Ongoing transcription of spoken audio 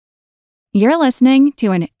You're listening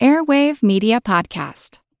to an Airwave Media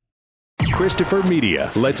Podcast. Christopher Media,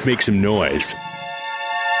 let's make some noise.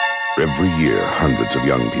 Every year, hundreds of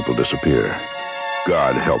young people disappear.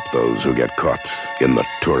 God help those who get caught in the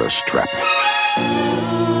tourist trap.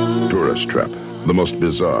 Tourist Trap, the most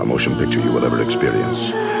bizarre motion picture you will ever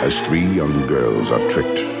experience, as three young girls are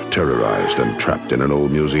tricked, terrorized, and trapped in an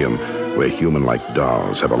old museum where human-like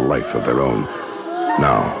dolls have a life of their own.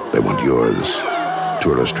 Now they want yours.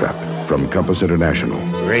 Tourist Trap, from Compass International.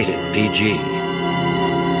 Rated PG.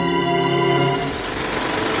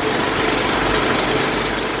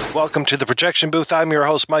 Welcome to the projection booth. I'm your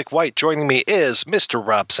host, Mike White. Joining me is Mr.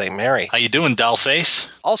 Rob St. Mary. How you doing, Dollface?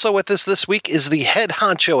 Also with us this week is the head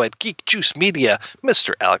honcho at Geek Juice Media,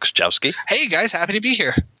 Mr. Alex Jowski. Hey guys, happy to be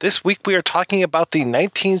here. This week we are talking about the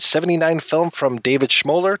 1979 film from David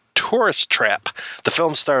Schmoller, Tourist Trap. The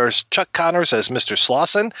film stars Chuck Connors as Mr.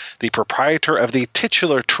 Slaussen, the proprietor of the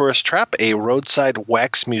titular Tourist Trap, a roadside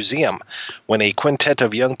wax museum. When a quintet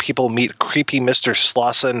of young people meet creepy Mr.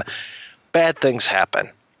 Slaussen, bad things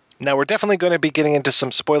happen. Now, we're definitely going to be getting into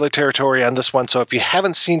some spoiler territory on this one, so if you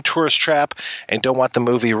haven't seen Tourist Trap and don't want the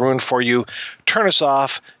movie ruined for you, turn us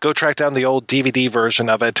off, go track down the old DVD version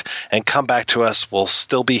of it, and come back to us. We'll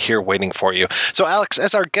still be here waiting for you. So, Alex,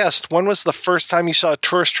 as our guest, when was the first time you saw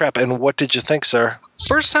Tourist Trap, and what did you think, sir?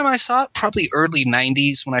 First time I saw it, probably early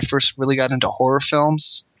 90s when I first really got into horror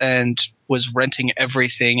films and was renting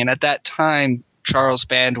everything. And at that time, Charles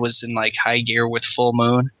Band was in like high gear with Full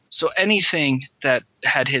Moon. So anything that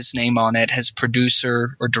had his name on it as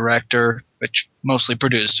producer or director, which mostly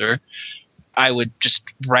producer, I would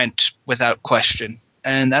just rent without question.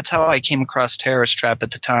 And that's how I came across Tourist Trap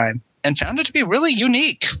at the time and found it to be really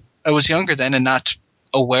unique. I was younger then and not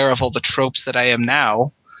aware of all the tropes that I am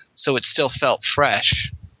now, so it still felt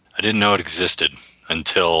fresh. I didn't know it existed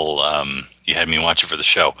until you had me watch it for the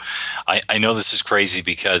show. I know this is crazy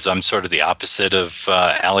because I'm sort of the opposite of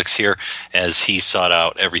Alex here, as he sought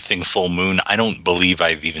out everything Full Moon. I don't believe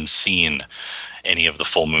I've even seen any of the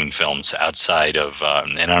Full Moon films outside of,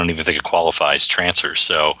 and I don't even think it qualifies, Trancer.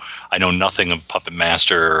 So I know nothing of Puppet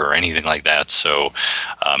Master or anything like that. So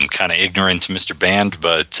I'm kind of ignorant to Mr. Band,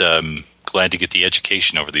 but glad to get the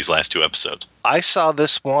education over these last two episodes. I saw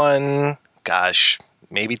this one,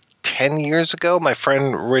 maybe 10 years ago. My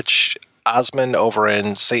friend Rich Osmond over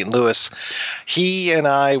in St. Louis, he and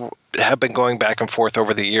I have been going back and forth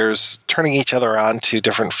over the years, turning each other on to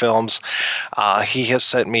different films. He has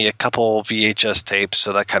sent me a couple VHS tapes,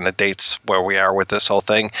 so that kind of dates where we are with this whole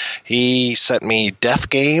thing. He sent me Death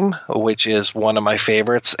Game, which is one of my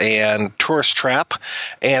favorites, and Tourist Trap.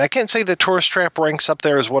 And I can't say that Tourist Trap ranks up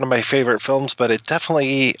there as one of my favorite films, but it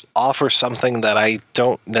definitely offers something that I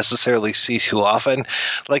don't necessarily see too often.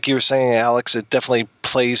 Like you were saying, Alex, it definitely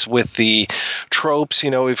plays with the tropes.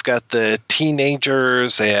 You know, we've got the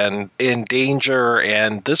teenagers and in danger,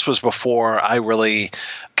 and this was before I really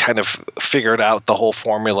kind of figured out the whole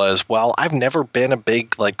formula as well. I've never been a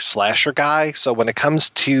big slasher guy, so when it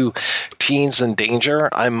comes to teens in danger,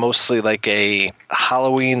 I'm mostly like a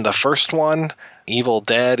Halloween, the first one, Evil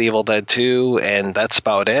Dead 2, and that's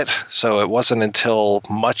about it. So it wasn't until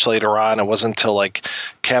much later on, it wasn't until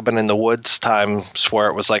Cabin in the Woods times where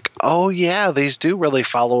it was like, oh yeah, these do really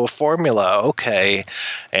follow a formula, okay.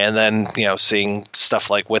 And then, seeing stuff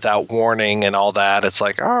like Without Warning and all that, it's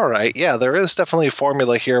like, all right, yeah, there is definitely a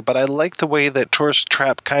formula here, but I like the way that Tourist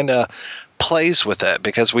Trap kind of plays with it,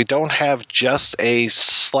 because we don't have just a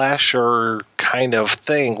slasher kind of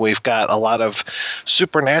thing. We've got a lot of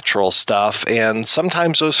supernatural stuff, and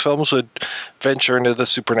sometimes those films would venture into the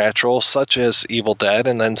supernatural, such as Evil Dead,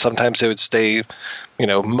 and then sometimes they would stay,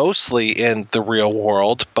 mostly in the real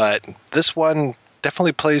world, but this one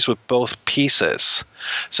definitely plays with both pieces.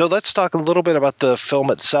 So let's talk a little bit about the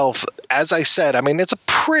film itself. As I said, it's a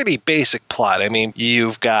pretty basic plot.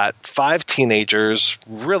 You've got 5 teenagers.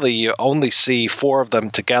 Really, you only see 4 of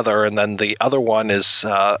them together, and then the other one is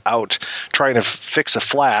out trying to fix a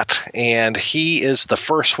flat, and he is the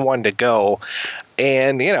first one to go.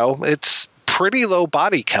 And, it's pretty low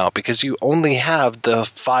body count because you only have the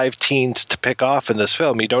 5 teens to pick off in this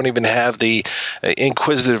film. You don't even have the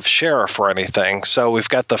inquisitive sheriff or anything. So we've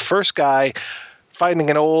got the first guy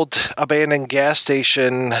finding an old abandoned gas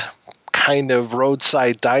station kind of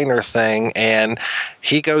roadside diner thing, and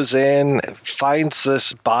he goes in, finds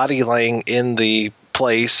this body laying in the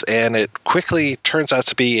place, and it quickly turns out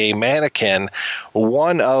to be a mannequin,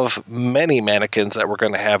 one of many mannequins that we're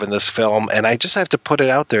going to have in this film. And I just have to put it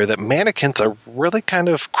out there that mannequins are really kind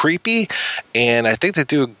of creepy, and I think they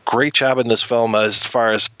do a great job in this film as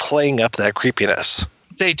far as playing up that creepiness.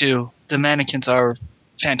 They do. The mannequins are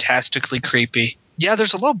fantastically creepy. Yeah,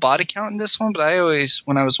 there's a low body count in this one, but I always,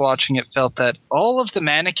 when I was watching it, felt that all of the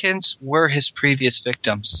mannequins were his previous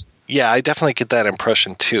victims. Yeah, I definitely get that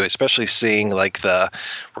impression too, especially seeing like we're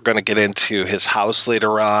going to get into his house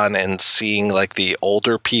later on and seeing like the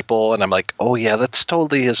older people. And I'm like, oh yeah, that's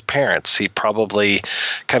totally his parents. He probably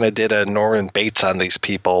kind of did a Norman Bates on these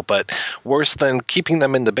people, but worse than keeping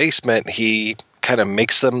them in the basement, he kind of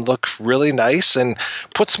makes them look really nice and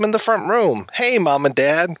puts them in the front room. Hey, mom and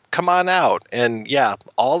dad, come on out. And yeah,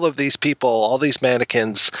 all of these people, all these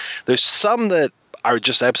mannequins, there's some that are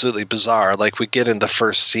just absolutely bizarre. Like we get in the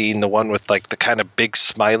first scene, the one with like the kind of big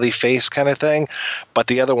smiley face kind of thing, but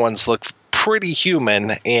the other ones look pretty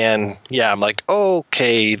human. And yeah, I'm like,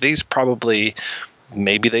 okay, these probably,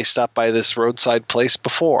 maybe they stopped by this roadside place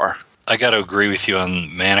before. I got to agree with you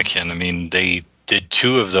on Mannequin. I mean, they did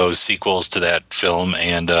 2 of those sequels to that film,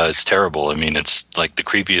 and it's terrible. I mean, it's like the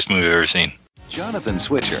creepiest movie I've ever seen. Jonathan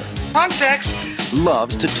Switcher I'm Sex.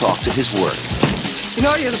 loves to talk to his work. You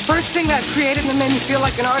know, you're the first thing that created that made me feel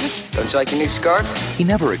like an artist. Don't you like your new scarf? He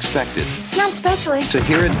never expected Not especially. to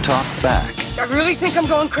hear it talk back. I really think I'm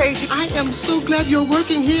going crazy. I am so glad you're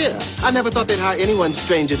working here. I never thought they'd hire anyone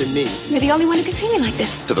stranger than me. You're the only one who can see me like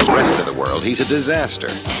this. To the rest of the world, he's a disaster.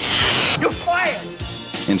 You're fired.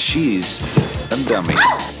 And she's a dummy.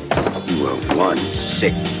 You were one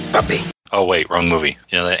sick puppy. Oh, wait, wrong movie.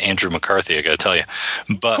 You know, that Andrew McCarthy, I got to tell you.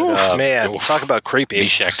 But man, talk about creepy.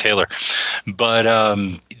 Meshach Taylor. But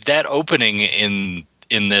that opening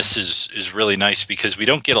in this is really nice because we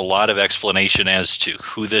don't get a lot of explanation as to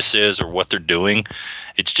who this is or what they're doing.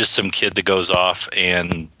 It's just some kid that goes off,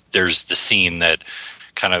 and there's the scene that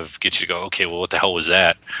kind of gets you to go, okay, well, what the hell was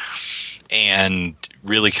that? And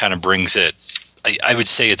really kind of brings it. I would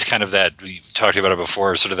say it's kind of that, we talked about it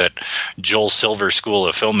before, sort of that Joel Silver school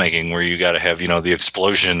of filmmaking where you got to have, you know, the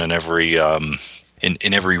explosion in every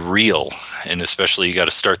in every reel, and especially you got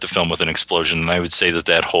to start the film with an explosion. And I would say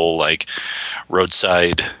that whole like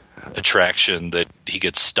roadside attraction that he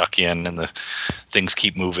gets stuck in and the things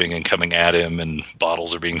keep moving and coming at him and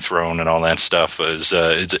bottles are being thrown and all that stuff is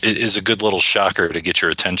a good little shocker to get your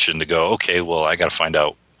attention to go, okay, well, I got to find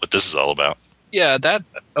out what this is all about. Yeah, that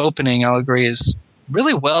opening, I'll agree, is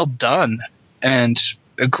really well done and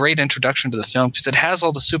a great introduction to the film because it has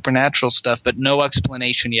all the supernatural stuff but no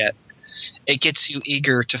explanation yet. It gets you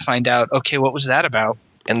eager to find out, okay, what was that about?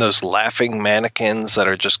 And those laughing mannequins that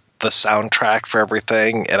are just the soundtrack for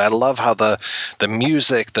everything. And I love how the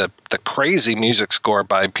music, the crazy music score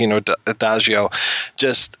by Pino Adagio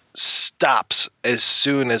just stops as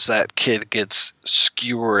soon as that kid gets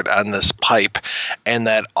skewered on this pipe, and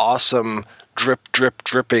that awesome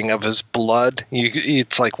dripping of his blood.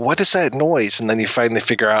 It's like, what is that noise? And then you finally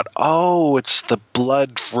figure out, oh, it's the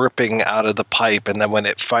blood dripping out of the pipe. And then when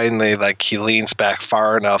it finally, like, he leans back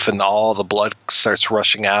far enough and all the blood starts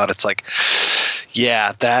rushing out, it's like,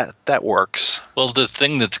 yeah, that works. Well, the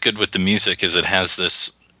thing that's good with the music is it has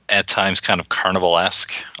this at times kind of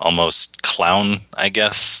carnival-esque, almost clown, I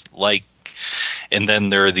guess, like. And then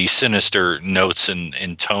there are these sinister notes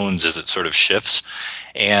and tones as it sort of shifts.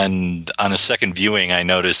 And on a second viewing, I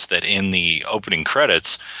noticed that in the opening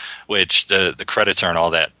credits, which the credits aren't all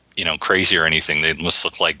that, you know, crazy or anything. They must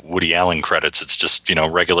look like Woody Allen credits. It's just, you know,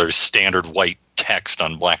 regular standard white text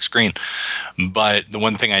on black screen. But the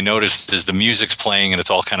one thing I noticed is the music's playing and it's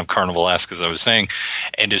all kind of carnival-esque, as I was saying.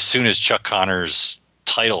 And as soon as Chuck Connor's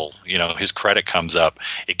title, you know, his credit comes up,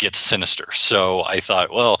 it gets sinister. So I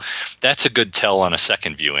thought, well, that's a good tell on a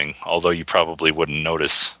second viewing, although you probably wouldn't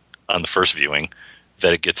notice on the first viewing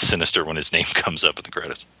that it gets sinister when his name comes up in the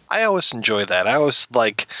credits. I always enjoy that.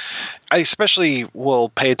 I especially will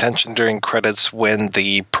pay attention during credits when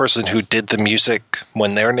the person who did the music,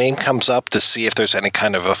 when their name comes up, to see if there's any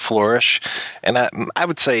kind of a flourish. And I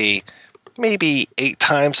would say maybe 8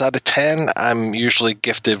 times out of 10, I'm usually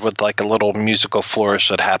gifted with like a little musical flourish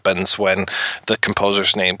that happens when the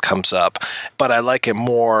composer's name comes up. But I like it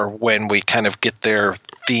more when we kind of get their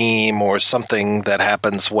theme or something that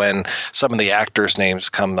happens when some of the actors' names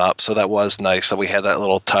come up. So that was nice that we had that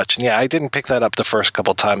little touch. And yeah, I didn't pick that up the first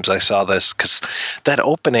couple times I saw this because that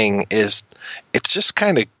opening it's just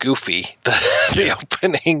kind of goofy, the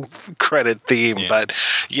opening credit theme. Yeah. But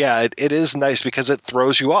yeah, it is nice because it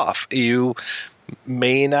throws you off. You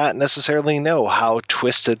may not necessarily know how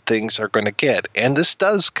twisted things are going to get. And this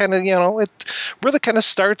does kind of, you know, it really kind of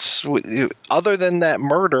starts with, other than that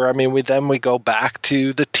murder. I mean, we go back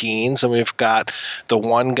to the teens and we've got the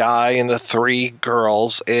one guy and the 3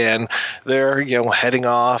 girls and they're, you know, heading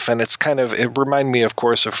off. And it's kind of, it reminded me, of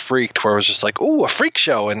course, of Freaked, where it was just like, ooh, a freak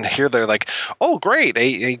show. And here they're like, oh, great,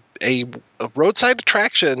 a a roadside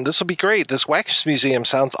attraction. This will be great. This wax museum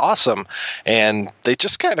sounds awesome. And they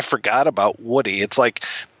just kind of forgot about Woody. It's like,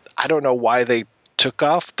 I don't know why they took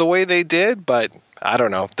off the way they did, but I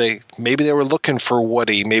don't know. Maybe they were looking for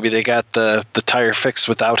Woody. Maybe they got the tire fixed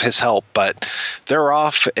without his help, but they're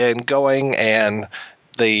off and going, and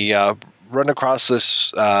they run across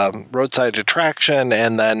this roadside attraction,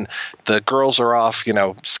 and then the girls are off,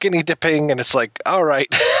 skinny dipping, and it's like, all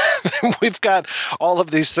right, we've got all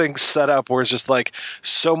of these things set up where it's just like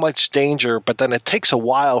so much danger, but then it takes a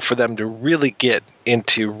while for them to really get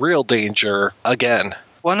into real danger again.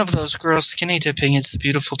 One of those girls skinny dipping is the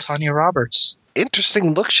beautiful Tanya Roberts.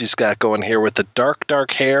 Interesting look she's got going here with the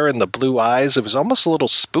dark hair and the blue eyes. It was almost a little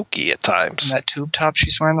spooky at times. And that tube top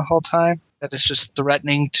she's wearing the whole time that is just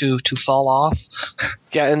threatening to fall off.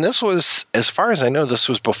 Yeah, and this was, as far as I know, this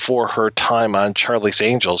was before her time on Charlie's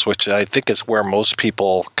Angels, which I think is where most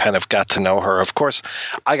people kind of got to know her. Of course,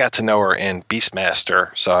 I got to know her in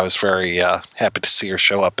Beastmaster, so I was very happy to see her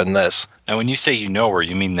show up in this. Now, when you say you know her,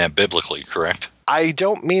 you mean that biblically, correct? I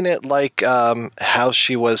don't mean it like how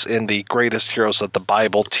she was in the Greatest Heroes of the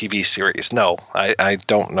Bible TV series. No, I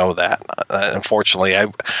don't know that. Unfortunately,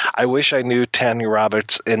 I wish I knew Tanya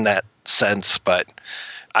Roberts in that sense, but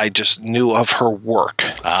I just knew of her work.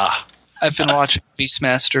 I've been watching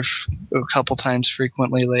Beastmaster a couple times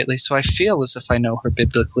frequently lately, so I feel as if I know her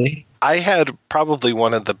biblically. I had probably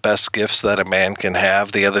one of the best gifts that a man can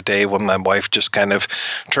have the other day when my wife just kind of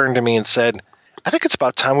turned to me and said, I think it's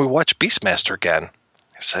about time we watch Beastmaster again.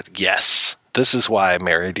 I said, yes, this is why I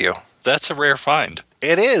married you. That's a rare find.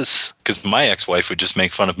 It is. Because my ex-wife would just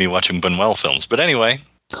make fun of me watching Buñuel films. But anyway.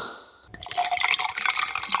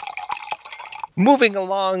 Moving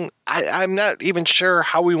along, I'm not even sure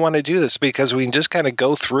how we want to do this, because we can just kind of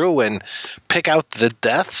go through and pick out the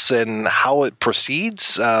deaths and how it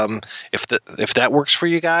proceeds, if that works for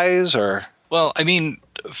you guys. Or Well, I mean,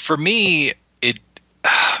 for me,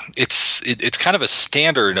 it's kind of a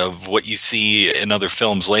standard of what you see in other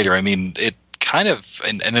films later. I mean, it kind of,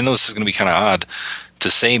 and I know this is going to be kind of odd to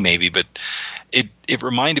say maybe, but it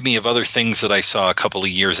reminded me of other things that I saw a couple of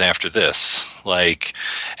years after this. Like,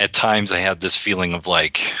 at times I had this feeling of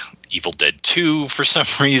like Evil Dead 2 for some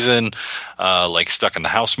reason, like Stuck in the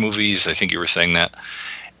House movies. I think you were saying that.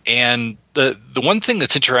 And the one thing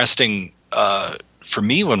that's interesting for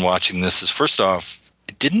me when watching this is, first off,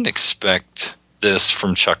 I didn't expect this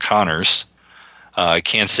from Chuck Connors. I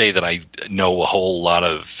can't say that I know a whole lot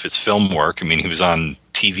of his film work. I mean, he was on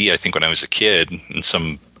TV, I think, when I was a kid in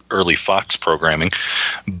some early Fox programming.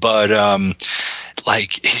 But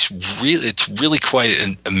it's really quite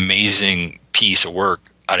an amazing piece of work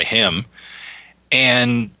out of him.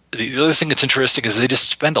 And the other thing that's interesting is they just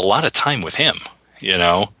spend a lot of time with him.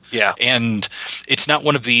 Yeah. And it's not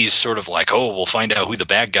one of these sort of like, oh, we'll find out who the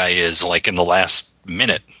bad guy is like in the last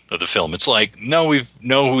minute of the film. It's like, no, we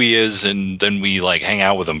know who he is, and then we like hang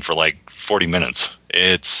out with him for like 40 minutes.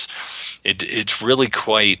 It's really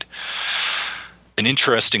quite an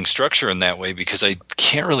interesting structure in that way, because I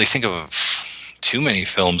can't really think of too many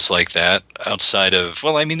films like that outside of,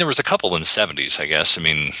 well, I mean, there was a couple in the 70s, I guess. I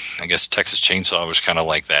mean, I guess Texas Chainsaw was kind of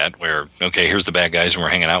like that, where, okay, here's the bad guys and we're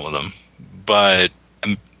hanging out with them. But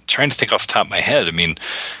I'm trying to think off the top of my head. I mean,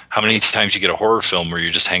 how many times you get a horror film where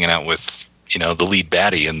you're just hanging out with, the lead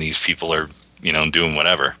baddie and these people are, doing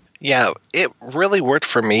whatever. Yeah, it really worked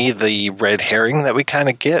for me, the red herring that we kind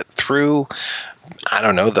of get through, I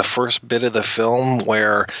don't know, the first bit of the film,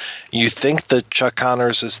 where you think that Chuck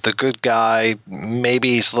Connors is the good guy. Maybe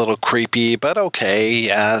he's a little creepy, but okay,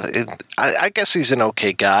 yeah, I guess he's an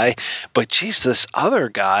okay guy. But geez, this other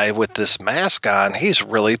guy with this mask on, he's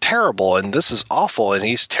really terrible, and this is awful, and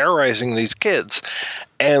he's terrorizing these kids.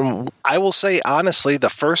 And I will say, honestly,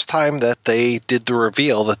 the first time that they did the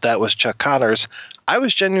reveal that was Chuck Connors, I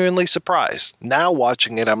was genuinely surprised. Now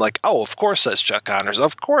watching it, I'm like, oh, of course that's Chuck Connors.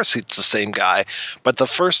 Of course it's the same guy. But the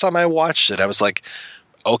first time I watched it, I was like,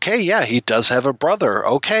 okay, yeah, he does have a brother.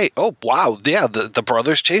 Okay. Oh, wow. Yeah, the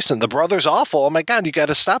brother's chasing. The brother's awful. Oh, my God, you got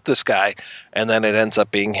to stop this guy. And then it ends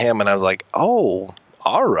up being him. And I was like, oh,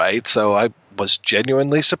 all right. So I was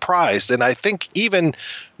genuinely surprised. And I think even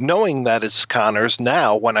knowing that it's Connors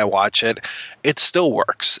now, when I watch it, it still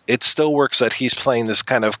works. It still works that he's playing this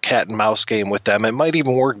kind of cat and mouse game with them. It might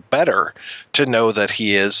even work better to know that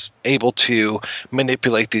he is able to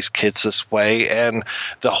manipulate these kids this way. And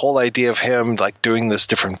the whole idea of him like doing this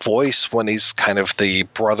different voice when he's kind of the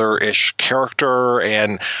brother-ish character,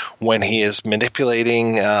 and when he is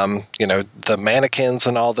manipulating, the mannequins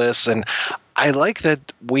and all this. And I like that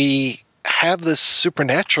we have this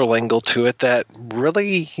supernatural angle to it that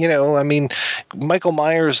really, I mean, Michael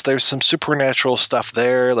Myers, there's some supernatural stuff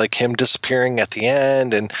there, like him disappearing at the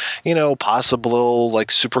end and, possible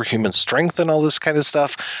like superhuman strength and all this kind of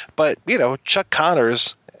stuff. But, Chuck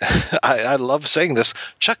Connors, I love saying this,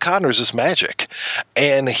 Chuck Connors is magic,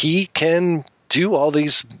 and he can do all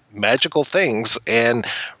these magical things and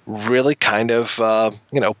really kind of,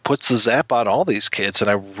 puts the zap on all these kids. And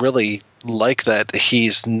I really like that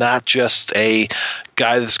he's not just a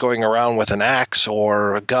guy that's going around with an axe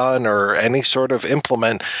or a gun or any sort of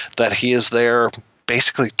implement, that he is there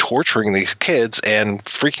basically torturing these kids and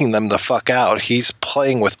freaking them the fuck out. He's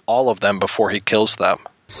playing with all of them before he kills them.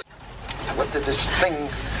 What did this thing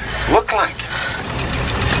look like?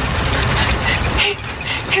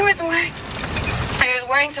 He was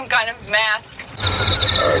wearing some kind of mask.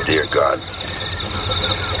 Oh, dear God.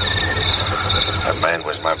 That man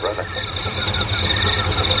was my brother.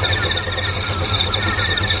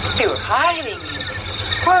 You were hiding,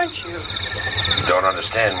 weren't you? You don't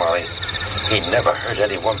understand, Molly. He never hurt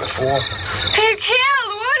anyone before. He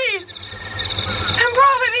killed Woody. And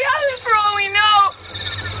probably the others, for all we know.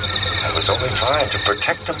 I was only trying to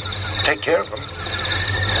protect him, take care of him.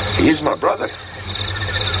 He is my brother.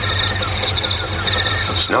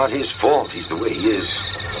 It's not his fault he's the way he is.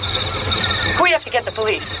 We have to get the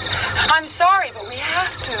police. I'm sorry, but we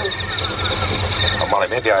have to. Oh, Molly,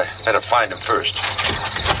 maybe I better find him first.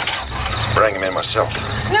 Bring him in myself.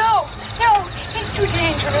 No, he's too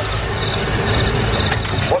dangerous.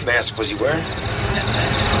 What mask was he wearing?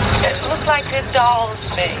 It looked like a doll's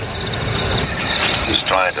face. He was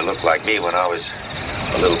trying to look like me when I was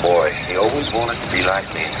a little boy. He always wanted to be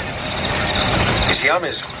like me. You see, I'm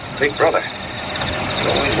his big brother. He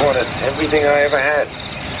always wanted everything I ever had,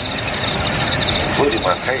 including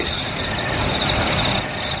my face.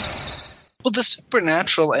 Well, the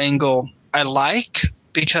supernatural angle I like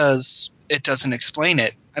because it doesn't explain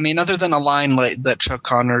it. I mean, other than a line that Chuck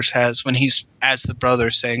Connors has when he's as the brother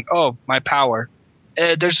saying, "Oh, my power,"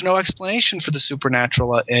 there's no explanation for the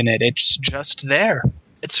supernatural in it. It's just there.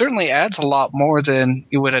 It certainly adds a lot more than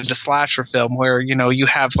you would in a slasher film where, you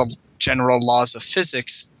have the general laws of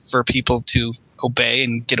physics for people to obey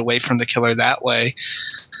and get away from the killer that way.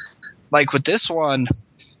 Like with this one,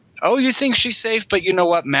 oh, you think she's safe, but you know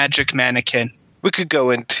what? Magic mannequin. We could go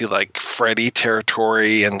into like Freddy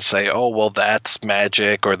territory and say, oh, well, that's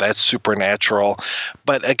magic or that's supernatural.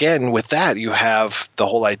 But again, with that, you have the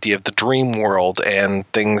whole idea of the dream world,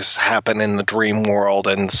 and things happen in the dream world,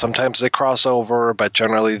 and sometimes they cross over, but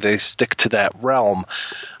generally they stick to that realm.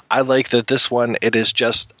 I like that this one, it is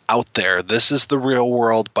just out there. This is the real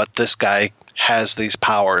world, but this guy has these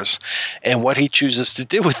powers. And what he chooses to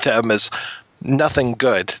do with them is nothing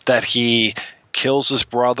good. That he kills his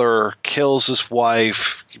brother, kills his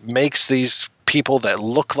wife, makes these people that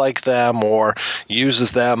look like them or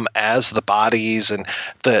uses them as the bodies. And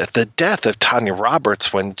the death of Tanya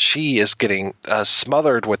Roberts when she is getting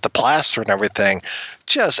smothered with the plaster and everything,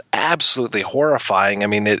 just absolutely horrifying. I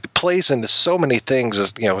mean, it plays into so many things,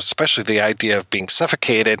 as especially the idea of being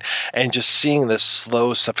suffocated and just seeing this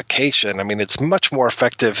slow suffocation. I mean, it's much more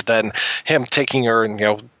effective than him taking her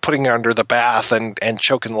and putting her under the bath and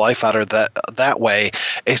choking the life out of that way.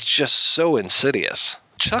 It's just so insidious.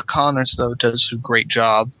 Chuck Connors, though, does a great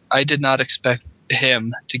job. I did not expect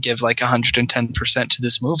him to give like 110% to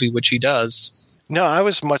this movie, which he does. No, I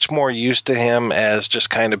was much more used to him as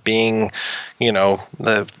just kind of being, the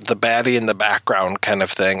baddie in the background kind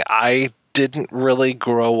of thing. I didn't really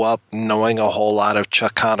grow up knowing a whole lot of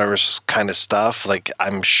Chuck Connors kind of stuff. Like,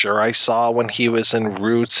 I'm sure I saw when he was in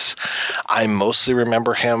Roots. I mostly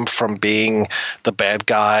remember him from being the bad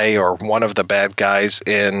guy or one of the bad guys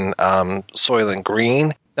in Soylent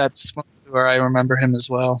Green. That's mostly where I remember him as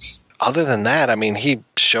well. Other than that, I mean, he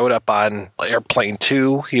showed up on Airplane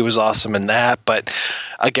 2. He was awesome in that. But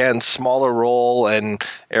again, smaller role, and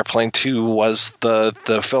Airplane 2 was the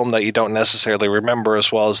film that you don't necessarily remember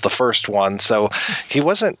as well as the first one. So he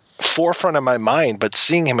wasn't forefront of my mind, but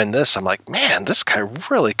seeing him in this, I'm like, man, this guy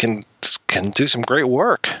really can do some great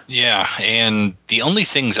work. Yeah, and the only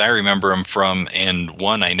things I remember him from, and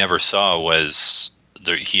one I never saw, was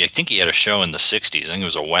I think he had a show in the 60s. I think it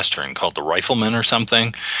was a Western called The Rifleman or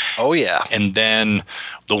something. Oh, yeah. And then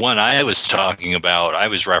the one I was talking about, I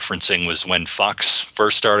was referencing, was when Fox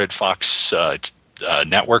first started, Fox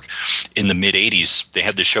Network in the mid-'80s. They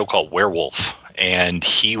had this show called Werewolf, and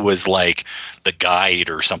he was like the guide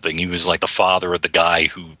or something. He was like the father of the guy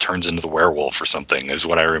who turns into the werewolf or something, is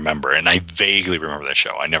what I remember. And I vaguely remember that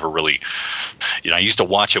show. I never really, I used to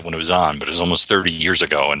watch it when it was on, but it was almost 30 years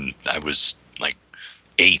ago, and I was like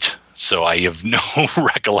 8. So I have no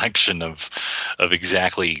recollection of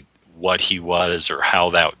exactly what he was or how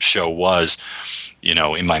that show was,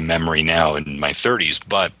 in my memory now in my 30s.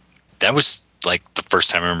 But that was like the first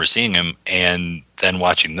time I remember seeing him. And then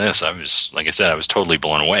watching this, I was, like I said, I was totally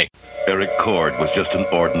blown away. Eric Cord was just an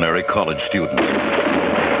ordinary college student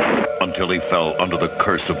until he fell under the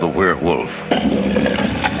curse of the werewolf.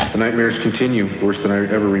 The nightmares continue, worse than I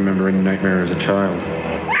ever remember any nightmare as a child.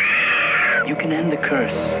 You can end the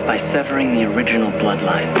curse by severing the original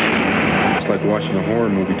bloodline. It's like watching a horror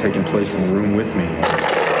movie taking place in the room with me.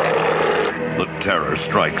 The terror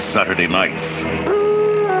strikes Saturday nights.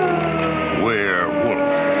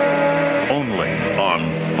 Werewolf. Only on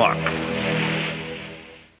Fox.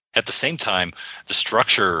 At the same time, the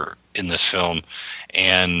structure in this film,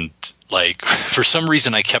 and like for some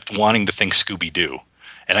reason I kept wanting to think Scooby-Doo.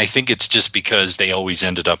 And I think it's just because they always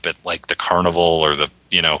ended up at like the carnival or the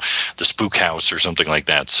spook house or something like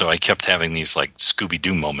that. So I kept having these like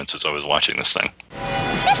Scooby-Doo moments as I was watching this thing.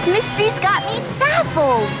 This mystery's got me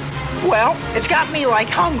baffled. Well, it's got me like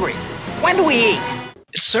hungry. When do we eat?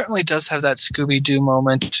 It certainly does have that Scooby-Doo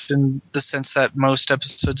moment in the sense that most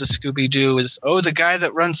episodes of Scooby-Doo is, the guy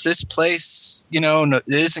that runs this place,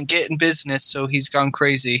 isn't getting business, so he's gone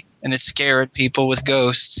crazy and is scaring people with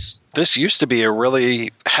ghosts. This used to be a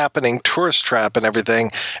really happening tourist trap and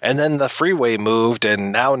everything, and then the freeway moved,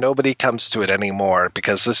 and now nobody comes to it anymore,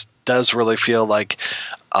 because this does really feel like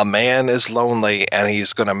a man is lonely, and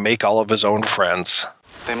he's going to make all of his own friends.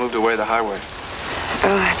 They moved away the highway.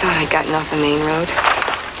 Oh, I thought I'd gotten off the main road.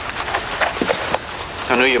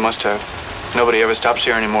 I knew you must have. Nobody ever stops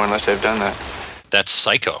here anymore unless they've done that. That's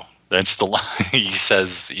Psycho. That's the line he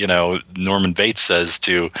says, Norman Bates says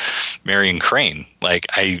to Marion Crane. Like,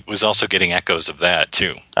 I was also getting echoes of that,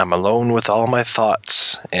 too. I'm alone with all my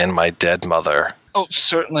thoughts and my dead mother. Oh,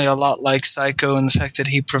 certainly a lot like Psycho in the fact that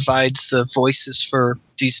he provides the voices for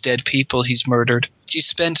these dead people he's murdered. You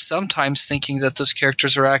spend sometimes thinking that those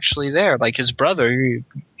characters are actually there. Like his brother,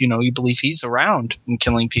 you believe he's around and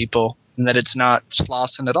killing people, and that it's not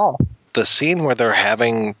Slaussen at all. The scene where they're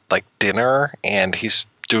having, like, dinner and he's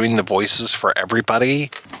doing the voices for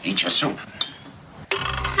everybody. Eat your soup.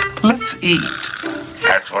 Let's eat.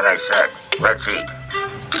 That's what I said. Let's eat.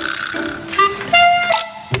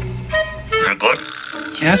 Is it good?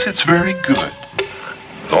 Yes, it's very good.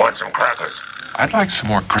 You want some crackers? I'd like some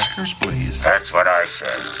more crackers, please. That's what I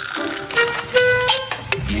said.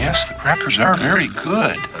 Yes, the crackers are very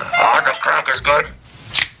good. Are the crackers good?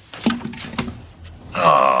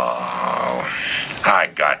 Oh, I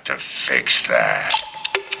got to fix that.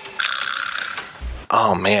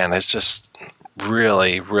 Oh, man, it's just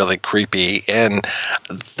really, really creepy. And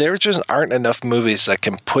there just aren't enough movies that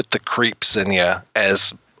can put the creeps in you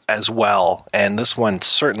as well, and this one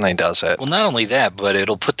certainly does it. Well, not only that, but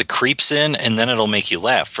it'll put the creeps in, and then it'll make you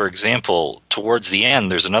laugh. For example, towards the end,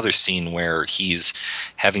 there's another scene where he's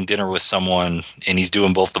having dinner with someone, and he's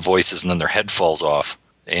doing both the voices, and then their head falls off.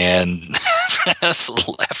 And I just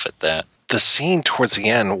laugh at that. The scene towards the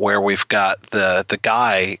end where we've got the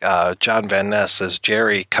guy, John Van Ness as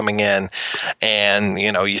Jerry, coming in, and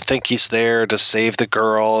you think he's there to save the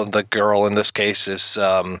girl. The girl in this case is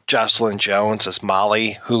Jocelyn Jones as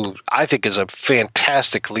Molly, who I think is a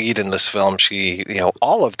fantastic lead in this film. She,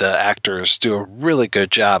 all of the actors do a really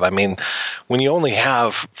good job. I mean, when you only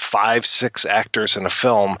have 5-6 actors in a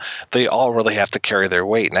film, they all really have to carry their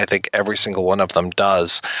weight, and I think every single one of them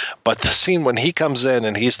does. But the scene when he comes in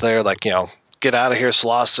and he's there, like, get out of here,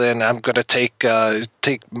 Slaussen. I'm going to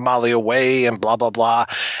take Molly away and blah, blah, blah.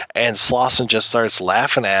 And Slaussen just starts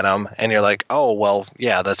laughing at him. And you're like, oh, well,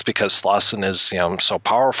 yeah, that's because Slaussen is, so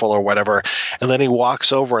powerful or whatever. And then he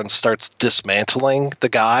walks over and starts dismantling the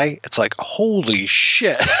guy. It's like, holy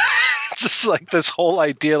shit. Just like this whole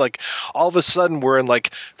idea, like all of a sudden we're in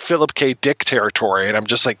like Philip K. Dick territory. And I'm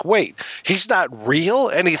just like, wait, he's not real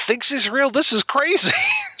and he thinks he's real? This is crazy.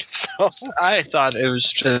 So I thought it was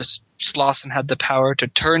just Slaussen had the power to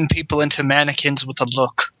turn people into mannequins with a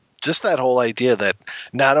look. Just that whole idea that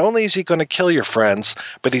not only is he going to kill your friends,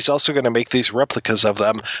 but he's also going to make these replicas of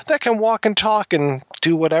them that can walk and talk and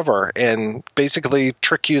do whatever and basically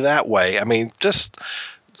trick you that way. I mean, just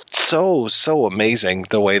so amazing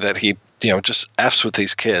the way that he just F's with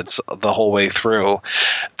these kids the whole way through.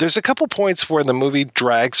 There's a couple points where the movie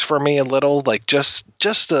drags for me a little, like just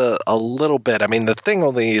a little bit. I mean, the thing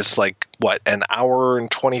only is like, an hour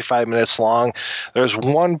and 25 minutes long. There's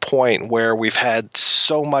one point where we've had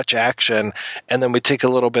so much action and then we take a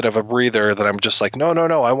little bit of a breather that I'm just like, no,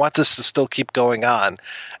 I want this to still keep going on.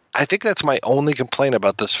 I think that's my only complaint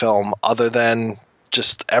about this film, other than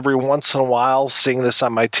just every once in a while seeing this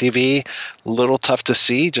on my TV, a little tough to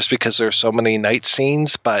see just because there's so many night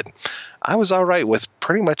scenes, but I was all right with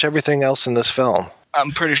pretty much everything else in this film.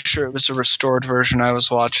 I'm pretty sure it was a restored version I was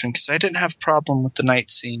watching because I didn't have a problem with the night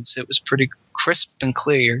scenes. It was pretty crisp and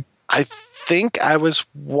clear. I think I was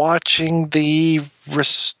watching the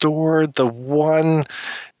restored, the one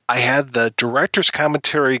I had the director's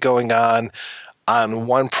commentary going on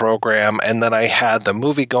one program, and then I had the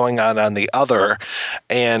movie going on the other.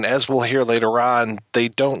 And as we'll hear later on, they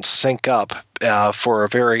don't sync up for a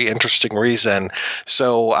very interesting reason.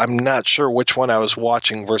 So I'm not sure which one I was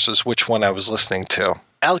watching versus which one I was listening to.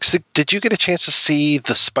 Alex, did you get a chance to see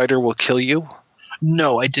The Spider Will Kill You?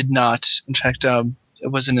 No, I did not. In fact,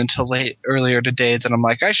 it wasn't until earlier today that I'm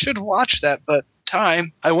like, I should watch that, but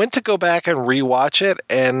time. I went to go back and rewatch it,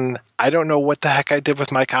 and I don't know what the heck I did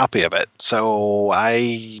with my copy of it. So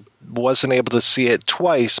I wasn't able to see it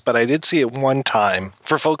twice, but I did see it one time.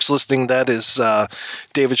 For folks listening, that is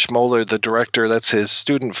David Schmoller, the director. That's his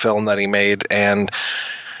student film that he made, and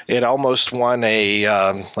it almost won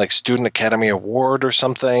a Student Academy Award or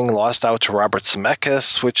something, lost out to Robert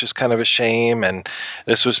Zemeckis, which is kind of a shame. And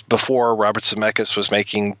this was before Robert Zemeckis was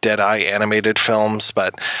making Dead-Eye animated films,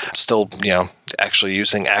 but still, actually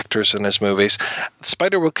using actors in his movies.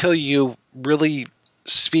 Spider Will Kill You really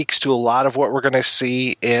speaks to a lot of what we're going to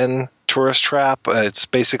see in Tourist Trap. It's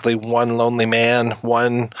basically one lonely man,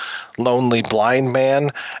 one lonely blind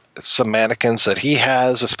man, some mannequins that he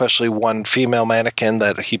has, especially one female mannequin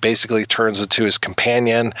that he basically turns into his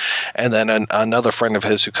companion, and then another friend of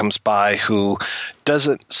his who comes by who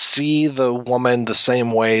doesn't see the woman the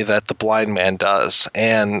same way that the blind man does.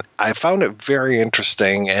 And I found it very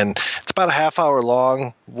interesting, and it's about a half hour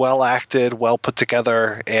long, well acted, well put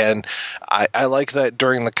together, and I like that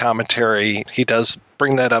during the commentary he does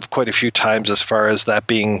bring that up quite a few times as far as that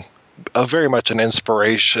being very much an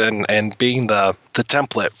inspiration and being the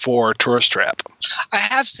template for Tourist Trap. I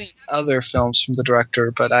have seen other films from the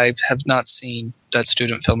director, but I have not seen that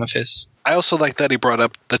student film of his. I also like that he brought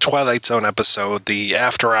up the Twilight Zone episode, the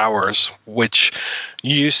After Hours, which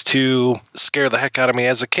used to scare the heck out of me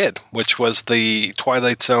as a kid, which was the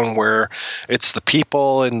Twilight Zone where it's the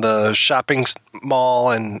people in the shopping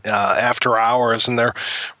mall and after hours, and they're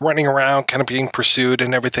running around kind of being pursued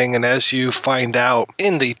and everything. And as you find out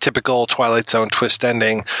in the typical Twilight Zone twist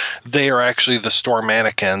ending, they are actually the store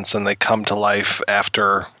mannequins, and they come to life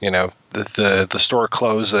after, the store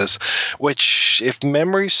closes, which, if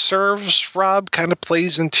memory serves, Rob, kind of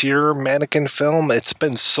plays into your mannequin film. It's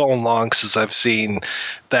been so long since I've seen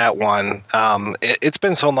that one. It's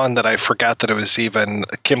been so long that I forgot that it was even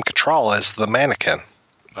Kim Cattrall as the mannequin.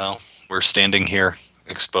 Well, we're standing here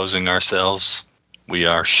exposing ourselves. We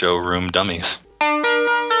are showroom dummies.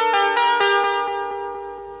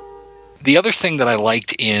 The other thing that I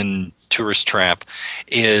liked in Tourist Trap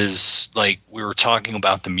is, like, we were talking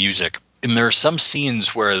about the music, and there are some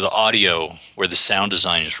scenes where the sound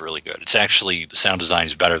design is really good. It's actually, the sound design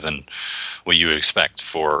is better than what you would expect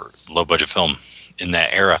for low budget film in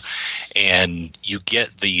that era, and you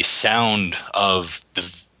get the sound of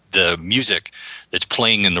the music that's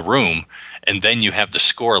playing in the room, and then you have the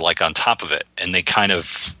score like on top of it, and they kind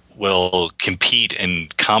of will compete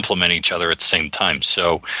and complement each other at the same time.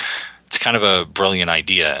 So it's kind of a brilliant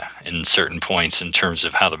idea in certain points in terms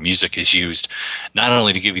of how the music is used, not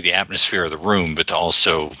only to give you the atmosphere of the room, but to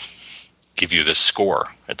also give you the score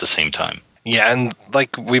at the same time. Yeah, and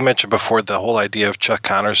like we mentioned before, the whole idea of Chuck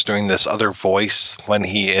Connors doing this other voice when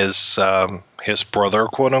he is his brother,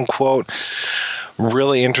 quote unquote,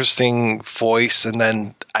 really interesting voice. And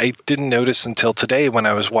then I didn't notice until today when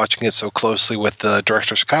I was watching it so closely with the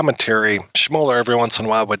director's commentary, Schmoller every once in a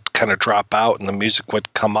while would kind of drop out and the music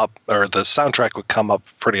would come up, or the soundtrack would come up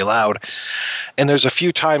pretty loud. And there's a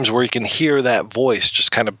few times where you can hear that voice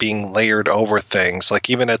just kind of being layered over things.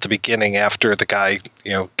 Like even at the beginning, after the guy,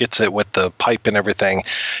 gets it with the pipe and everything,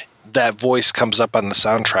 that voice comes up on the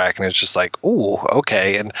soundtrack, and it's just like, ooh,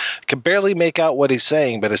 okay. And I can barely make out what he's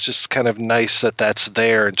saying, but it's just kind of nice that that's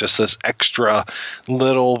there, and just this extra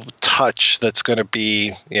little touch that's going to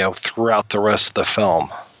be, throughout the rest of the film.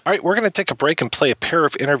 All right, we're going to take a break and play a pair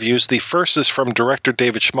of interviews. The first is from director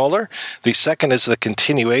David Schmoller. The second is the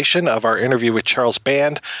continuation of our interview with Charles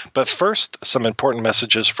Band. But first, some important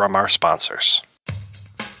messages from our sponsors.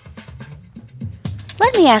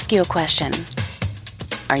 Let me ask you a question.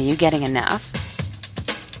 Are you getting enough?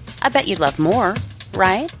 I bet you'd love more,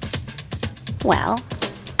 right? Well,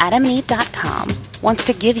 AdamandEve.com wants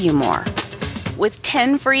to give you more with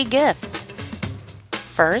 10 free gifts.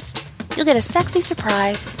 First, you'll get a sexy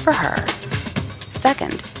surprise for her.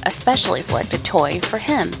 Second, a specially selected toy for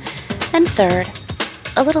him. And third,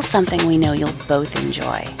 a little something we know you'll both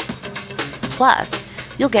enjoy. Plus,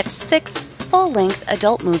 you'll get 6 full-length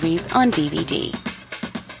adult movies on DVD.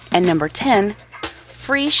 And number 10,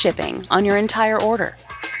 free shipping on your entire order.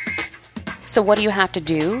 So what do you have to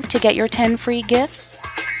do to get your 10 free gifts?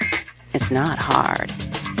 It's not hard.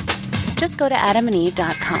 Just go to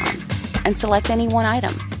adamandeve.com and select any one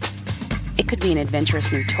item. It could be an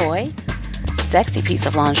adventurous new toy, sexy piece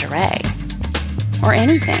of lingerie, or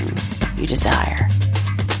anything you desire.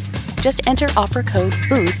 Just enter offer code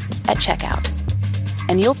BOOTH at checkout,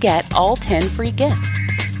 and you'll get all 10 free gifts.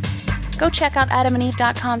 Go check out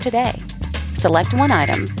adamandeve.com today. Select one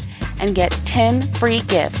item and get 10 free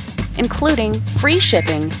gifts, including free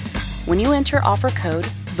shipping when you enter offer code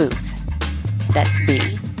BOOTH. That's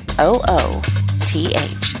BOOTH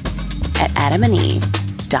at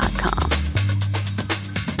adamandeve.com.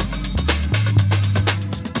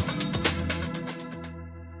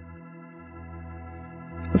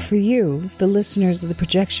 For you, the listeners of the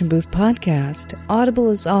Projection Booth podcast,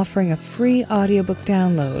 Audible is offering a free audiobook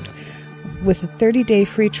download with a 30-day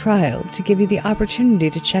free trial to give you the opportunity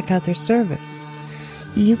to check out their service.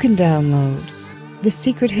 You can download The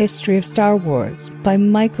Secret History of Star Wars by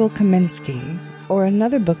Michael Kaminsky, or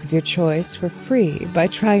another book of your choice for free by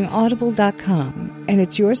trying audible.com, and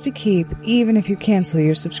it's yours to keep even if you cancel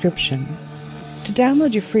your subscription. To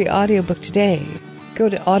download your free audiobook today, go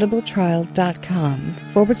to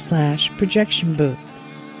audibletrial.com/projection booth.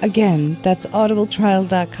 Again, that's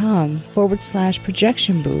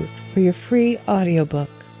audibletrial.com/projection booth for your free audiobook.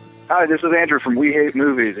 Hi, this is Andrew from We Hate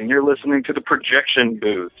Movies, and you're listening to the Projection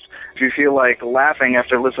Booth. If you feel like laughing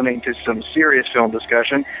after listening to some serious film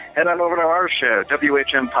discussion, head on over to our show,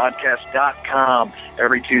 WHMPodcast.com.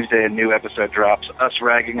 Every Tuesday, a new episode drops, us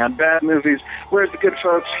ragging on bad movies, whereas the good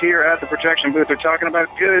folks here at the Projection Booth are talking about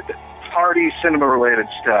good, party, cinema-related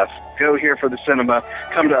stuff. Go here for the cinema,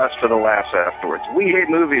 come to us for the laughs afterwards. We Hate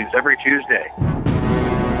Movies every Tuesday.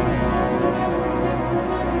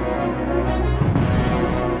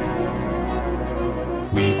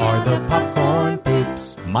 We are the Popcorn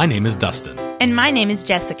Poops. My name is Dustin. And my name is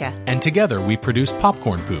Jessica. And together we produce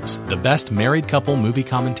Popcorn Poops, the best married couple movie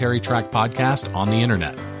commentary track podcast on the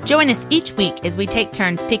internet. Join us each week as we take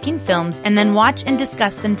turns picking films and then watch and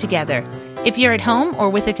discuss them together. If you're at home or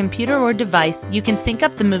with a computer or device, you can sync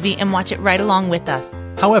up the movie and watch it right along with us.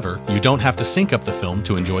 However, you don't have to sync up the film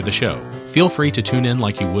to enjoy the show. Feel free to tune in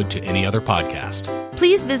like you would to any other podcast.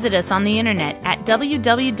 Please visit us on the internet at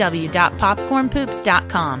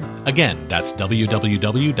www.popcornpoops.com. Again, that's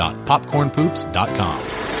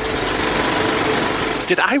www.popcornpoops.com.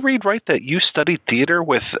 Did I read right that you studied theater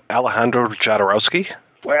with Alejandro Jodorowsky?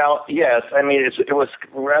 Well, yes. I mean, it was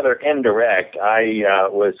rather indirect. I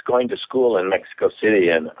was going to school in Mexico City,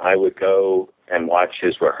 and I would go and watch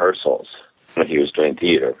his rehearsals when he was doing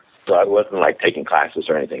theater. So I wasn't like taking classes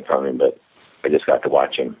or anything from him, but I just got to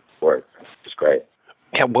watch him work. It was great.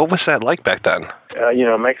 Yeah, what was that like back then?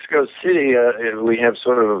 Mexico City,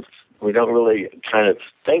 we don't really kind of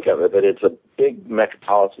think of it, but it's a big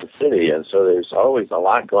metropolitan city, and so there's always a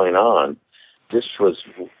lot going on. This was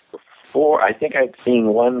before, I think I'd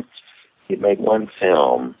seen he'd made one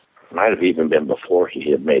film. It might have even been before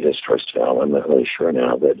he had made his first film. I'm not really sure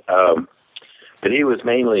now, but he was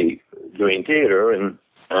mainly doing theater, and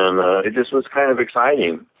it just was kind of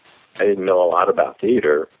exciting. I didn't know a lot about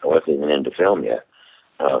theater. I wasn't even into film yet.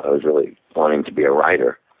 I was really wanting to be a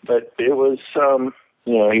writer. But it was,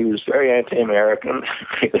 he was very anti-American,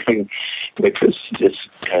 which was just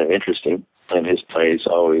kind of interesting. And his plays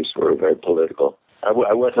always were very political.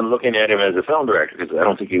 I wasn't looking at him as a film director because I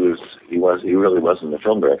don't think he really wasn't a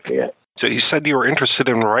film director yet. So you said you were interested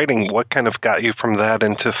in writing. What kind of got you from that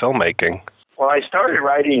into filmmaking? Well, I started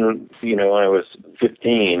writing, when I was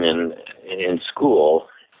 15 and in school.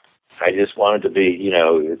 I just wanted to be,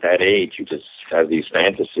 at that age, you just have these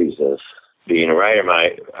fantasies of being a writer.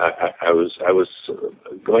 I was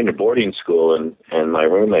going to boarding school, and my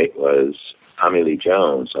roommate was Tommy Lee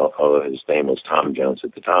Jones, although his name was Tom Jones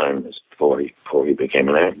at the time, before he became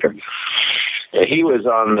an actor. And he was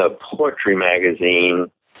on the poetry magazine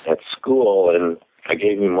at school, and I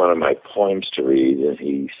gave him one of my poems to read, and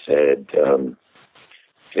he said,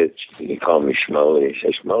 he called me Shmuley. He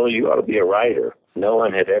said, "Shmuley, you ought to be a writer." No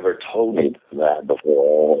one had ever told me that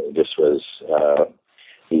before. This was,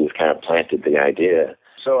 he was kind of planted the idea.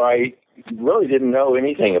 So I really didn't know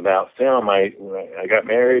anything about film. I got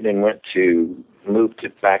married and moved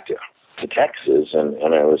back to Texas,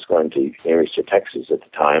 and I was going to University of Texas at the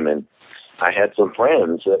time, and I had some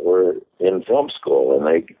friends that were in film school, and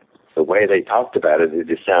the way they talked about it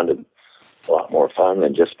just sounded a lot more fun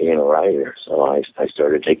than just being a writer. So I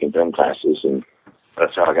started taking film classes, and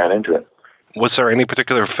that's how I got into it. Was there any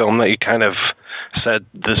particular film that you kind of said,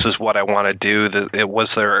 this is what I want to do? Was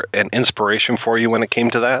there an inspiration for you when it came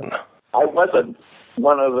to that? I wasn't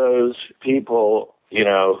one of those people,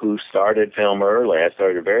 who started film early. I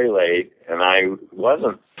started very late, and I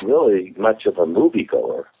wasn't really much of a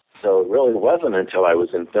moviegoer. So it really wasn't until I was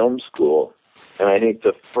in film school. And I think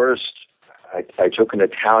the first, I took an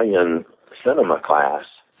Italian cinema class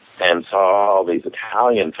and saw all these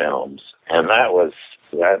Italian films, and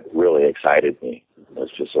that really excited me. It was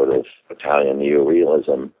just sort of Italian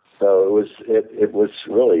neorealism. So it was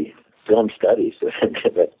really film studies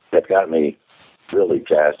that got me really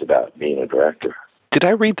jazzed about being a director. Did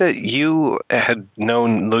I read that you had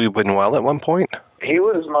known Louis Buñuel at one point? He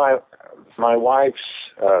was my wife's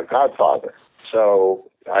godfather. So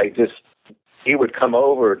he would come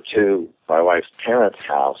over to my wife's parents'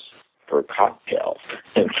 house for cocktails,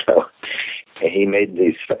 and so he made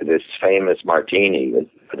this famous martini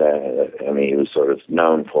that he was sort of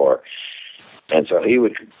known for. And so he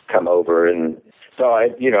would come over, and so I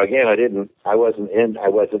wasn't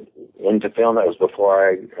into film. That was before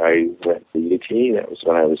I went to UT. That was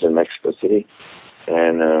when I was in Mexico City,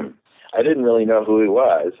 and I didn't really know who he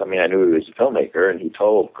was. I knew he was a filmmaker, and he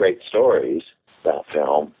told great stories about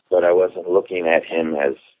film, but I wasn't looking at him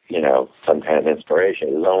as some kind of inspiration.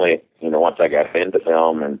 It was only once I got into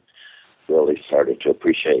film and really started to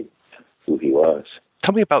appreciate who he was.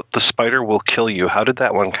 Tell me about The Spider Will Kill You. How did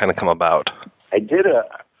that one kind of come about? I did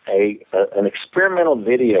an experimental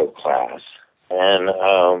video class, and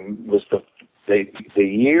was the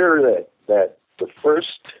year that the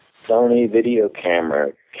first Sony video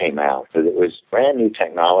camera came out. It was brand new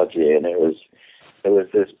technology, and it was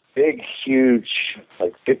this big, huge,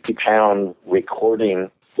 like 50-pound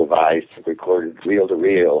recording device that recorded reel to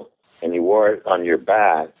reel, and you wore it on your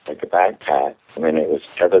back like a backpack. It was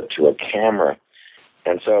tethered to a camera.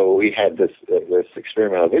 And so we had this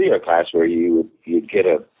experimental video class where you'd get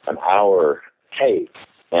an hour tape,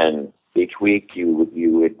 and each week you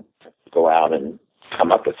would go out and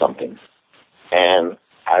come up with something. And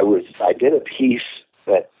I did a piece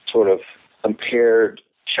that sort of compared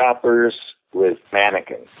choppers with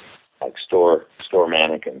mannequins, like store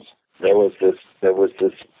mannequins. There was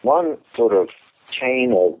this one sort of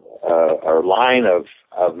chain of or line of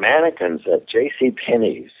mannequins at J.C.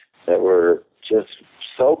 Penney's that were just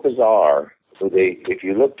so bizarre. If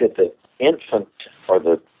you looked at the infant or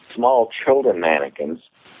the small children mannequins,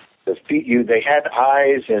 the feet, they had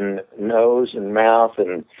eyes and nose and mouth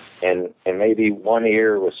and maybe one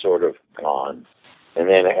ear was sort of gone. And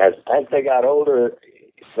then as they got older,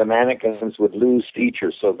 the mannequins would lose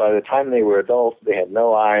features. So by the time they were adults, they had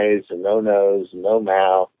no eyes and no nose, and no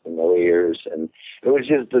mouth and no ears. And it was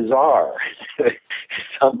just bizarre.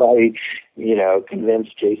 Somebody,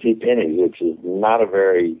 convinced J.C. Penney, which is not a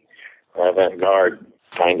very avant-garde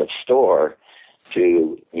kind of store,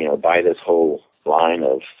 to, buy this whole line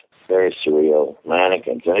of very surreal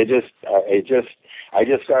mannequins. And I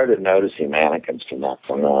just started noticing mannequins from that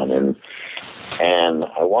point on. And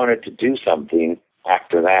I wanted to do something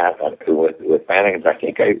after that with mannequins. I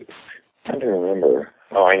think I don't remember.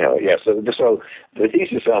 Oh, I know. Yeah. So the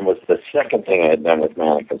thesis film was the second thing I had done with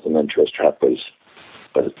mannequins, and then Tourist Trap was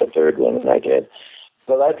the third one that I did.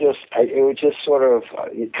 So it was just sort of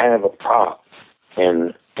kind of a prop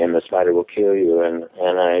in The Spider Will Kill You, and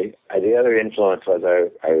the other influence was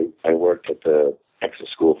I worked at the Texas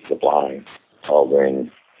School for the Blind all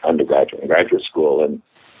during undergraduate and graduate school, and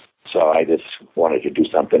so I just wanted to do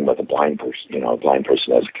something with a blind person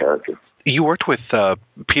as a character. You worked with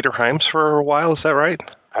Peter Hyams for a while, is that right?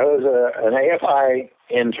 I was an AFI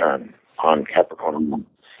intern on Capricorn,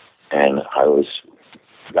 and I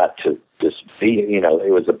got to just be,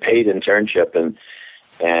 it was a paid internship, and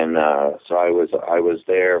so I was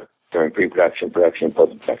there during pre-production, production,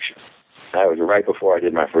 post-production. That was right before I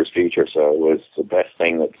did my first feature, so it was the best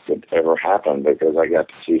thing that could ever happen because I got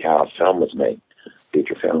to see how film was made,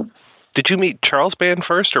 feature film. Did you meet Charles Band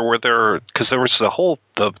first, or because there was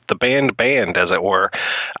the band, as it were.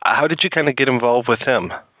 How did you kind of get involved with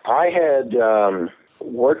him? I had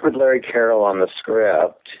worked with Larry Carroll on the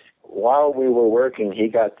script. While we were working, he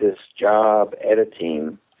got this job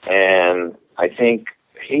editing, and I think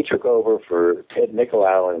he took over for Ted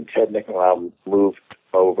Nicolau, and Ted Nicolau moved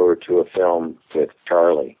over to a film with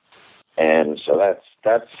Charlie. And so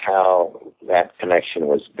that's how that connection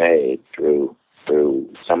was made through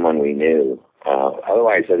someone we knew.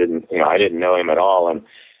 Otherwise, I didn't know him at all. And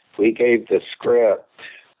we gave the script,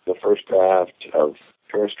 the first draft of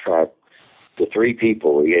Tourist Trap, to three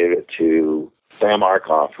people. We gave it to Sam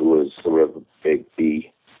Arkoff, who was sort of a big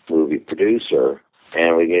B movie producer,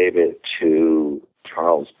 and we gave it to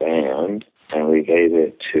Charles Band, and we gave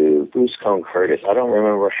it to Bruce Cone Curtis. I don't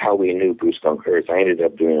remember how we knew Bruce Cone Curtis. I ended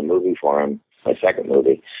up doing a movie for him, my second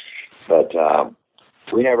movie. But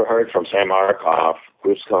we never heard from Sam Arkoff,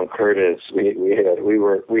 Bruce Cone Curtis.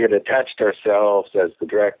 We had attached ourselves as the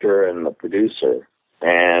director and the producer,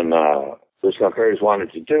 and Bruce Cone Curtis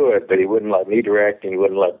wanted to do it, but he wouldn't let me direct and he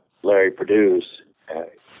wouldn't let Larry produce,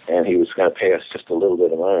 and he was going to pay us just a little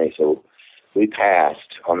bit of money. So we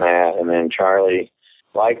passed on that, and then Charlie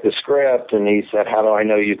liked the script, and he said, "How do I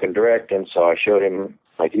know you can direct?" And so I showed him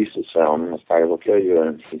my thesis film, "This Fire Will Kill You,"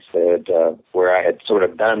 and he said, where I had sort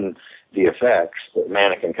of done the effects, the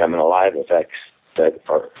mannequin coming alive effects that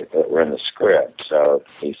were in the script. So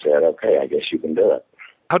he said, "Okay, I guess you can do it."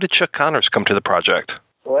 How did Chuck Connors come to the project?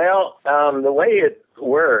 Well, the way it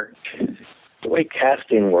worked, the way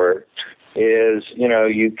casting worked, is,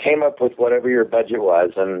 you came up with whatever your budget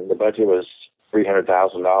was, and the budget was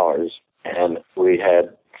 $300,000, and we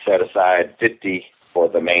had set aside $50,000 for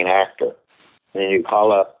the main actor. And you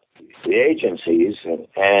call up the agencies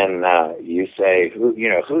and you say, who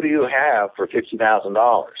do you have for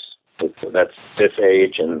 $50,000? That's this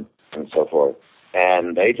age and so forth.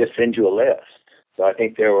 And they just send you a list. So I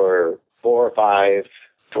think there were 4 or 5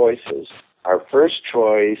 choices. Our first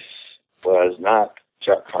choice was not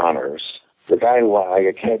Chuck Connors. The guy who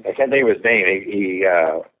I can't think of his name.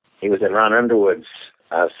 He was in Ron Underwood's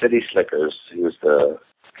City Slickers. He was the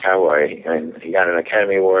cowboy, and he got an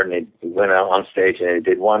Academy Award, and he went out on stage and he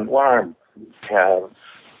did one arm.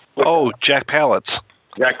 Jack Palance.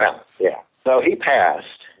 Jack Palance, yeah. So he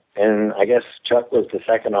passed, and I guess Chuck was the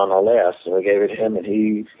second on the list, and we gave it to him, and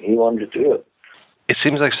he wanted to do it. It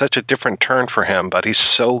seems like such a different turn for him, but he's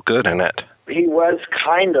so good in it. He was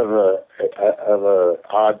kind of a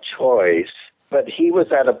odd choice, but he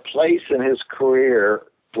was at a place in his career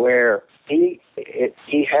where he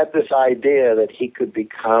had this idea that he could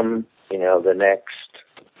become, the next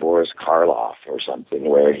Boris Karloff or something,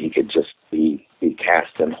 where he could just be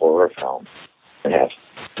cast in horror films and have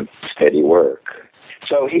steady work.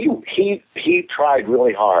 So he tried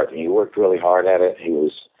really hard, and he worked really hard at it. He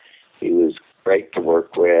was great to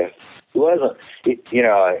work with. What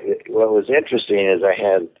was interesting is I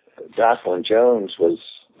had Jocelyn Jones was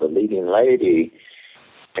the leading lady,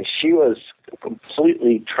 and she was a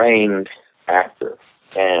completely trained actor.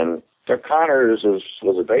 And Chuck Connors was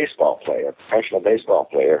a baseball player, a professional baseball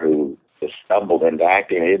player who just stumbled into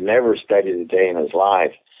acting. He had never studied a day in his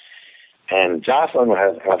life. And Jocelyn would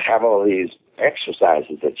have all these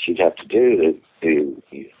exercises that she'd have to do to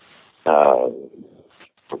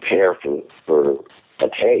prepare for a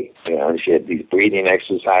take, and she had these breathing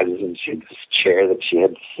exercises, and she had this chair that she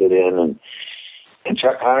had to sit in, and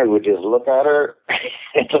Chuck Connors would just look at her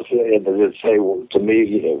and would say to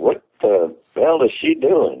me, "What the hell is she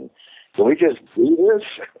doing? Can we just do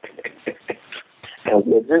this?" And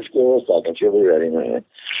just give her a second, she'll be ready, man.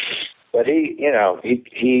 But he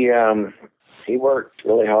worked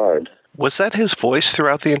really hard. Was that his voice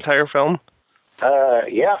throughout the entire film?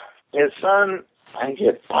 Yeah. His son, I think he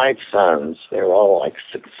had 5 sons. They were all like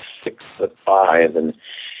 6'5", and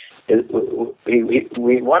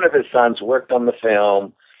one of his sons worked on the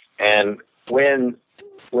film. And when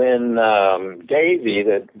Davy,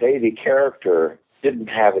 the Davy character, didn't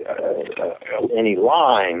have any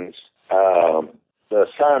lines, the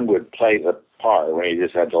son would play the part when he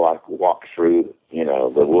just had to walk through,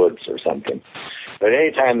 the woods or something. But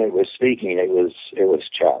anytime it was speaking, it was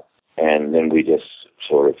Chuck. And then we just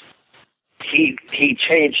sort of he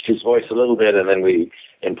changed his voice a little bit, and then we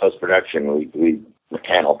in post-production we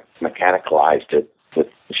mechanicalized it with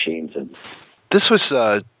machines. And this was,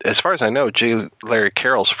 as far as I know, J. Larry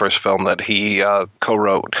Carroll's first film that he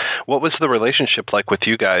co-wrote. What was the relationship like with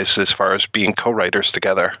you guys as far as being co-writers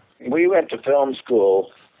together? We went to film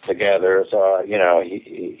school together, so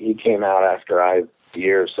he came out a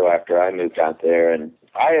year or so after I moved out there, and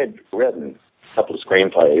I had written a couple of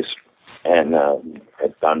screenplays and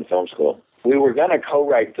had gone to film school. We were going to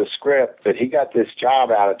co-write the script, but he got this job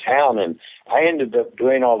out of town, and I ended up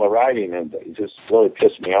doing all the writing, and it just really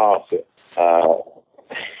pissed me off.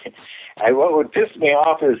 What would piss me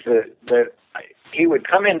off is that he would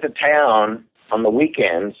come into town on the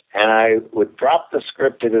weekends, and I would drop the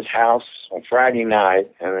script at his house on Friday night,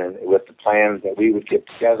 and then with the plan that we would get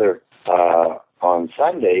together on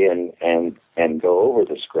Sunday and go over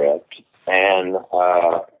the script. And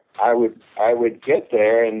I would get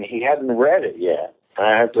there, and he hadn't read it yet, and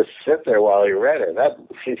I had to sit there while he read it. That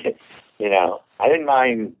I didn't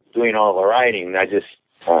mind doing all the writing. I just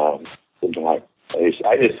didn't like.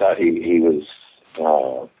 I just thought he was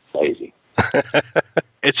lazy.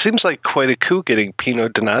 It seems like quite a coup getting Pino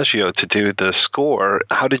Donaggio to do the score.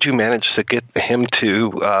 How did you manage to get him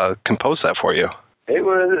to compose that for you? It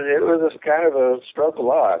was a kind of a stroke of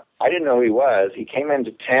luck. I didn't know who he was. He came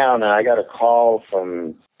into town, and I got a call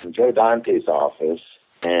from Joe Dante's office,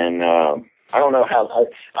 and I don't know how.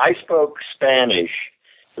 I spoke Spanish,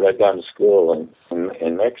 because I'd gone to school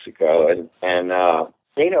in Mexico, and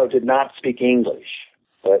Pino did not speak English,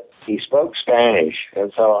 but he spoke Spanish,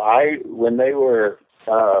 and so when they were,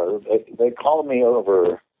 they called me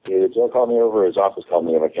over. Either Joe called me over, or his office called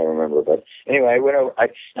me over. I can't remember, but anyway, I went over,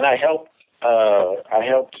 and I helped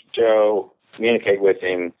Joe communicate with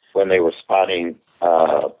him when they were spotting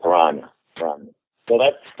Piranha. So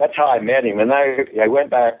that's how I met him. And I went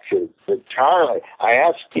back to Charlie. I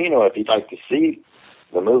asked Pino if he'd like to see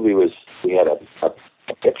the movie. We had a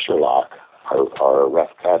picture lock or a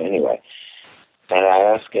rough cut anyway. And I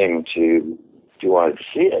asked him do you want to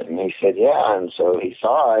see it? And he said, yeah. And so he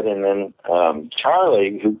saw it. And then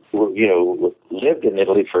Charlie, who lived in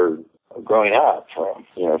Italy growing up for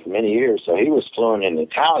many years, so he was fluent in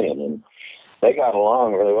Italian, and they got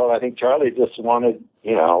along really well. I think Charlie just wanted,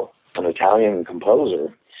 an Italian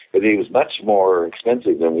composer, because he was much more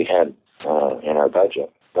expensive than we had in our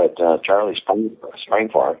budget. But Charlie sprang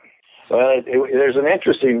for it. Well, there's an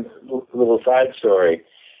interesting little side story.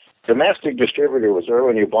 Domestic distributor was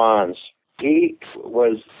Irwin Ubons. He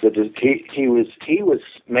was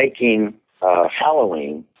making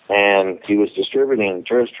Halloween, and he was distributing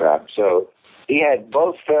Tourist Trap. So he had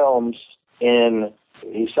both films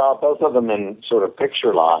he saw both of them in sort of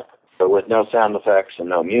picture lock, but with no sound effects and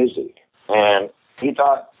no music. And he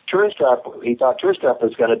thought Tourist Trap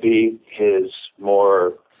was going to be his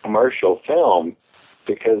more commercial film,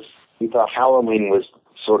 because he thought Halloween was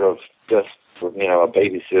sort of just, a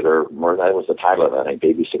babysitter murder. That was the title of it, I think,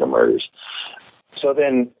 Babysitter Murders. So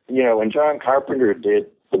then, when John Carpenter did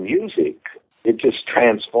the music, it just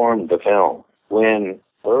transformed the film. When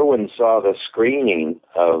Irwin saw the screening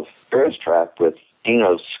of Tourist Trap with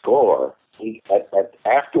Pino's score,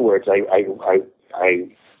 afterwards I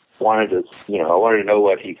wanted to, I wanted to know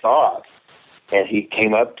what he thought. And he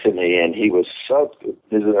came up to me, and he was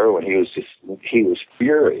this is Irwin, he was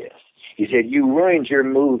furious. He said, "You ruined your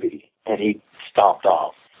movie." And he stopped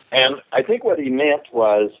off. And I think what he meant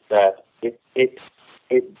was that it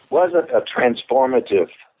wasn't a transformative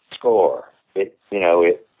score. It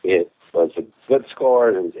was a good score.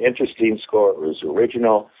 It was an interesting score. It was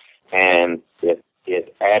original, and it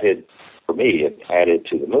added, for me, it added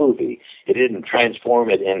to the movie. It didn't transform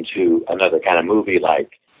it into another kind of movie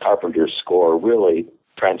like Carpenter's score really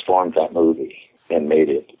transformed that movie and made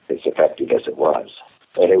it as effective as it was.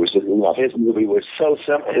 And it was, his movie was so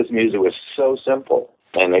simple. His music was so simple,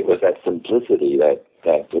 and it was that simplicity that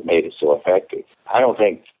made it so effective. I don't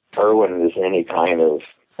think Irwin is any kind of.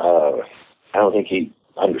 I don't think he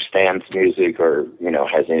understands music or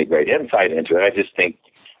has any great insight into it. I just think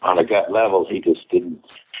on a gut level, he just didn't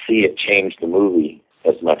see it change the movie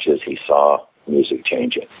as much as he saw music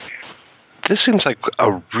change it. This seems like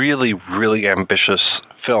a really, really ambitious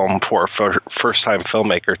film for a first-time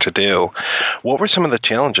filmmaker to do. What were some of the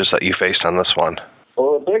challenges that you faced on this one?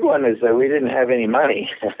 Well, the big one is that we didn't have any money,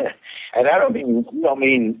 and I don't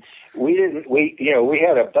mean we didn't. We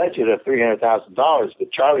had a budget of $300,000,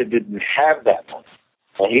 but Charlie didn't have that money,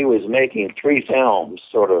 and he was making 3 films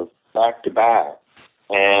sort of back to back,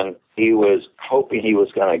 and he was hoping he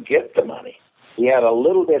was going to get the money. He had a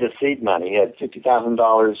little bit of seed money. He had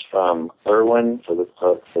 $50,000 from Irwin for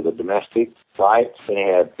the domestic rights, and he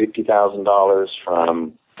had $50,000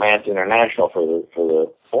 from Grant International for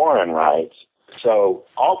the foreign rights. So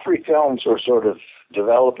all 3 films were sort of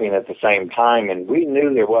developing at the same time, and we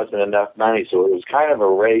knew there wasn't enough money, so it was kind of a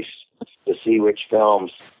race to see which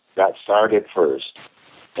films got started first.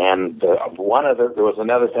 And there was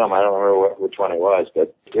another film, I don't remember which one it was,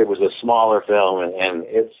 but it was a smaller film, and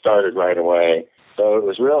it started right away. So it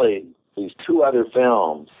was really these 2 other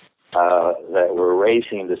films that were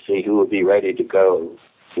racing to see who would be ready to go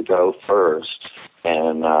first,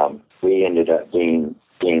 and we ended up being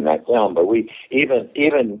that film. But we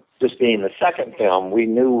even just being the second film, we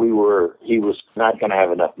knew he was not going to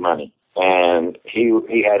have enough money, and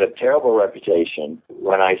he had a terrible reputation.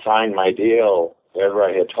 When I signed my deal,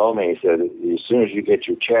 everybody had told me, he said, as soon as you get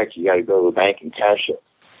your check, you got to go to the bank and cash it.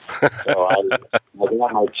 So I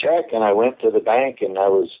got my check, and I went to the bank, and I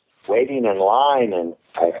was waiting in line, and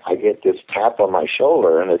I get this tap on my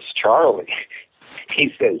shoulder, and it's Charlie.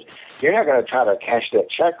 He says, "You're not going to try to cash that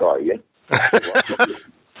check, are you?"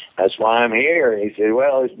 "That's why I'm here." And he said,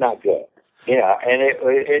 "Well, it's not good." Yeah, and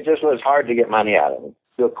it just was hard to get money out of him.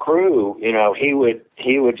 the crew, he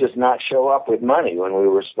would just not show up with money when we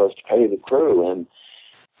were supposed to pay the crew. And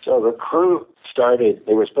so the crew started,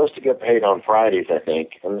 they were supposed to get paid on Fridays, I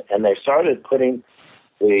think, and they started putting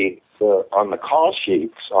on the call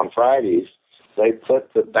sheets on Fridays, they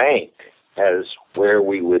put the bank as where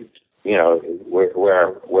we would,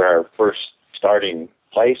 where our first starting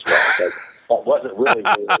place was. That wasn't really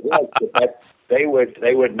where it was, but they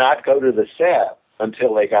would not go to the set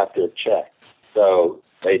until they got their check. So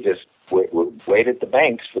they just would wait at the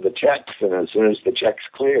banks for the checks, and as soon as the checks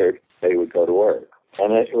cleared, they would go to work.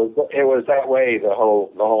 And it was that way the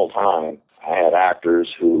whole time. I had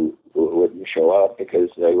actors who wouldn't show up because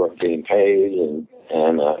they weren't getting paid, and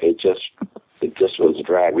it just was a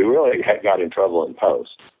drag. We really got in trouble in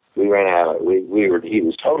post. We ran out. He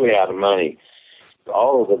was totally out of money.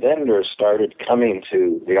 All of the vendors started coming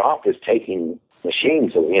to the office, taking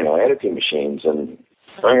machines, editing machines and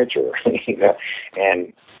furniture,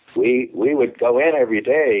 and we would go in every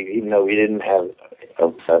day, even though we didn't have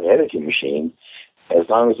an editing machine, as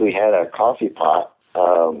long as we had a coffee pot,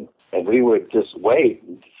 and we would just wait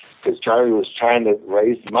because Charlie was trying to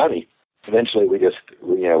raise money. Eventually,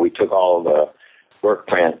 we took all the work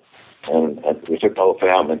print and we took the whole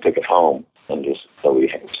film and took it home, and just so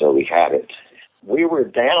we had it. We were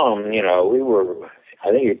down,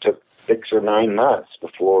 I think it took 6 or 9 months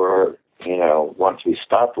before, once we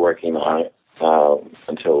stopped working on it,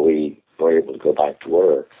 until we were able to go back to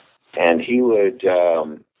work. And he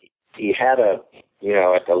had at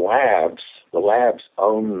the labs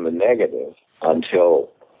owned the negative until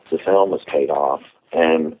the film was paid off.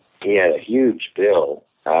 And he had a huge bill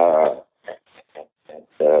at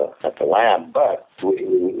the lab, but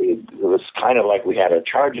it was kind of like we had a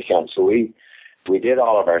charge account. So we did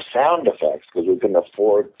all of our sound effects because we couldn't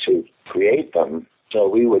afford to create them. So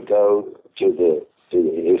we would go to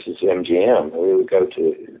this is MGM. We would go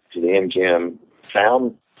to the MGM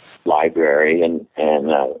sound library, and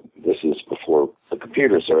this is before the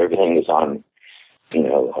computer, so everything is on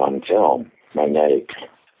film, magnetic.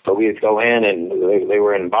 But we would go in, and they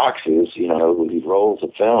were in boxes, with these rolls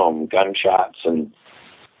of film, gunshots, and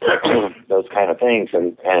those kind of things,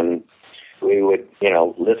 and we would,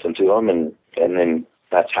 listen to them, and then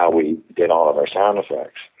that's how we did all of our sound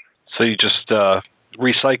effects. So you just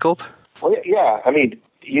recycled? Well, yeah. I mean,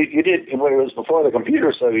 you did when it was before the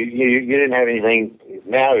computer, so you didn't have anything.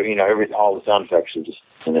 Now, all the sound effects are just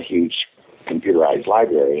in a huge computerized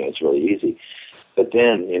library, and it's really easy. But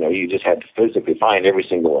then, you just had to physically find every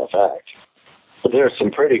single effect. But there's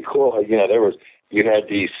some pretty cool. You had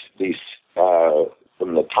these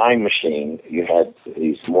from the Time Machine. You had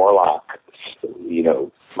these Morlock,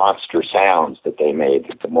 monster sounds that they made,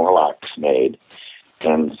 that the Morlocks made.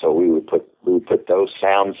 And so we would put those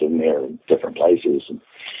sounds in there in different places. And,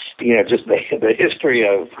 just the history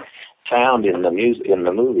of sound in the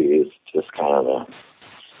movie is just kind of a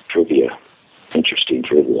interesting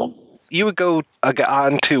trivia. You would go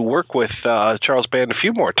on to work with Charles Band a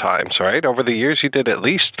few more times, right? Over the years, you did at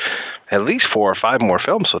least 4 or 5 more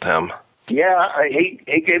films with him. Yeah,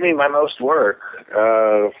 he gave me my most work.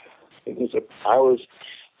 For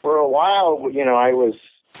a while, I was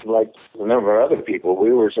like a number of other people.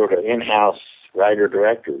 We were sort of in-house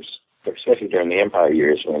writer-directors, especially during the Empire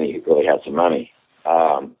years when he really had some money.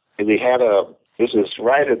 This was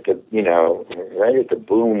right at the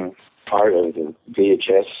boom part of the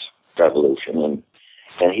VHS revolution,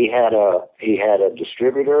 and he had a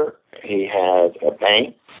distributor, he had a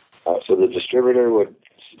bank, so the distributor would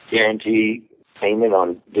guarantee payment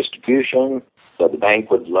on distribution, so the bank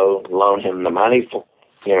would loan him the money for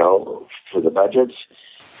the budgets,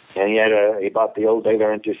 and he bought the old De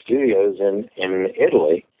Laurentiis studios in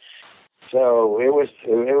Italy, so it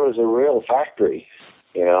was a real factory,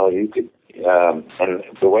 you could, and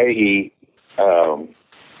the way he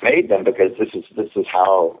made them, because this is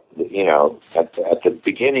how, at the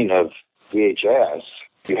beginning of VHS,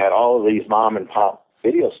 you had all of these mom and pop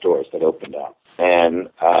video stores that opened up, and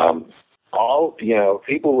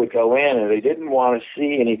people would go in and they didn't want to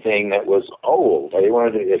see anything that was old.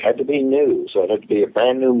 It had to be new, so it had to be a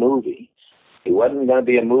brand new movie. It wasn't going to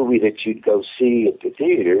be a movie that you'd go see at the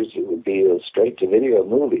theaters. It would be a straight-to-video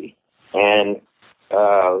movie. And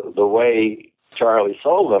the way Charlie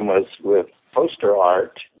sold them was with poster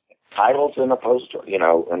art, titles in a poster,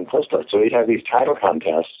 and poster art. So he'd have these title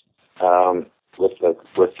contests with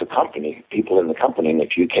the company, people in the company, and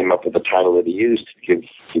if you came up with a title that he used, he'd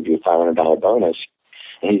give you a $500 bonus.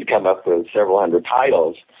 And he'd come up with several hundred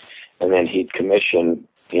titles, and then he'd commission,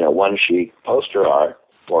 one sheet poster art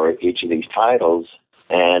for each of these titles,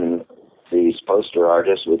 and these poster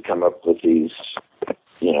artists would come up with these,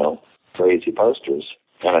 crazy crazy posters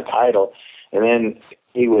and a title, and then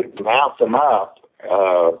he would mount them up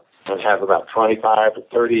and have about 25 to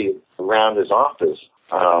 30 around his office.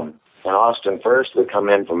 And Austin First would come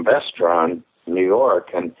in from Vestron, New York,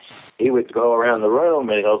 and he would go around the room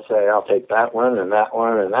and he'll say, I'll take that one and that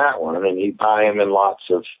one and that one. And he'd buy them in lots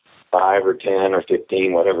of 5 or 10 or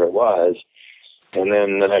 15, whatever it was. And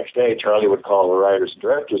then the next day, Charlie would call the writers and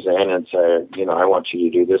directors in and say, I want you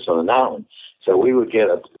to do this one and that one. So we would get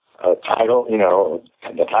a title,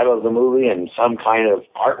 the title of the movie and some kind of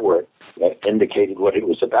artwork that indicated what it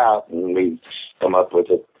was about. And we'd come up with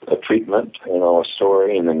a treatment, a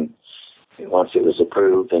story. And then once it was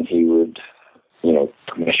approved, then he would,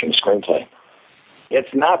 commission a screenplay.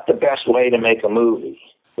 It's not the best way to make a movie.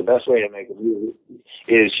 The best way to make a movie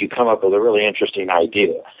is you come up with a really interesting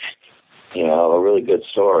idea, a really good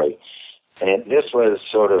story. And this was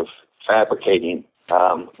sort of fabricating.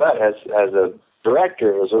 But as a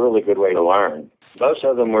director, it was a really good way to learn. Most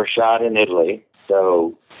of them were shot in Italy,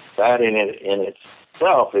 so that in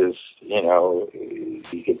itself is, you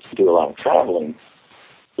get to do a lot of traveling.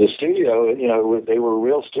 The studio, they were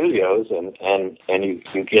real studios, and you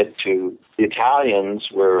get to, the Italians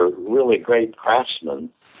were really great craftsmen,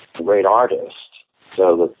 great artists.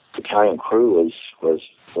 So the Italian crew was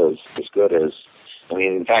as good as,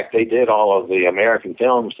 in fact, they did all of the American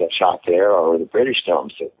films that shot there, or the British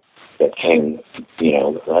films that came. They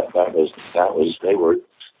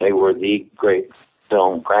were the great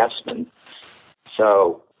film craftsmen.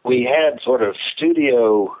 So we had sort of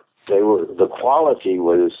studio. The quality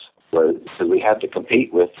was because we had to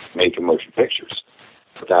compete with major motion pictures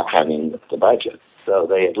without having the budget. So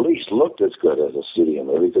they at least looked as good as a studio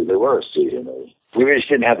movie because they were a studio movie. We just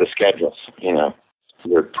didn't have the schedules,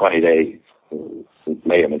 We're 20 days,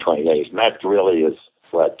 made them in 20 days. And that really is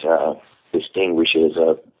what distinguishes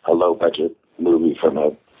a low-budget movie from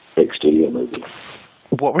a big studio movie.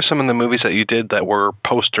 What were some of the movies that you did that were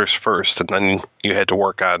posters first, and then you had to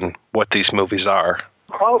work on what these movies are?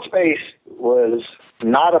 Crawl Space was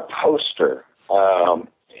not a poster.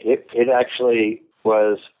 It actually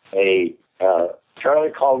was a...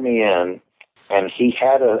 Charlie called me in, and he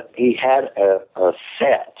had a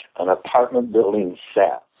set, an apartment building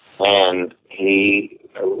set, and he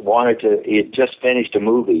had just finished a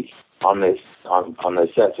movie on this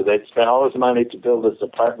set, so they'd spent all this money to build this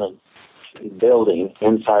apartment building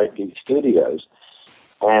inside these studios,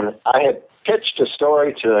 and I had pitched a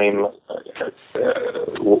story to him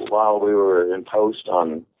while we were in post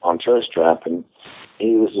on Tourist Trap, and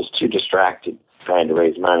he was just too distracted trying to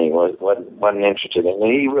raise money, wasn't interested in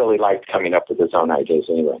it. He really liked coming up with his own ideas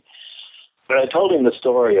anyway. But I told him the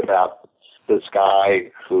story about this guy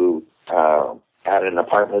who had an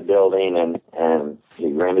apartment building, and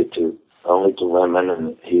he rented only to women,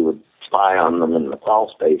 and he would spy on them in the crawl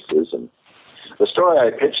spaces. And the story I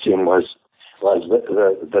pitched him was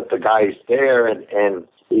that the guy's there, and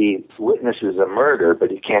he witnesses a murder, but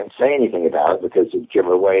he can't say anything about it because it'd give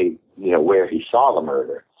away, where he saw the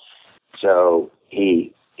murder. So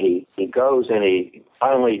he goes, and he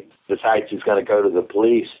finally decides he's going to go to the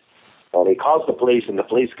police. And he calls the police, and the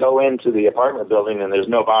police go into the apartment building, and there's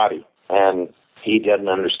no body. And he didn't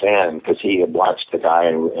understand because he had watched the guy,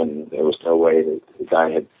 and there was no way that the guy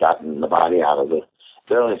had gotten the body out of the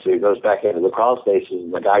building. So he goes back into the crawl spaces,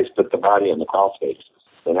 and the guy's put the body in the crawl spaces.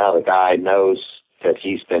 So now the guy knows that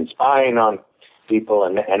he's been spying on people,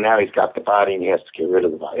 and now he's got the body, and he has to get rid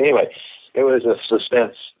of the body. Anyway, it was a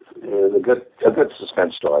suspense. It was a good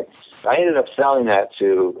suspense story. I ended up selling that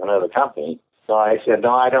to another company. So I said,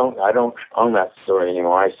 no, I don't own that story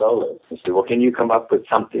anymore. I sold it. He said, well, can you come up with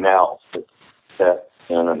something else that's set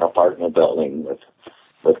in an apartment building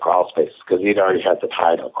with crawl spaces? Because he'd already had the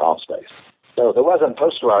title, Crawl Space. So there wasn't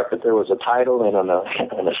poster art, but there was a title and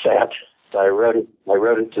a set. So I wrote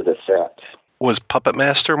it to the set. Was Puppet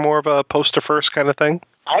Master more of a poster first kind of thing?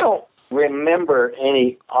 I don't remember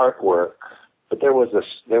any artwork. But there was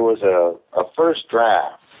a first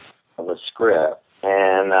draft of a script,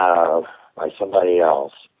 and by somebody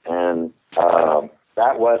else, and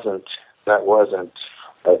that wasn't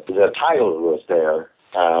the title was there,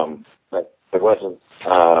 but there wasn't.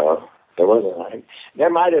 There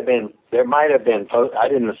might have been. I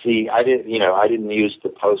didn't use the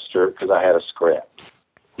poster because I had a script.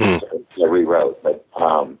 So I rewrote, but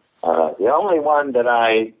the only one that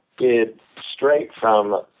I did straight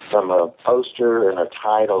from a poster and a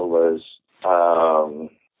title was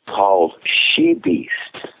called She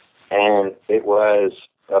Beast, and it was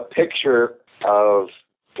a picture of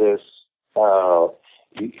this.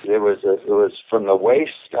 It was from the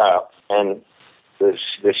waist up, and the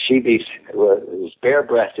she beast was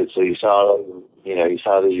bare-breasted, so you saw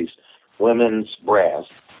these women's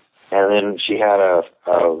breasts, and then she had a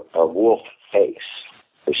wolf face.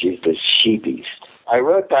 So she's this sheepiest. I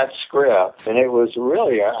wrote that script, and it was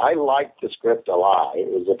really, I liked the script a lot. It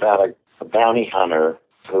was about a bounty hunter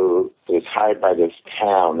who is hired by this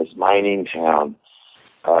town, this mining town,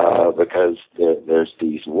 because there's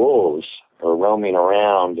these wolves are roaming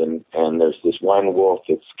around, and there's this one wolf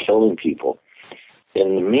that's killing people.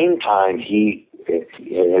 In the meantime,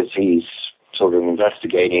 as he's sort of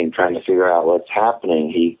investigating, trying to figure out what's happening,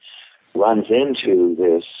 he runs into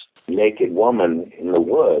this naked woman in the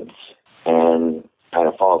woods and kind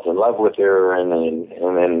of falls in love with her, and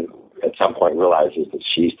then at some point realizes that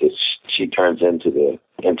she turns into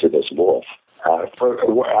this wolf. I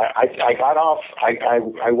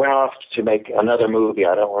went off to make another movie.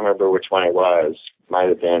 I don't remember which one it was. Might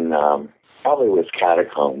have been probably was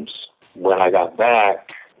Catacombs. When I got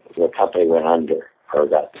back, the company went under, or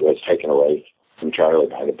was taken away from Charlie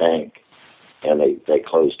by the bank, and they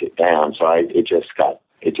closed it down. So it just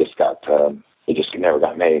never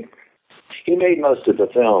got made. He made most of the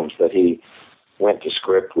films that he went to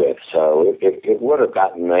script with, so it would have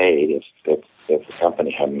gotten made if the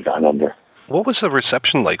company hadn't gone under. What was the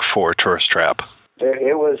reception like for Tourist Trap?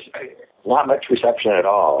 It was not much reception at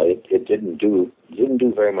all. It didn't do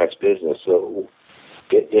very much business. So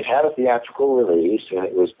it had a theatrical release, and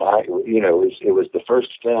it was it was the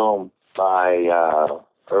first film by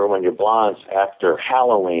Irwin Yablans after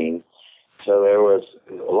Halloween. So there was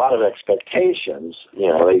a lot of expectations. They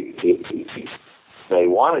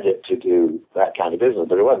wanted it to do that kind of business,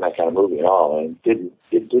 but it wasn't that kind of movie at all, and it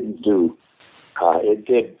didn't do. It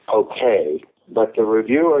did okay, but the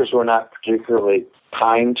reviewers were not particularly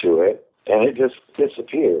kind to it, and it just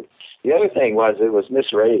disappeared. The other thing was it was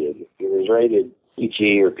misrated. It was rated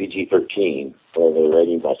PG or PG-13, where the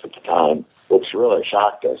rating was at the time, which really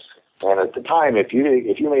shocked us. And at the time, if you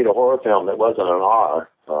made a horror film that wasn't an R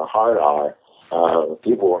or a hard R,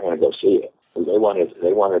 people weren't going to go see it. They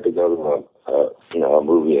wanted to go to a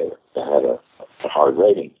movie that had a hard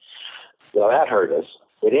rating. So that hurt us.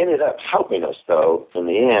 It ended up helping us, though, in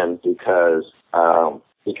the end, because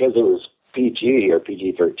it was PG or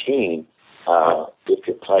PG-13, it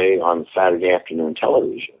could play on Saturday afternoon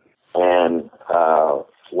television. And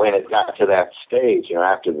when it got to that stage,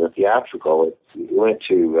 after the theatrical, it went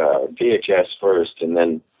to VHS first, and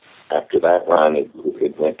then after that run, it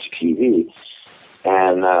went to TV.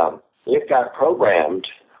 And it got programmed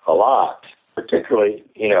a lot, particularly,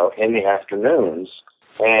 in the afternoons.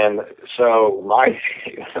 And so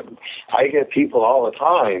I get people all the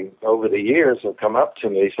time over the years who come up to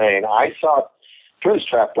me saying, I saw Tourist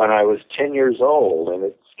Trap when I was 10 years old, and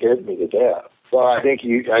it scared me to death. So I think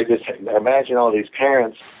I just imagine all these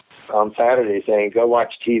parents on Saturday saying, go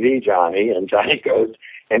watch TV, Johnny. And Johnny goes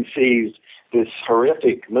and sees this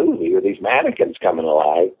horrific movie with these mannequins coming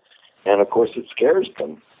alive. And, of course, it scares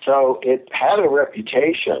them. So it had a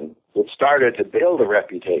reputation. It started to build a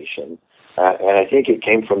reputation. And I think it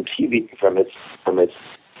came from TV, from its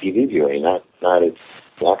TV viewing, not its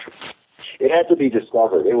theatrical. It had to be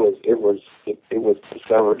discovered. It was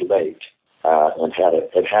discovered late, and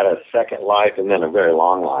it had a second life and then a very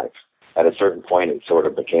long life. At a certain point, it sort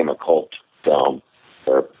of became a cult film,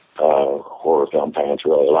 where horror film fans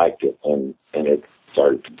really liked it, and it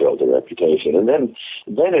started to build a reputation. And then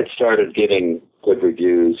it started getting good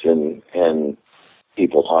reviews and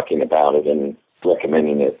people talking about it and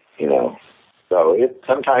recommending it. So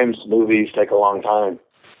sometimes movies take a long time.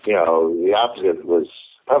 The opposite was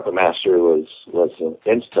Puppet Master was an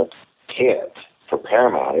instant hit for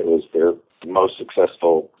Paramount. It was their most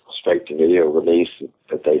successful straight-to-video release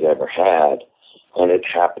that they'd ever had, and it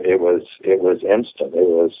was instant. It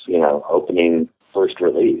was opening first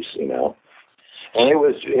release. And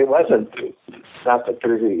it's not a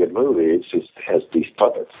particularly good movie. It just has these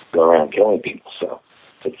puppets go around killing people, so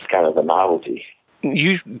it's kind of a novelty.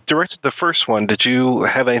 You directed the first one. Did you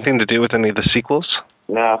have anything to do with any of the sequels?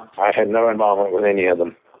 No, I had no involvement with any of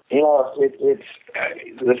them. It's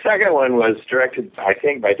the second one was directed, I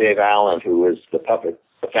think, by Dave Allen, who was the puppet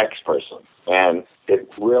effects person. And he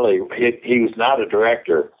was not a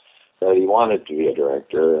director, but he wanted to be a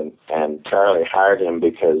director. And Charlie hired him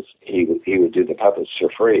because he would do the puppets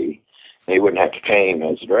for free. And he wouldn't have to pay him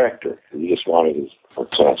as a director. He just wanted a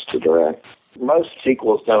chance to direct. Most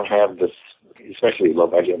sequels don't have this, especially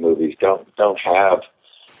low-budget movies, don't have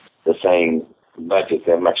the same budget.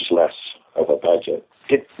 They're much less of a budget.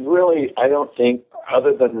 It really, I don't think,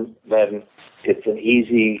 other than it's an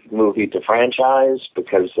easy movie to franchise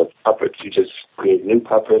because of puppets. You just create new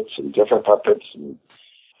puppets and different puppets.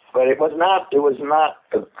 But it was not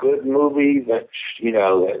a good movie that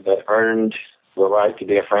earned the right to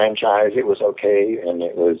be a franchise, it was okay, and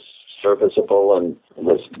it was serviceable and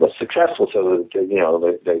was successful. So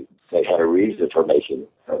that, they had a reason for making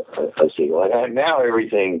a sequel. And now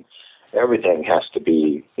everything has to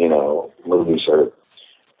be, movies are.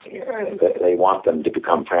 They want them to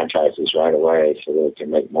become franchises right away so they can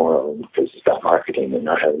make more of them because it's got marketing and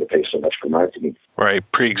not having to pay so much for marketing. Right,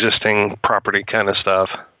 pre-existing property kind of stuff.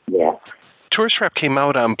 Yeah. Tourist Trap came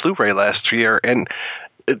out on Blu-ray last year, and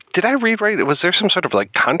did I read right? Was there some sort of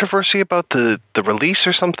controversy about the release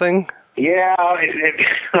or something? Yeah,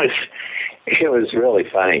 it was really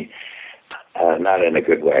funny, not in a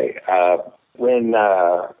good way. When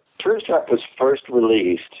Tourist Trap was first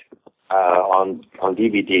released on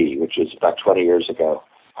DVD, which is about 20 years ago,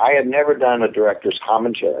 I had never done a director's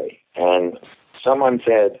commentary, and someone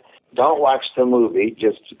said, "Don't watch the movie,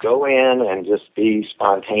 just go in and just be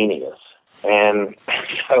spontaneous." And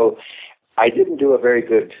so I didn't do a very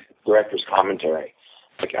good director's commentary.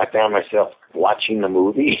 I found myself watching the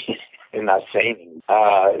movie and not saying anything.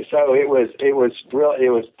 So it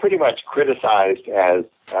was pretty much criticized as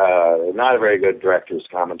not a very good director's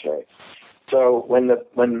commentary. So when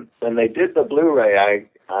they did the Blu-ray, I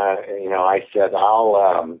said,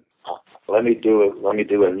 let me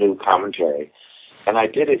do a new commentary, and I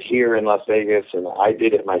did it here in Las Vegas, and I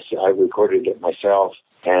did it myself. I recorded it myself,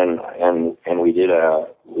 and we did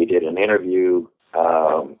an interview,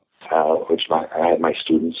 which I had my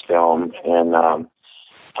students film, and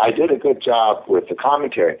I did a good job with the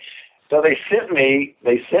commentary. So they sent me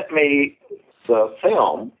the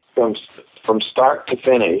film from start to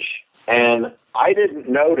finish. And I didn't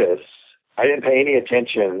pay any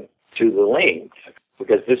attention to the length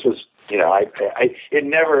because this was, it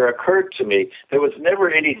never occurred to me. There was never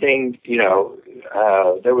anything,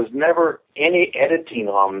 there was never any editing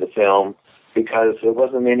on the film because there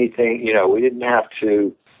wasn't anything, we didn't have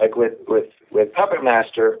to, like with Puppet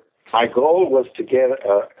Master, my goal was to get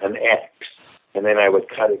an X, and then I would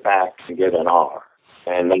cut it back to get an R.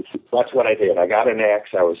 And that's what I did. I got an X.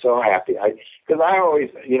 I was so happy. Because I always,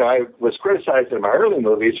 I was criticized in my early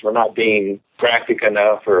movies for not being graphic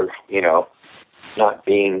enough or, not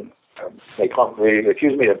being, they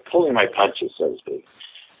accused me of pulling my punches, so to speak.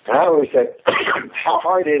 And I always said, how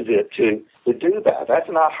hard is it to do that? That's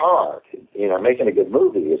not hard. Making a good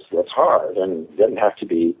movie that's hard, and it doesn't have to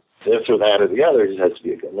be this or that or the other. It just has to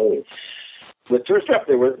be a good movie. With Tourist Trap,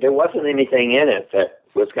 there wasn't anything in it that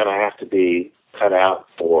was going to have to be cut out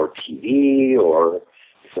for TV or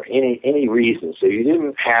for any reason. So you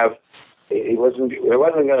didn't have, it wasn't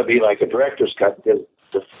going to be like a director's cut because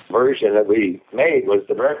the version that we made was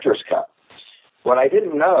the director's cut. What I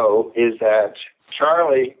didn't know is that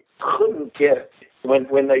Charlie couldn't get,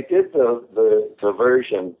 when they did the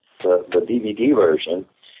version, the DVD version,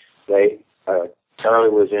 Charlie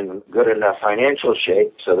was in good enough financial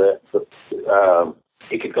shape so that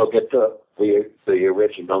he could go get the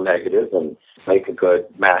original negative and make a good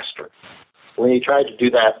master. When he tried to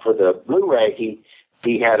do that for the Blu-ray,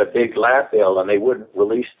 he had a big lab bill and they wouldn't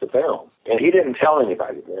release the film. And he didn't tell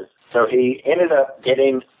anybody this. So he ended up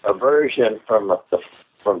getting a version from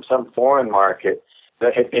some foreign market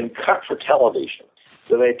that had been cut for television.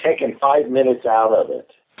 So they'd taken 5 minutes out of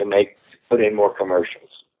it to put in more commercials.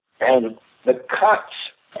 And the cuts,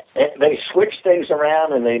 they switched things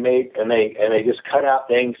around and they just cut out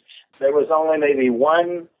things. There was only maybe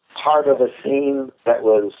one part of a scene that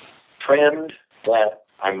was trimmed that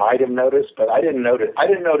I might have noticed, but I didn't notice. I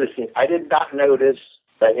did not notice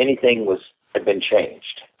that anything had been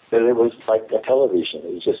changed. That it was like a television.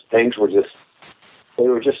 It was just they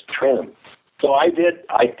were just trimmed. So I did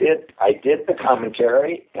the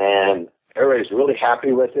commentary, and everybody's really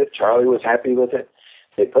happy with it. Charlie was happy with it.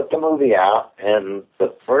 They put the movie out, and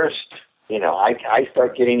the first, I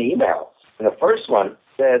start getting emails. And the first one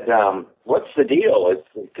said, what's the deal?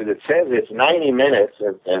 Because it says it's 90 minutes,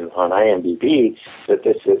 and on IMDb that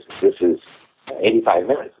this is 85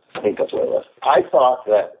 minutes. I think that's what it was. I thought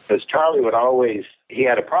that, because Charlie he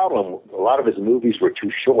had a problem. A lot of his movies were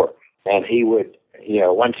too short. And he would,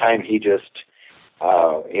 one time he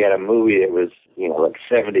had a movie that was, like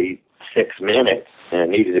 76 minutes, and it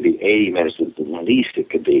needed to be 80 minutes was the least it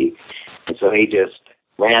could be. And so he just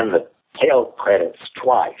ran the tail credits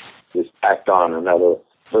twice, just tacked on another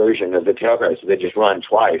version of the tail credits. So they just run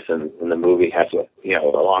twice, and the movie has a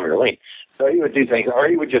longer length. So he would do things, or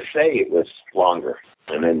he would just say it was longer,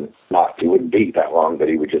 and then it wouldn't be that long, but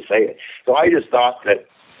he would just say it. So I just thought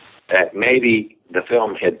that maybe the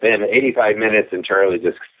film had been 85 minutes, and Charlie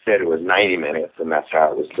just said it was 90 minutes, and that's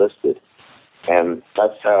how it was listed. And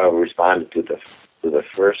that's how I responded to the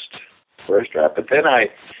first draft. But then I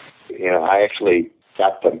actually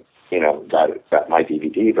got the got my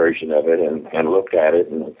DVD version of it and looked at it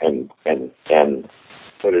and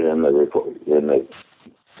put it in the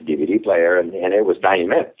DVD player, and it was 90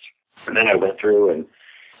 minutes. And then I went through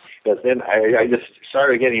because then I just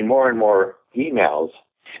started getting more and more emails,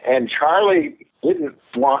 and Charlie didn't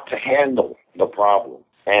want to handle the problem,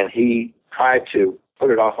 and he tried to put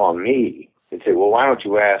it off on me and say, well, why don't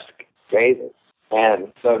you ask David?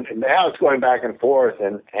 And so now it's going back and forth,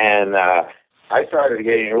 and I started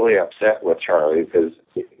getting really upset with Charlie because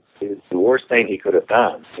it's the worst thing he could have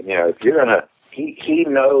done. If you're he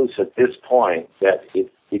knows at this point that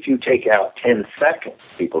if you take out 10 seconds,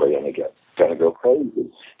 people are going to go crazy.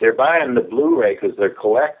 They're buying the Blu-ray because they're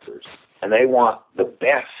collectors, and they want the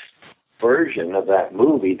best version of that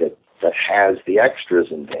movie that has the extras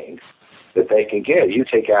and things that they can get. You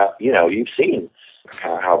take out, you've seen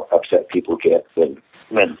how upset people get when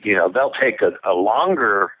they'll take a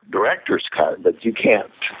longer director's cut, but you can't,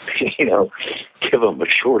 give them a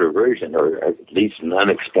shorter version or at least an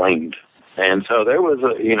unexplained. And so there was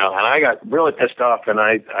and I got really pissed off, and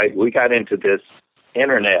we got into this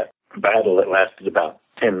internet battle that lasted about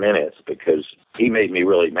 10 minutes because he made me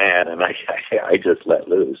really mad, and I just let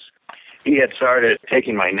loose. He had started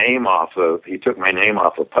taking my name off he took my name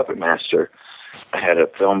off of Puppet Master. I had a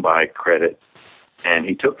film by credit, and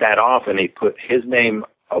he took that off, and he put his name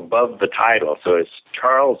above the title. So it's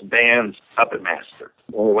Charles Band's Puppet Master.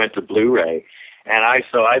 When we went to Blu-ray, and I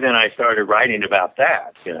started writing about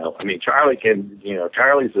that. Charlie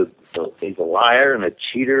Charlie's he's a liar and a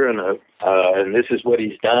cheater, and this is what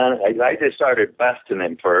he's done. I just started busting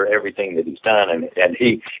him for everything that he's done, and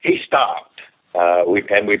he stopped.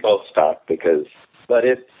 We both stopped but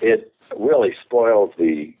it really spoiled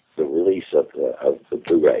the release of the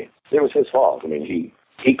Blu-ray. It was his fault.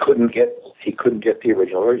 He couldn't get the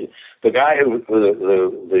original version. The guy who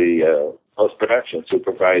the post-production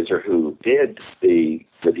supervisor who did the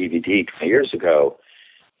DVD 20 years ago,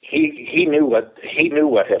 he knew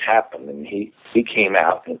what had happened, and he came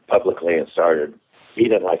out publicly and started. He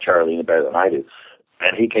didn't like Charlie any better than I do,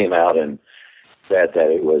 and he came out and said that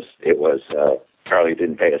it was Charlie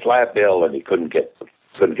didn't pay his lab bill, and he couldn't get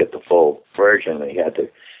the full version, and he had to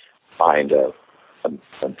find an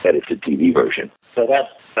edited TV version. So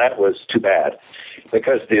that was too bad,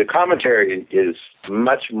 because the commentary is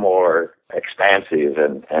much more expansive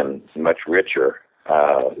and much richer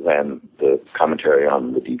than the commentary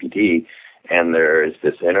on the DVD. And there is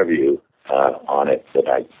this interview on it that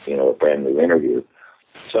a brand new interview.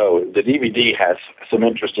 So the DVD has some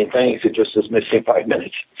interesting things. It just is missing 5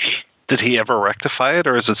 minutes. Did he ever rectify it,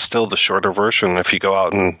 or is it still the shorter version? If you go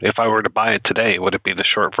out and if I were to buy it today, would it be the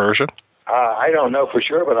short version? I don't know for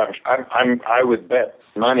sure, but I would bet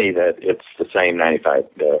money that it's the same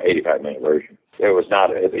 85-minute version. There was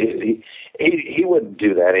not. He wouldn't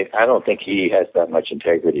do that. I don't think he has that much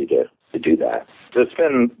integrity to do that. It's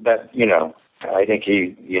been that I think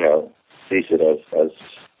he sees it as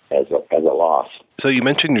a loss. So you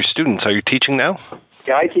mentioned your students. Are you teaching now?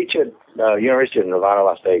 Yeah, I teach at University of Nevada,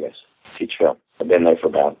 Las Vegas. Teach film. I've been there for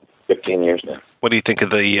about 15 years now. What do you think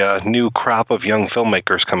of the new crop of young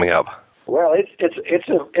filmmakers coming up? Well,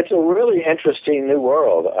 it's a really interesting new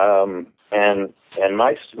world, and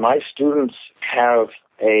my students have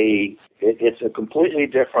it's a completely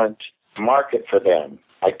different market for them.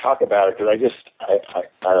 I talk about it because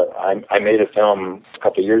I made a film a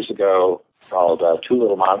couple of years ago called Two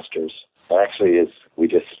Little Monsters. It actually we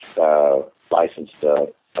just licensed.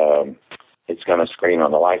 It's going to screen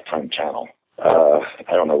on the Lifetime channel. I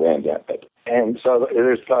don't know when yet, and so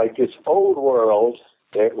there's like this old world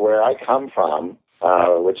where I come from,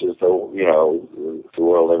 which is the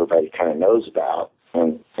world everybody kind of knows about,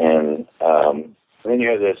 and then you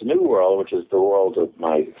have this new world, which is the world of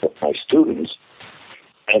my students,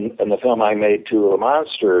 and the film I made, Two Little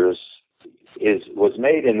Monsters, was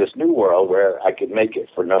made in this new world where I could make it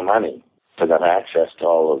for no money because I have access to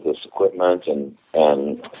all of this equipment, and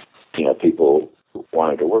people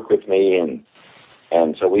wanted to work with me,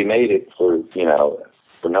 and so we made it for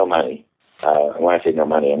no money. When I say no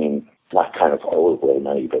money, I mean not kind of old world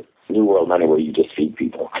money, but new world money where you just feed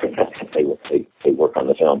people. they work on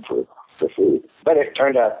the film for food. But it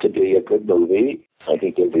turned out to be a good movie. I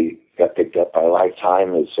think it got picked up by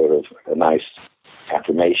Lifetime as sort of a nice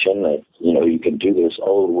affirmation that you can do this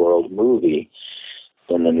old world movie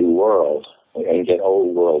in the new world and get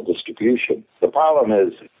old world distribution. The problem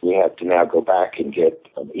is we have to now go back and get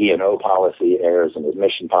an E&O policy, errors and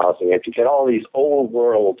admission policy. We have to get all these old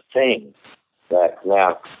world things that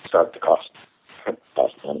now start to cost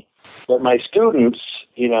money. But my students,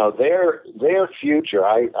 their future,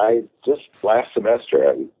 I just last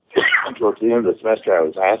semester, towards the end of the semester, I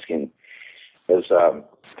was asking, because a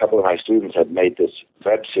couple of my students had made this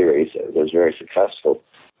web series that was very successful.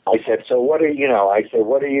 I said, so what are you,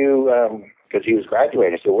 because he was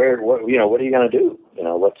graduating, I said, what are you going to do?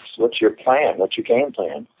 What's your plan? What's your game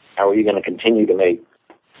plan? How are you going to continue to make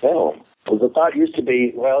film? Well, the thought used to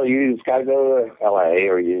be, well, you've got to go to L.A.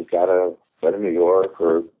 or you've got to go to New York,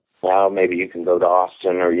 or now maybe you can go to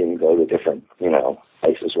Austin, or you can go to different,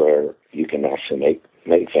 places where you can actually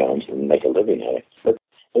make films and make a living at it. But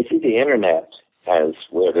they see the internet as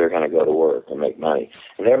where they're going to go to work and make money.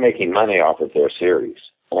 And they're making money off of their series.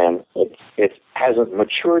 And it hasn't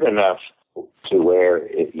matured enough to where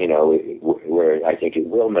where I think it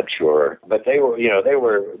will mature. But they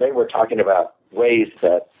were talking about ways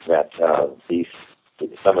that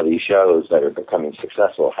some of these shows that are becoming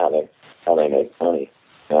successful, how they make money.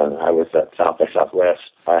 And I was at South by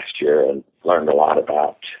Southwest last year and learned a lot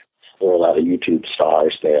about. There were a lot of YouTube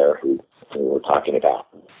stars there who were talking about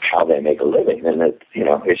how they make a living, and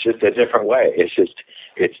it's just a different way.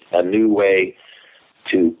 It's a new way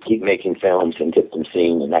to keep making films and get them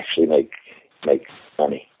seen and actually make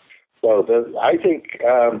money. So I think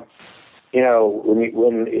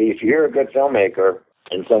if you're a good filmmaker,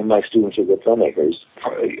 and some of my students are good filmmakers,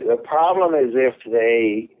 the problem is if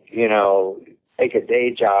they take a day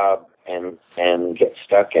job and get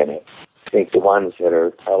stuck in it. I think the ones that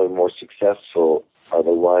are probably more successful are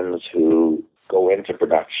the ones who go into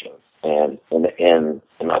production. And in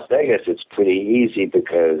Las Vegas, it's pretty easy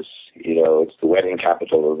because, it's the wedding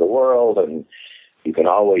capital of the world, and you can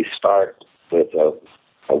always start with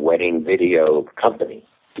a wedding video company.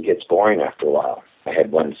 It gets boring after a while. I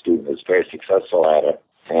had one student who was very successful at it,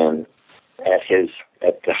 and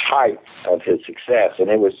at the height of his success, and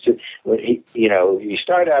it was just, you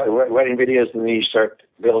start out with wedding videos, and then you start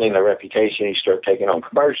building a reputation. You start taking on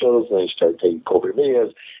commercials, and you start taking corporate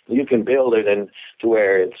videos. You can build it to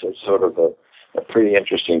where it's a sort of a pretty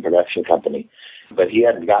interesting production company. But he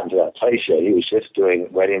hadn't gotten to that place yet. He was just doing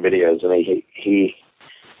wedding videos, and he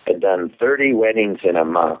had done 30 weddings in a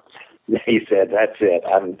month. He said, "That's it.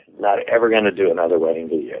 I'm not ever going to do another wedding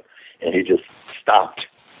video," and he just stopped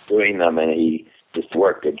doing them, and he just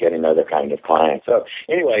worked at getting other kind of clients. So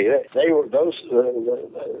anyway, they were those.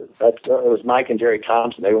 That was Mike and Jerry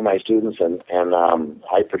Thompson. They were my students, and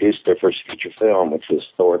I produced their first feature film, which was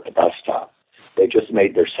Thor at the Bus Stop. They just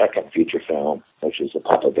made their second feature film, which is a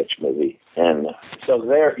Popovich movie, and so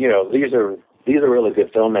they're these are really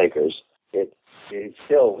good filmmakers. It's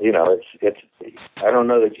still it's I don't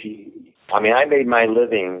know that I made my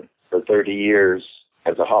living for 30 years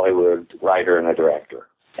as a Hollywood writer and a director,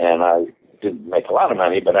 and I didn't make a lot of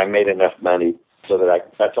money, but I made enough money so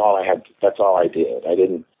that that's all I had. That's all I did.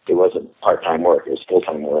 It wasn't part-time work. It was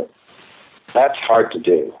full-time work. That's hard to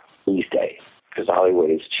do these days because Hollywood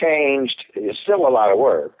has changed. It's still a lot of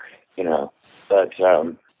work, but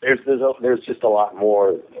there's just a lot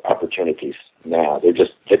more opportunities now. They're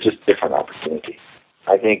just different opportunities.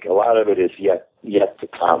 I think a lot of it is yet to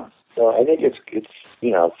come. So I think it's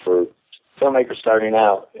for filmmakers starting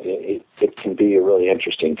out, it can be a really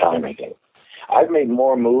interesting time, I think. I've made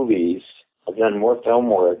more movies, I've done more film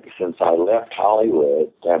work since I left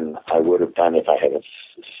Hollywood than I would have done if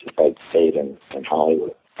I'd stayed in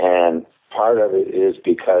Hollywood. And part of it is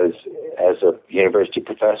because as a university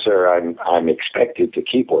professor, I'm expected to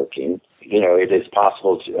keep working. It is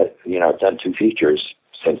possible to, I've done 2 features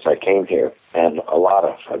since I came here, and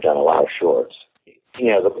I've done a lot of shorts.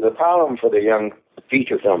 The problem for the young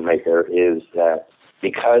feature filmmaker is that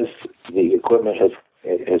because the equipment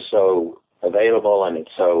is so available and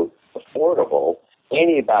it's so affordable,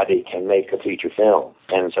 anybody can make a feature film.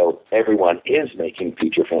 And so everyone is making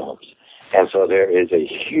feature films. And so there is a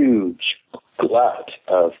huge glut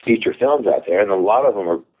of feature films out there, and a lot of them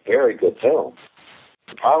are very good films.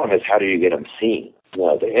 The problem is, how do you get them seen?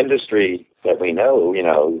 The industry that we know,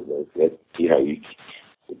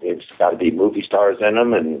 there's got to be movie stars in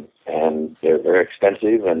them, and they're very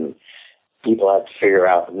expensive, and people have to figure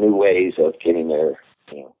out new ways of getting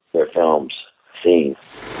their films seen.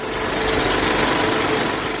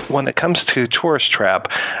 When it comes to Tourist Trap,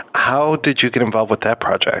 how did you get involved with that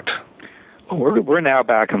project? We're now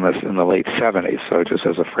back in the late 70s, so just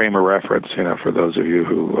as a frame of reference, for those of you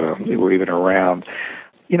who were even around,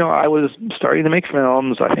 I was starting to make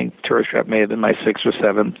films. I think Tourist Trap may have been my 6th or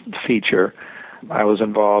 7th feature. I was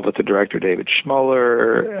involved with the director David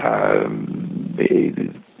Schmoller.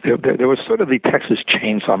 There was sort of the Texas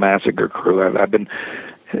Chainsaw Massacre crew. I've been,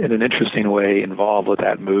 in an interesting way, involved with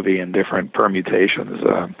that movie in different permutations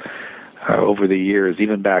over the years.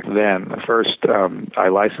 Even back then, first I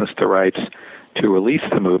licensed the rights to release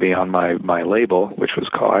the movie on my label, which was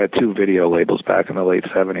called, I had two video labels back in the late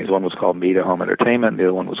 70s. One was called Media Home Entertainment, the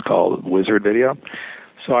other one was called Wizard Video.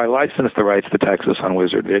 So I licensed the rights to Texas on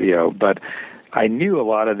Wizard Video, but I knew a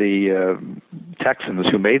lot of the Texans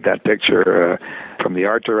who made that picture, from the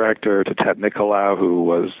art director to Ted Nicolau,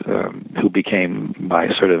 who became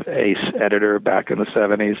my sort of ace editor back in the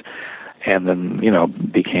 70s, and then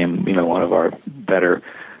became one of our better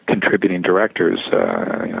contributing directors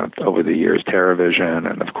over the years, TerraVision,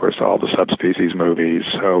 and of course all the Subspecies movies.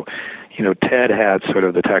 So Ted had sort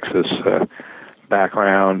of the Texas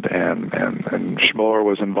background, and Schmoller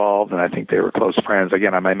was involved, and I think they were close friends.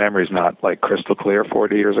 Again, my memory's not like crystal clear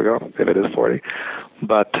 40 years ago, if it is 40.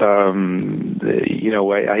 But I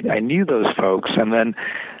knew those folks, and then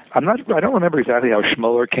I don't remember exactly how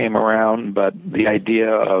Schmoller came around, but the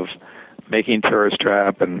idea of making Tourist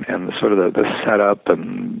Trap and the sort of the setup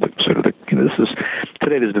and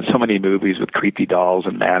today there's been so many movies with creepy dolls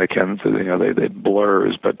and mannequins, they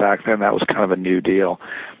blurs, but back then that was kind of a new deal.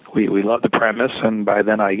 We loved the premise, and by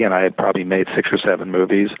then I had probably made 6 or 7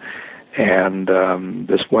 movies, and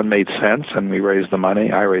this one made sense, and I raised the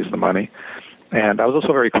money. And I was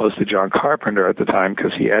also very close to John Carpenter at the time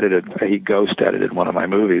because he ghost edited one of my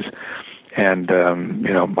movies. And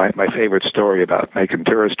my favorite story about making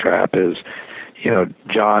Tourist Trap is,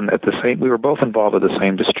 John we were both involved with the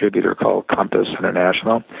same distributor called Compass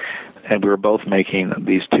International, and we were both making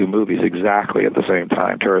these 2 movies exactly at the same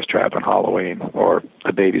time, Tourist Trap and Halloween, or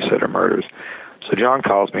The Babysitter Murders. So John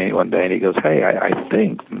calls me one day and he goes, "Hey, I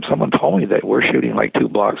think someone told me that we're shooting like 2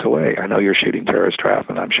 blocks away. I know you're shooting Tourist Trap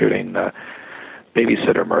and I'm shooting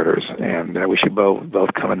Babysitter Murders, and we should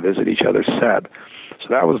both come and visit each other's set." So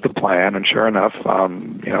that was the plan, and sure enough,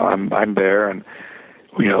 I'm there, and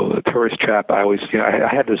the Tourist Trap. I always, I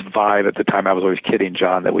had this vibe at the time. I was always kidding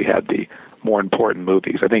John that we had the more important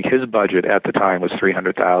movies. I think his budget at the time was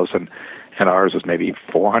 $300,000, and ours was maybe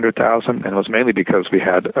 $400,000, and it was mainly because we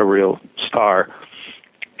had a real star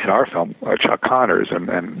in our film, Chuck Connors,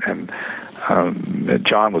 and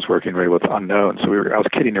John was working really with unknowns. So I was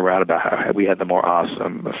kidding around about how we had the more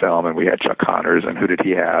awesome film, and we had Chuck Connors, and who did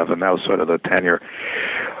he have? And that was sort of the tenor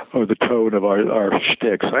or the tone of our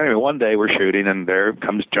shtick. So anyway, one day we're shooting, and there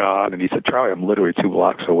comes John, and he said, "Charlie, I'm literally 2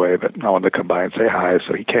 blocks away, but I wanted to come by and say hi."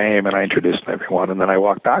 So he came, and I introduced everyone, and then I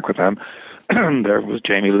walked back with him. There was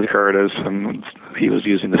Jamie Lee Curtis, and he was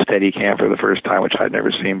using the Steadicam for the first time, which I'd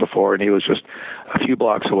never seen before, and he was just a few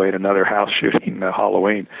blocks away at another house shooting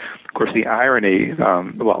Halloween. Of course, the irony,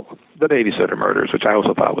 The Babysitter Murders, which I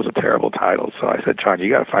also thought was a terrible title, so I said, "John, you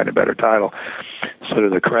got to find a better title." So to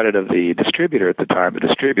the credit of the distributor at the time, the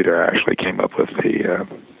distributor actually came up with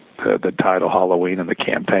the title Halloween and the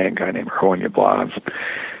campaign, a guy named Erwin Yablans.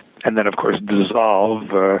 And then, of course, Dissolve,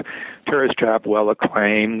 Tourist Trap, well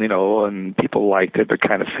acclaimed, and people liked it, but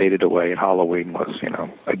kind of faded away. And Halloween was,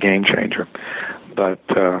 a game changer. But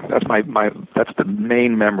that's that's the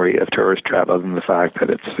main memory of Tourist Trap, other than the fact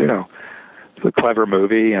that it's, it's a clever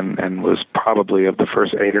movie and was probably of the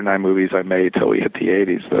first 8 or 9 movies I made till we hit the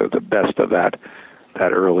 80s, the best of that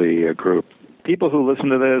early group. People who listen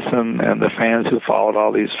to this and the fans who followed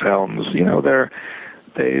all these films,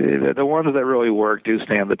 the ones that really work do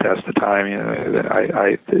stand the test of time.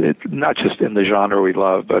 It's not just in the genre we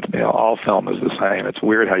love, but all film is the same. It's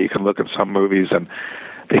weird how you can look at some movies and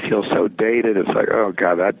they feel so dated. It's like, oh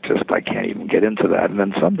God, I can't even get into that. And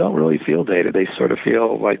then some don't really feel dated. They sort of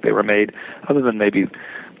feel like they were made, other than maybe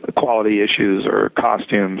the quality issues or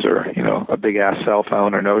costumes or a big ass cell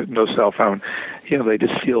phone or no cell phone. They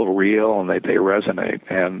just feel real and they resonate.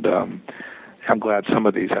 And I'm glad some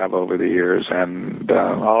of these have over the years, and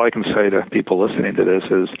all I can say to people listening to this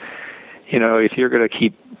is, if you're going to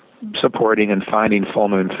keep supporting and finding Full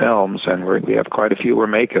Moon Films, and we have quite a few we're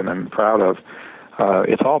making, I'm proud of,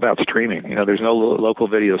 it's all about streaming. There's no local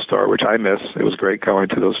video store, which I miss. It was great going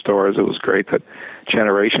to those stores. It was great that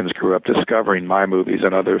generations grew up discovering my movies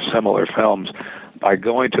and other similar films by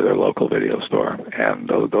going to their local video store, and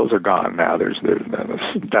those are gone now. There's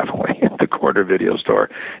definitely the corner video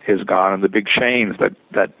store is gone, and the big chains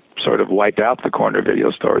that sort of wiped out the corner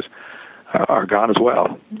video stores are gone as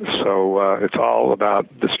well. So it's all about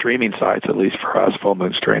the streaming sites, at least for us, Full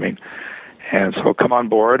Moon Streaming. And so come on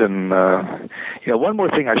board. And one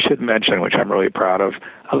more thing I should mention, which I'm really proud of,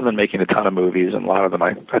 other than making a ton of movies, and a lot of them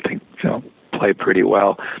I think play pretty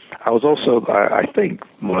well. I was also, I think,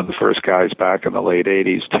 one of the first guys back in the late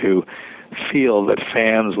 80s to feel that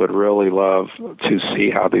fans would really love to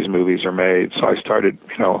see how these movies are made. So I started,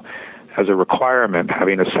 as a requirement,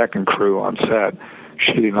 having a second crew on set,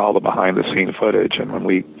 shooting all the behind-the-scene footage. And when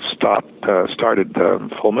we started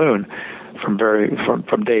Full Moon,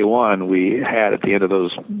 from day one, we had at the end of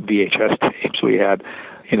those VHS tapes, we had,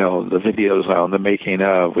 the videos on the making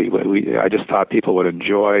of. I just thought people would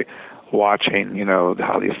enjoy watching,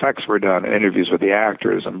 how the effects were done, and interviews with the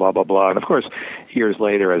actors, and blah blah blah. And of course, years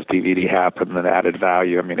later, as DVD happened, and added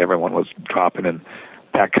value. I mean, everyone was dropping in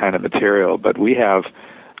that kind of material. But we have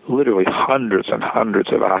literally hundreds and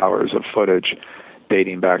hundreds of hours of footage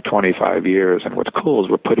dating back 25 years. And what's cool is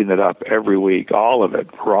we're putting it up every week, all of it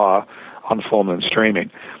raw on Full Moon streaming.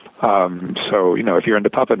 So, if you're into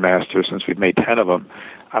Puppet Master, since we've made 10 of them,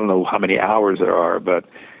 I don't know how many hours there are, but,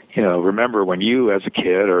 remember when you as a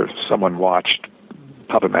kid or someone watched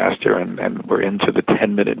Puppet Master and were into the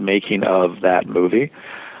 10-minute making of that movie,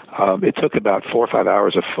 it took about 4 or 5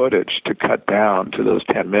 hours of footage to cut down to those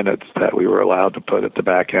 10 minutes that we were allowed to put at the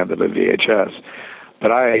back end of the VHS.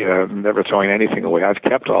 But I am never throwing anything away. I've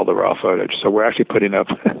kept all the raw footage. So we're actually putting up,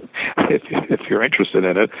 if you're interested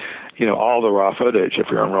in it, all the raw footage. If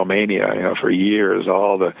you're in Romania, for years,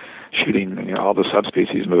 all the shooting, all the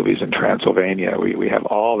subspecies movies in Transylvania, we have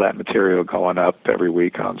all that material going up every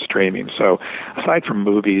week on streaming. So aside from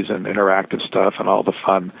movies and interactive stuff and all the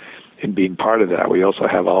fun in being part of that, we also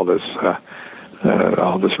have all this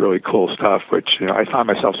really cool stuff, which I find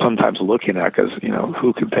myself sometimes looking at, because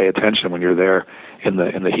who can pay attention when you're there in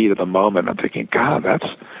the heat of the moment? I'm thinking, God, that's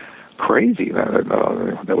crazy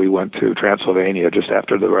that we went to Transylvania just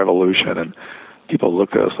after the revolution, and people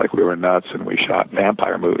looked at us like we were nuts, and we shot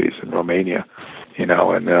vampire movies in Romania,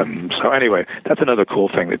 And so anyway, that's another cool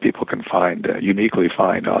thing that people can find, uniquely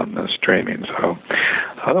find on streaming. So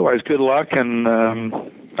otherwise, good luck, and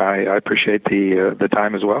I appreciate the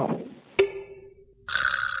time as well.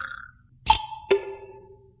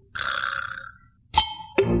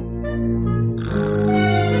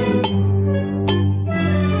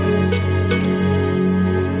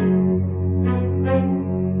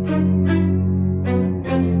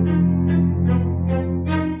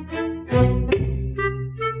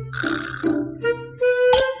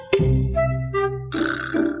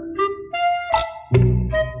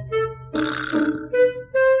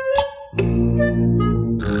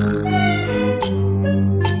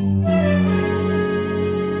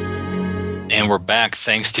 We're back.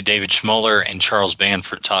 Thanks to David Schmoller and Charles Band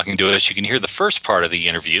for talking to us. You can hear the first part of the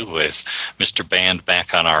interview with Mr. Band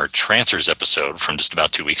back on our Trancers episode from just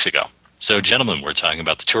about 2 weeks ago. So, gentlemen, we're talking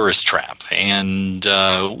about the tourist trap, and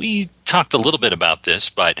we talked a little bit about this,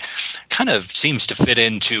 but kind of seems to fit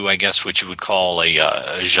into, I guess, what you would call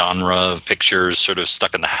a genre of pictures, sort of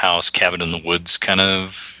stuck in the house, cabin in the woods kind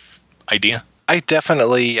of idea. I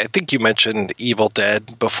think you mentioned Evil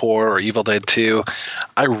Dead before, or Evil Dead 2.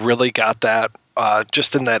 I really got that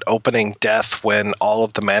just in that opening death when all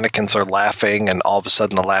of the mannequins are laughing and all of a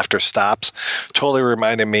sudden the laughter stops. Totally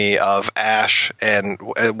reminded me of Ash, and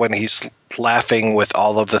when he's laughing with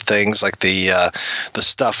all of the things like the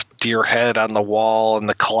stuffed deer head on the wall and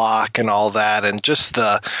the clock and all that, and just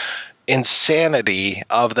the insanity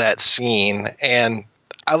of that scene. And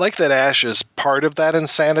I like that Ash is part of that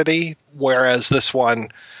insanity, whereas this one,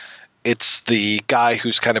 it's the guy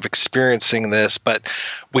who's kind of experiencing this. But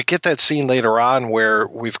we get that scene later on where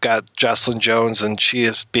we've got Jocelyn Jones, and she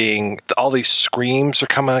is all these screams are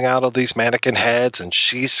coming out of these mannequin heads, and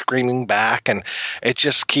she's screaming back, and it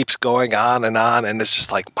just keeps going on, and it's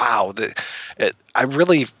just like, wow. I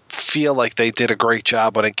really feel like they did a great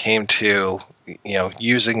job when it came to,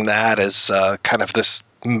 using that as kind of this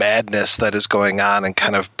madness that is going on and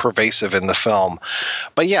kind of pervasive in the film.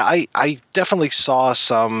 But yeah, I definitely saw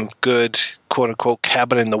some good quote-unquote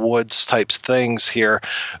cabin in the woods types things here.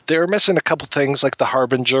 They're missing a couple things like the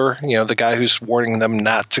Harbinger, the guy who's warning them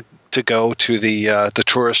not to go to the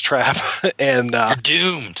tourist trap. And you're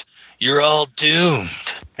doomed. You're all doomed.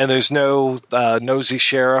 And there's no nosy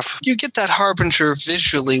sheriff. You get that Harbinger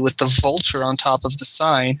visually with the vulture on top of the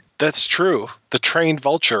sign. That's true. The trained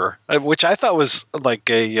vulture, which I thought was like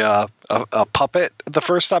a puppet the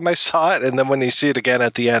first time I saw it. And then when you see it again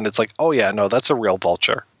at the end, it's like, oh, yeah, no, that's a real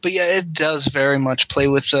vulture. But yeah, it does very much play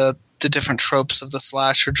with the different tropes of the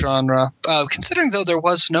slasher genre. Considering, though, there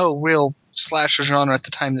was no real slasher genre at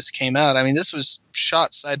the time this came out. I mean, this was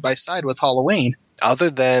shot side by side with Halloween.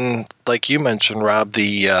 Other than, like you mentioned, Rob,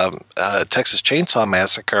 the Texas Chainsaw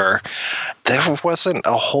Massacre, there wasn't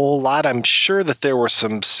a whole lot. I'm sure that there were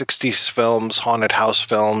some 60s films, haunted house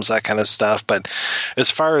films, that kind of stuff. But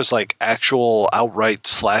as far as like actual outright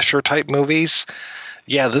slasher type movies,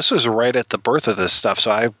 yeah, this was right at the birth of this stuff.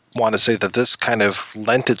 So I want to say that this kind of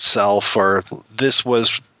lent itself, or this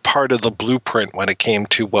was part of the blueprint when it came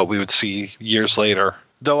to what we would see years later.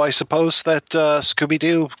 Though I suppose that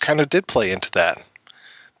Scooby-Doo kind of did play into that.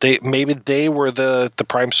 Maybe they were the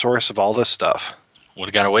prime source of all this stuff. Would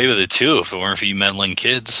have got away with it, too, if it weren't for you meddling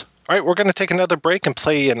kids. All right, we're going to take another break and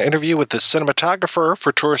play an interview with the cinematographer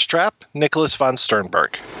for Tourist Trap, Nicholas von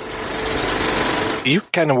Sternberg. You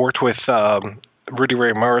kind of worked with Rudy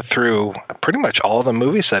Ray Moore through pretty much all the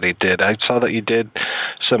movies that he did. I saw that you did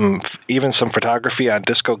some photography on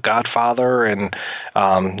Disco Godfather and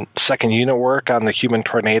second unit work on The Human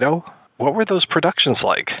Tornado. What were those productions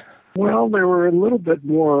like? Well, they were a little bit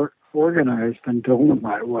more organized than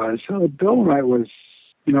Dolomite was. So Dolomite was,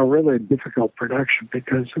 really a difficult production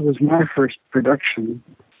because it was my first production,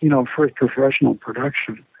 first professional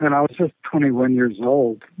production. And I was just 21 years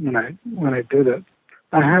old when I did it.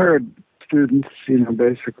 I hired students,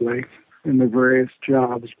 basically in the various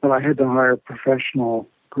jobs, but I had to hire professional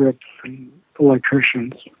grips and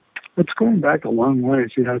electricians. It's going back a long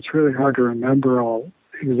ways. It's really hard to remember all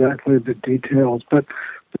exactly the details, but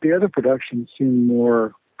the other productions seem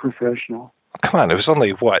more professional. Come on, it was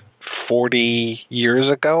only, 40 years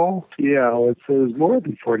ago? Yeah, it was more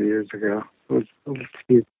than 40 years ago. It was,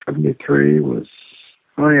 73 was,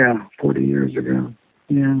 40 years ago.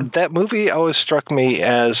 Yeah. That movie always struck me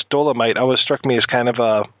as Dolomite, kind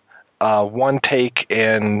of a one take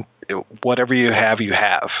and whatever you have, you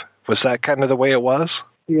have. Was that kind of the way it was?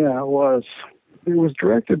 Yeah, it was. It was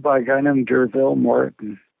directed by a guy named Derville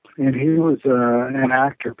Morton, and he was an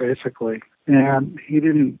actor, basically. And he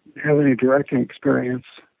didn't have any directing experience.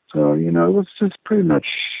 So, it was just pretty much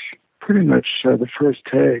the first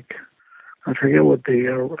take. I forget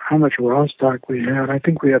how much raw stock we had. I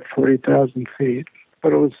think we had 40,000 feet.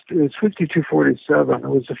 But it was 5247. It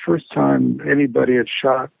was the first time anybody had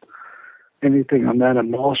shot anything on that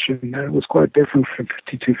emulsion. And it was quite different from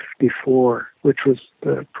 5254, which was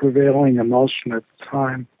the prevailing emulsion at the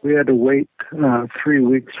time. We had to wait 3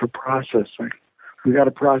 weeks for processing. We got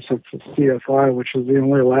to process the CFI, which is the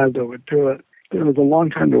only lab that would do it. It was a long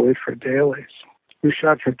time to wait for dailies. We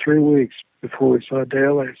shot for 3 weeks before we saw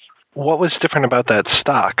dailies. What was different about that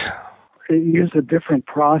stock? It used a different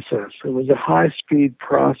process. It was a high-speed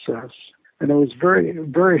process, and it was very,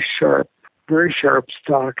 very sharp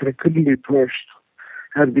stock, and it couldn't be pushed.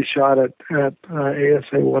 It had to be shot at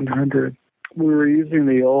ASA 100. We were using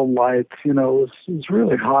the old lights. It was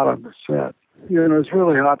really hot on the set. It was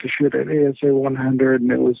really hot to shoot at ASA 100,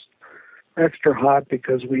 and it was extra hot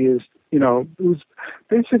because we used, it was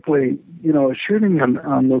basically, shooting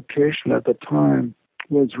on location at the time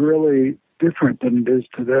was really different than it is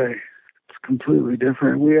today. It's completely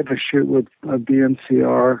different. We had to shoot with a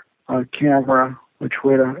BNCR camera, which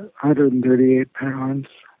weighed 138 pounds,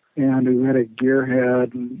 and we had a gear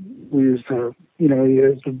head, and we used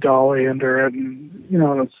a dolly under it, and,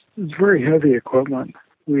 it's very heavy equipment.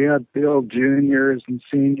 We had the old juniors and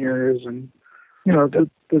seniors, and, the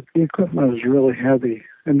equipment was really heavy.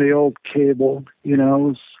 And the old cable,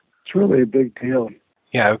 it's really a big deal.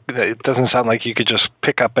 Yeah, it doesn't sound like you could just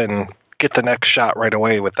pick up and get the next shot right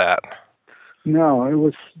away with that. No, it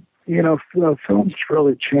was, films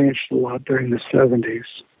really changed a lot during the 70s.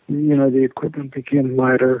 The equipment became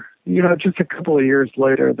lighter. Just a couple of years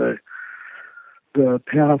later, the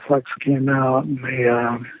Panaflex came out, and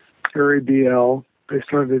the Arri BL, they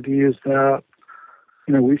started to use that.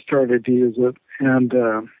 We started to use it.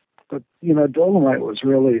 And, but Dolomite was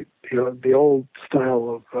really, the old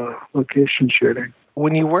style of location shooting.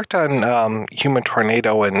 When you worked on Human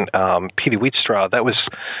Tornado and Petey Wheatstraw, that was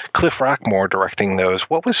Cliff Rockmore directing those.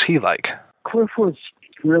 What was he like? Cliff was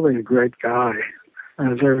really a great guy.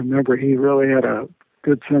 As I remember, he really had a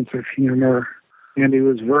good sense of humor, and he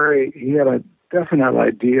had a definite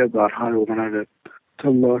idea about how he wanted it to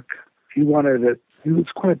look. He was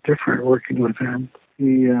quite different working with him.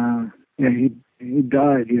 He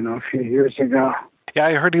died, a few years ago. Yeah,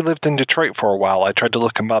 I heard he lived in Detroit for a while. I tried to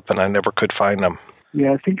look him up, and I never could find him.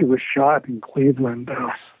 Yeah, I think it was shot in Cleveland.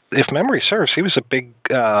 If memory serves, he was a big,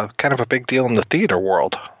 kind of a big deal in the theater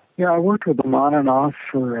world. Yeah, I worked with him on and off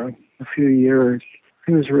for a few years.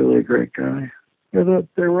 He was really a great guy. Yeah,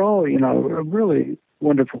 they were all, really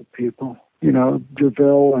wonderful people.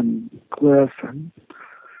 DeVille and Cliff and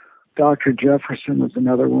Dr. Jefferson was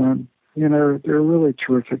another one. They're really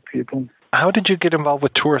terrific people. How did you get involved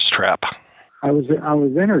with Tourist Trap? I was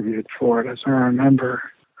interviewed for it, as I remember.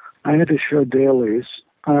 I had to show dailies.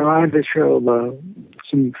 I had to show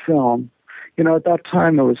some film. At that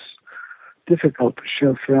time it was difficult to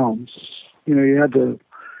show films. You had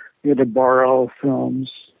to borrow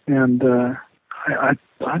films, and I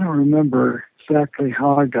don't remember exactly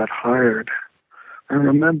how I got hired. I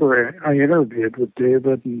remember I interviewed with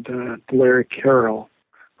David and Larry Carroll.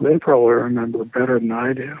 They probably remember better than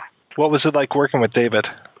I do. What was it like working with David?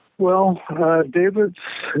 Well, David's.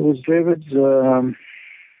 It was David's.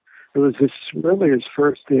 It was really his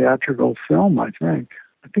first theatrical film, I think.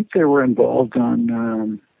 I think they were involved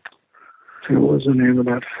on. What was the name of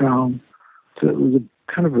that film? So it was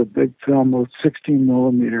kind of a big film with 16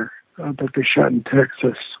 millimeter that they shot in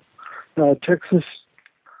Texas. Texas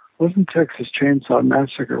wasn't Texas Chainsaw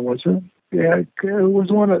Massacre, was it? Yeah, it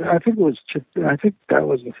was one of. I think that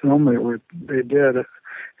was the film they did,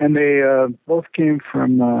 and they both came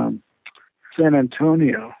from San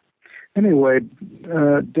Antonio. Anyway,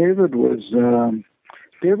 David was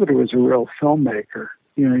a real filmmaker.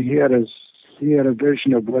 You know, he had a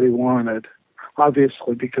vision of what he wanted.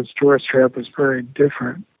 Obviously, because Tourist Trap was very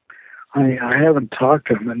different. I haven't talked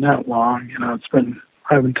to him in that long. You know,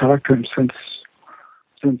 I haven't talked to him since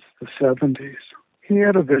the 70s. He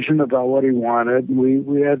had a vision about what he wanted.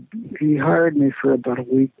 He hired me for about a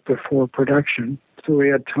week before production, so we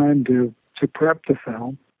had time to prep the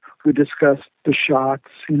film. We discussed the shots.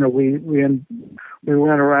 You know, we went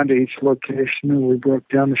around to each location and we broke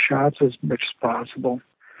down the shots as much as possible.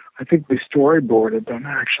 I think we storyboarded them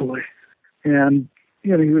actually, and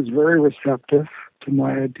you know, he was very receptive to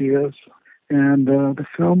my ideas. And the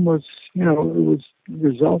film was, you know, it was the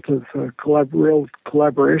result of real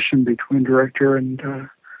collaboration between director and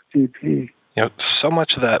DP. You know, so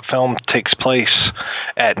much of that film takes place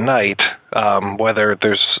at night, whether it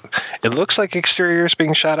looks like exteriors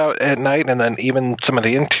being shot out at night, and then even some of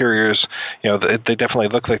the interiors, you know, they definitely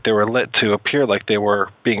look like they were lit to appear like they were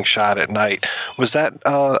being shot at night. Was that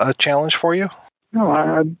a challenge for you? No,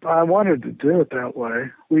 I wanted to do it that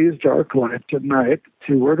way. We used arc lights at night.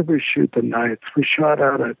 See, where did we shoot the nights? We shot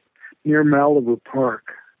out near Malibu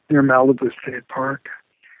State Park.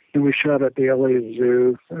 And we shot at the LA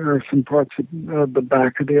Zoo. There are some parts of the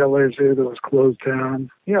back of the LA Zoo that was closed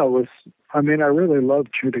down. Yeah, I really loved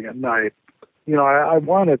shooting at night. You know, I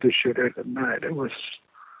wanted to shoot it at night.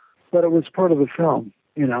 But it was part of the film,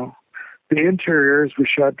 you know. The interiors we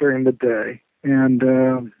shot during the day.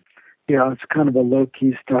 And, it's kind of a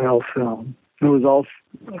low-key style film. I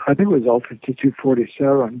think it was all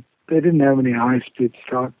 52-47. They didn't have any high-speed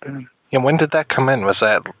stock then. And when did that come in? Was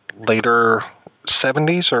that later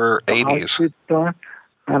 70s or 80s? High-speed stock?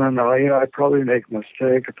 I don't know. You know, I'd probably make a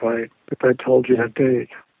mistake if I told you that date.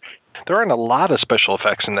 There aren't a lot of special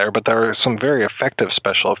effects in there, but there are some very effective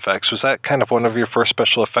special effects. Was that kind of one of your first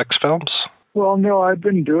special effects films? Well, no, I've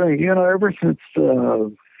been doing, you know, ever since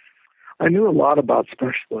I knew a lot about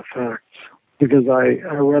special effects because I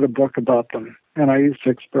read a book about them, and I used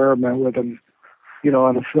to experiment with them, you know,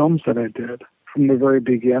 on the films that I did from the very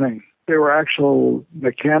beginning. They were actual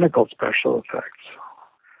mechanical special effects,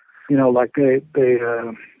 you know, like they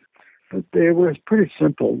were pretty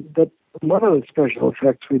simple. But one of the special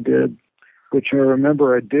effects we did, which I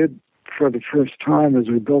remember I did for the first time, is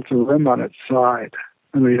we built a rim on its side,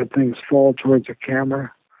 and we had things fall towards the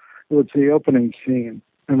camera. It was the opening scene,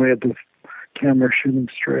 and we had the camera shooting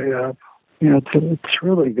straight up. You know, it's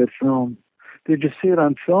really a good film. Did you see it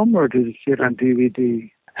on film or did you see it on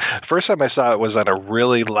DVD? First time I saw it was on a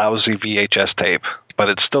really lousy VHS tape, but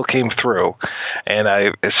it still came through.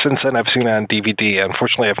 And since then I've seen it on DVD.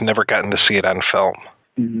 Unfortunately, I've never gotten to see it on film.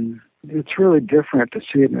 Mm-hmm. It's really different to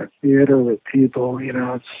see it in a theater with people. You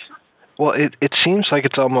know, it seems like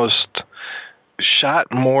it's almost shot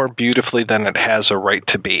more beautifully than it has a right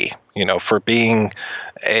to be, you know, for being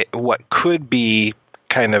what could be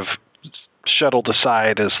kind of shuttled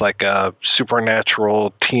aside as like a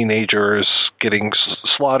supernatural teenagers getting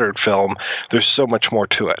slaughtered film. There's so much more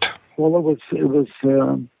to it. Well, it was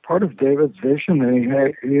part of David's vision,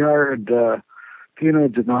 and he hired Pino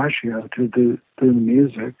Donaggio to do the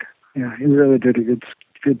music. Yeah, he really did a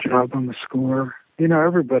good job on the score. You know,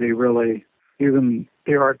 everybody really, even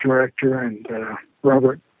the art director and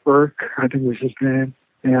Robert Burke, I think was his name,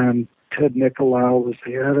 and Ted Nicolau was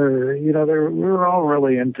the editor. You know, we were all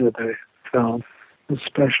really into the film. It was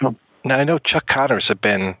special. Now, I know Chuck Connors had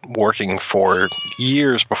been working for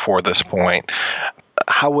years before this point.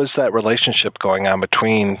 How was that relationship going on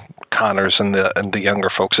between Connors and the younger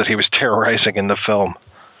folks that he was terrorizing in the film?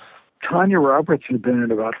 Tanya Roberts had been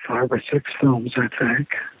in about 5 or 6 films, I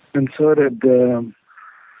think, and so did.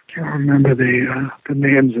 Can't remember the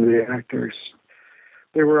names of the actors.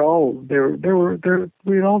 We'd all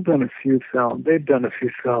done a few films. They'd done a few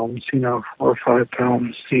films, you know, 4 or 5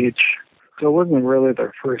 films each. So it wasn't really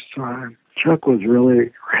their first time. Chuck was really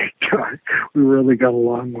a great guy. We really got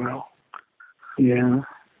along well. Yeah,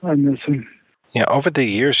 I miss him. Yeah, over the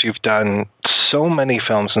years you've done so many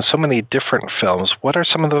films and so many different films. What are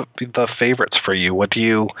some of the favorites for you? What do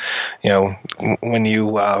you when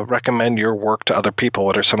you recommend your work to other people,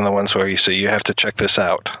 what are some of the ones where you say you have to check this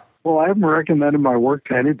out? Well, I haven't recommended my work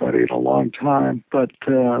to anybody in a long time, but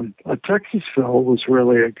A Texas Film was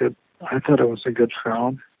really I thought it was a good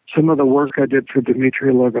film. Some of the work I did for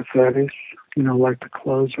Dimitri Logothetis, like The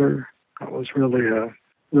Closer, that was really a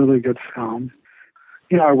really good film.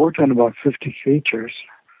 I worked on about 50 features,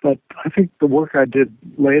 but I think the work I did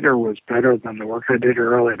later was better than the work I did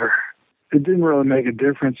earlier. It didn't really make a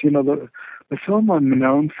difference. The film I'm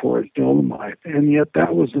known for is Dolomite, and yet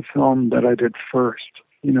that was the film that I did first.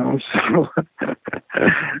 So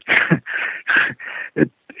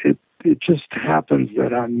it just happens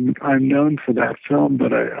that I'm known for that film,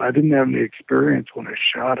 but I didn't have any experience when I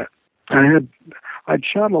shot it. I'd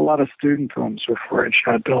shot a lot of student films before I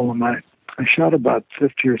shot Dolomite. I shot about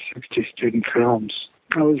 50 or 60 student films.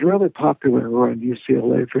 I was really popular at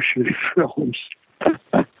UCLA for shooting films.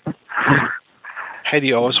 Had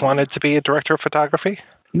you always wanted to be a director of photography?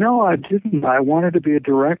 No, I didn't. I wanted to be a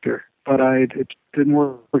director, but it didn't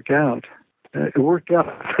work out. It worked out.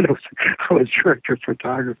 I was director of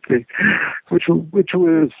photography, which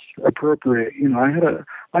was appropriate. I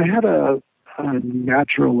had a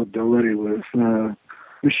natural ability with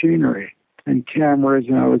machinery and cameras,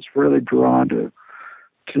 and I was really drawn to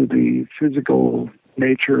the physical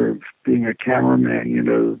nature of being a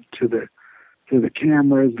cameraman. To the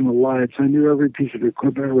cameras and the lights. I knew every piece of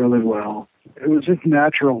equipment really well. It was just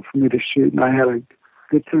natural for me to shoot, and I had a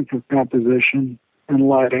good sense of composition and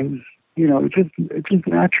lighting. It's just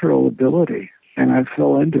natural ability, and I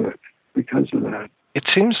fell into it because of that. It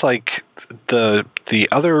seems like the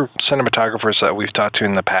other cinematographers that we've talked to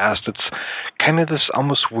in the past, it's kind of this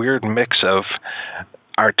almost weird mix of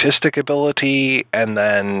artistic ability and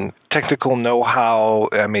then technical know-how.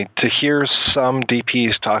 I mean, to hear some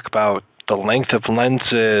DPs talk about the length of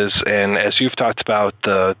lenses, and as you've talked about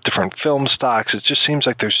the different film stocks, it just seems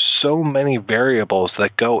like there's so many variables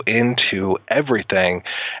that go into everything,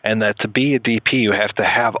 and that to be a DP, you have to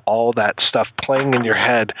have all that stuff playing in your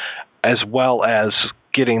head, as well as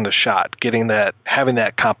getting the shot, having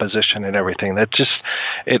that composition and everything. That just,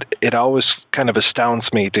 it always kind of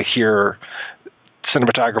astounds me to hear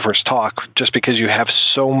cinematographers talk, just because you have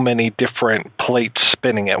so many different plates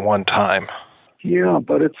spinning at one time. Yeah,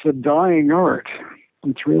 but it's a dying art.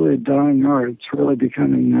 It's really a dying art. It's really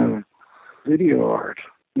becoming a video art.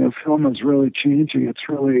 Film is really changing.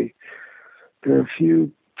 There are a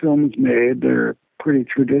few films made. They're pretty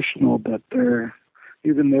traditional, but they're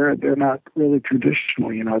not really traditional.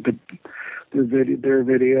 Their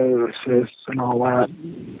video assists and all that.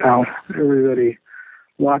 Now everybody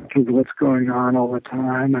watches what's going on all the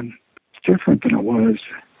time, and it's different than it was.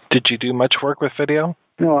 Did you do much work with video?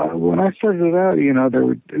 No, when I started out,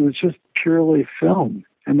 it was just purely film,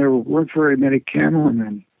 and there weren't very many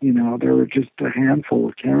cameramen. There were just a handful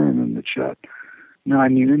of cameramen that shot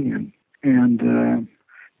non-union, and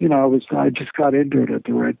I just got into it at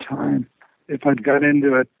the right time. If I'd got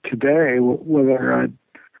into it today, whether I'd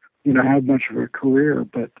had much of a career,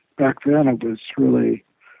 but back then it was really,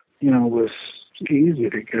 it was easy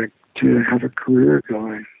to have a career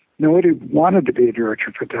going. Nobody wanted to be a director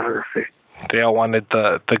of photography. They all wanted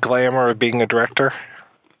the glamour of being a director?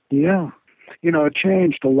 Yeah. It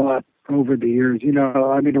changed a lot over the years.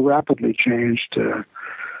 It rapidly changed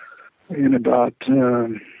in about,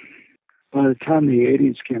 by the time the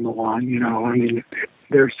 80s came along,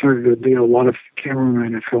 there started to be a lot of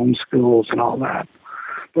cameramen and film schools and all that.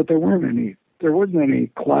 But there wasn't any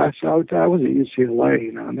class. I was at UCLA,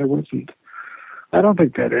 and there wasn't, I don't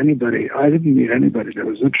think that I didn't meet anybody that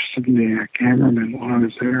was interested in being a cameraman when I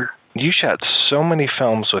was there. You shot so many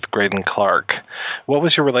films with Graydon Clark. What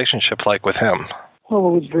was your relationship like with him? Well,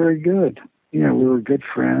 it was very good. We were good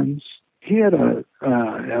friends. He had a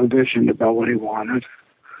vision about what he wanted.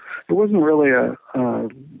 It wasn't really a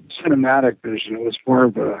cinematic vision. It was more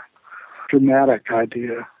of a dramatic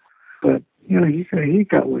idea. But, he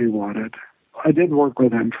got what he wanted. I did work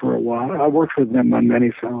with him for a while. I worked with him on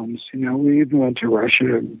many films. We even went to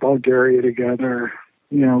Russia and Bulgaria together.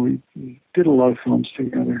 We did a lot of films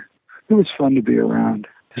together. It was fun to be around.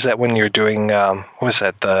 Is that when you're doing, what was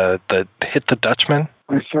that, the Hit the Dutchman?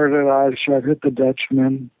 I shot Hit the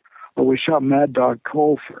Dutchman. Well, we shot Mad Dog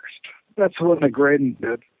Cole first. That's the one that Graydon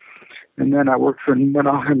did. And then I worked for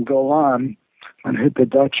Menachem Golan on Hit the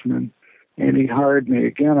Dutchman, and he hired me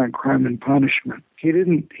again on Crime and Punishment.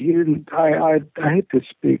 I hate to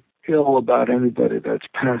speak ill about anybody that's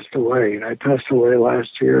passed away. I passed away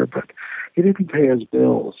last year, but he didn't pay his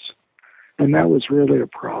bills. And that was really a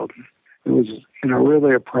problem. It was,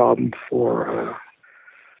 really a problem for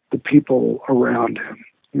the people around him.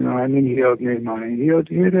 He owed me money. He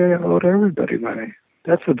owed everybody money.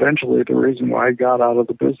 That's eventually the reason why I got out of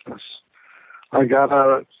the business. I got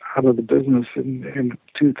out of the business in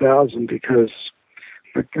 2000 because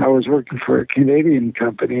I was working for a Canadian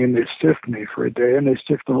company, and they stiffed me for a day, and they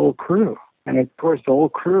stiffed the whole crew. And of course, the whole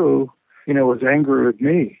crew, was angry with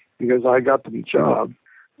me because I got them the job.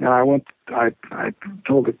 And I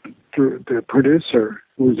told the producer,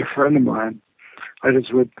 who was a friend of mine, I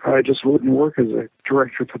just wouldn't work as a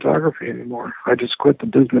director of photography anymore. I just quit the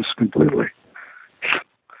business completely.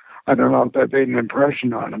 I don't know if that made an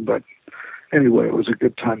impression on him, but anyway, it was a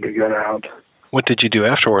good time to get out. What did you do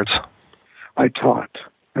afterwards? I taught.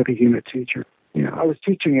 I became a teacher. I was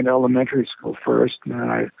teaching in elementary school first,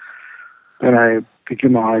 and then I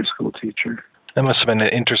became a high school teacher. That must have been an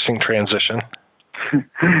interesting transition.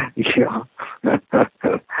 Yeah. Yeah,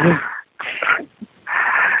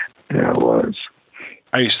 it was.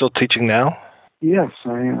 Are you still teaching now? Yes,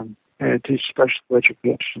 I am. I teach special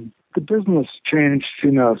education. The business changed,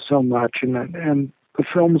 so much, and the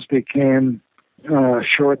films became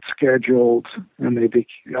short-scheduled, and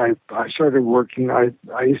I started working. I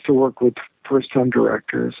used to work with first-time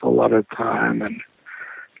directors a lot of time, and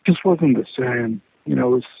it just wasn't the same.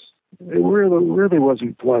 It really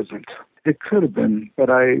wasn't pleasant. It could have been, but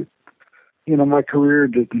my career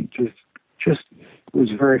didn't just was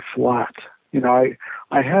very flat. I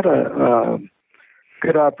had a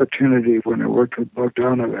good opportunity when I worked with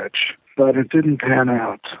Bogdanovich, but it didn't pan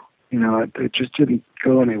out. It just didn't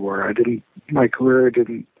go anywhere. My career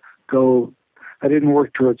didn't go. I didn't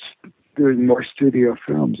work towards doing more studio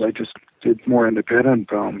films. I just did more independent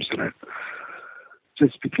films, and it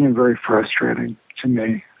just became very frustrating to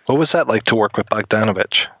me. What was that like to work with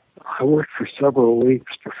Bogdanovich? I worked for several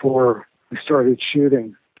weeks before we started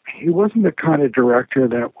shooting. He wasn't the kind of director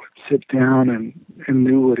that would sit down and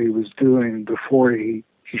knew what he was doing before he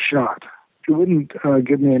shot. He wouldn't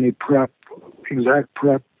give me any exact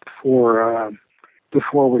prep for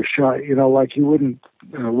before we shot. Like he wouldn't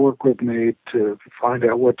work with me to find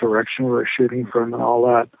out what direction we were shooting from and all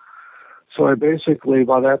that. So I basically,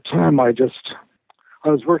 by that time, I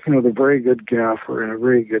was working with a very good gaffer and a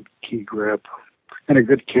very good key grip and a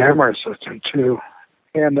good camera assistant too.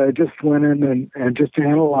 And I just went in and just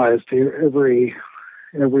analyzed every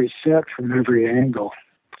set from every angle.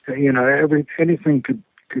 Anything could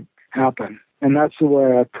happen. And that's the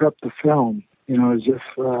way I prepped the film, as if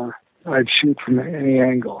I'd shoot from any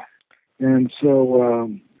angle. And so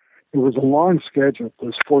it was a long schedule. It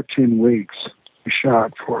was 14 weeks we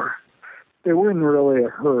shot for. They weren't really a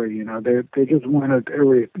hurry, They just wanted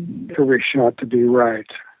every shot to be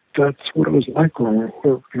right. That's what it was like when we were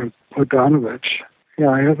working with Bogdanovich. Yeah,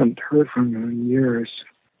 I haven't heard from him in years.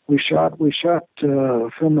 We shot a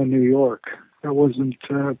film in New York that wasn't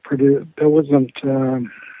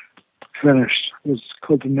finished. It was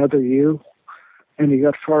called Another You, and he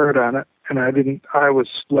got fired on it, and I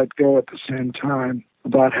was let go at the same time,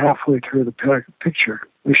 about halfway through the picture.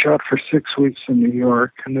 We shot for 6 weeks in New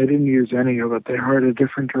York, and they didn't use any of it. They hired a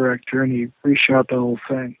different director, and he reshot the whole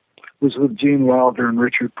thing. It was with Gene Wilder and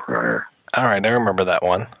Richard Pryor. All right, I remember that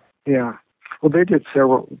one. Yeah. Well, they did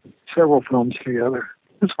several films together.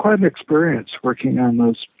 It was quite an experience working on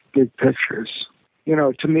those big pictures.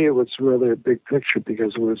 To me, it was really a big picture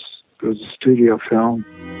because it was a studio film.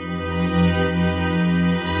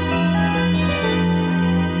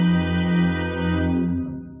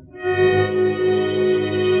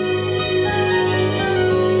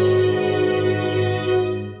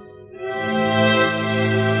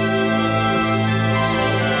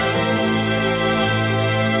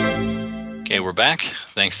 Okay, we're back.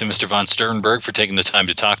 Thanks to Mr. von Sternberg for taking the time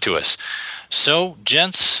to talk to us. So,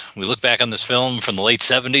 gents, we look back on this film from the late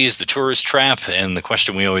 70s, The Tourist Trap, and the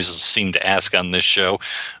question we always seem to ask on this show,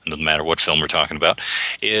 no matter what film we're talking about,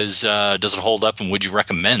 is does it hold up, and would you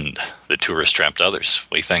recommend The Tourist Trap to others?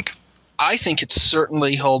 What do you think? I think it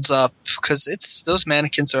certainly holds up because those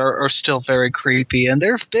mannequins are still very creepy, and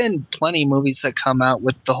there have been plenty of movies that come out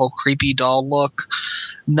with the whole creepy doll look.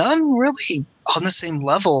 None really on the same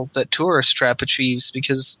level that Tourist Trap achieves,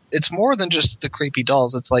 because it's more than just the creepy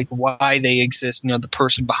dolls. It's like why they exist. The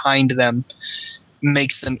person behind them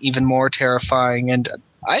makes them even more terrifying. And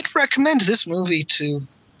I'd recommend this movie to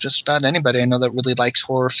just about anybody I know that really likes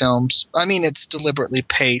horror films. I mean, it's deliberately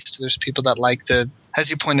paced. There's people that like as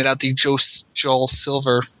you pointed out, the Joel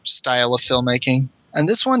Silver style of filmmaking. And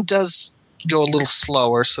this one does go a little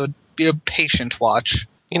slower, so it'd be a patient watch.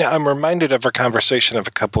 I'm reminded of our conversation of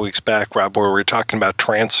a couple weeks back, Rob, where we were talking about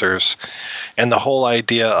trancers and the whole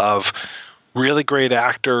idea of really great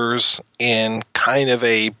actors in kind of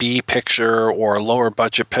a B picture or a lower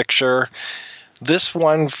budget picture. This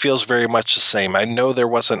one feels very much the same. I know there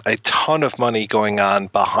wasn't a ton of money going on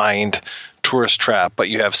behind tourist trap, but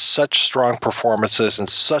you have such strong performances and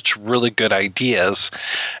such really good ideas,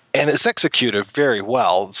 and it's executed very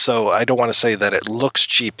well. So I don't want to say that it looks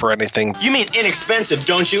cheap or anything. You mean inexpensive,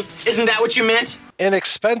 don't you? Isn't that what you meant?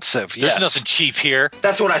 Inexpensive, yes. There's nothing cheap here.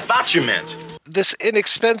 That's what I thought you meant. This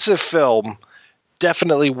inexpensive film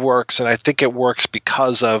definitely works, and I think it works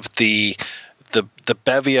because of the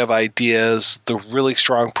bevy of ideas, the really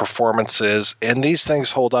strong performances, and these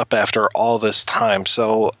things hold up after all this time.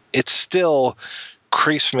 So it still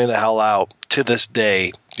creeps me the hell out to this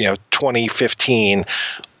day. 2015,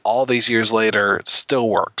 all these years later, it still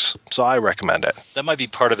works. So I recommend it. That might be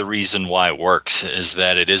part of the reason why it works, is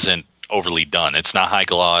that it isn't overly done. It's not high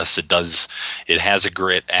gloss. It has a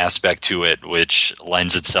grit aspect to it, which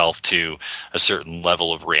lends itself to a certain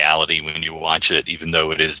level of reality when you watch it, even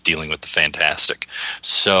though it is dealing with the fantastic.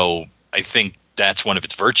 So I think that's one of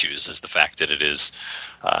its virtues, is the fact that it is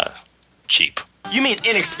cheap. You mean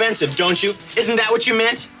inexpensive, don't you? Isn't that what you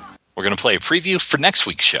meant? We're going to play a preview for next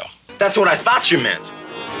week's show. That's what I thought you meant.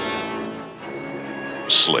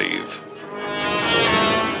 Slave.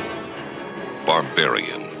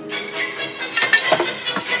 Barbarian.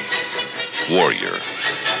 Warrior.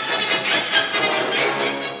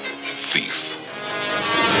 Thief.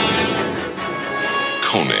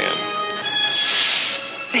 Conan.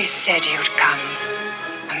 They said you'd come.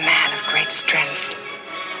 A man of great strength.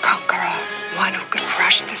 Conqueror. One who could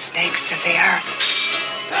crush the snakes of the earth.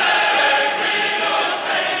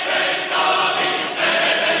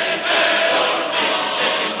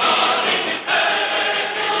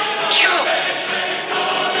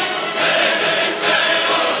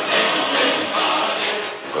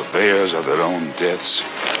 Purveyors of their own deaths.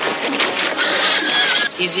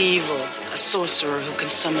 He's evil, a sorcerer who can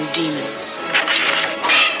summon demons.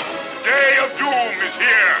 Day of doom is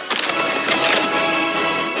here!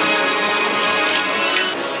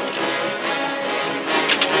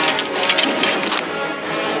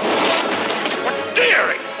 What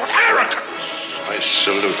daring! What arrogance! I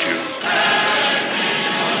salute you.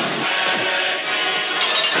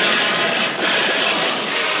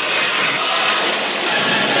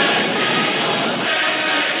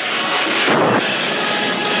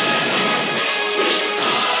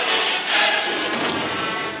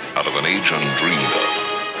 An age undreamed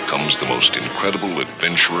of comes the most incredible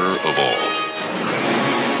adventurer of all.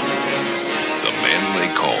 The man they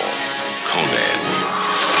call Conan.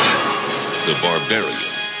 The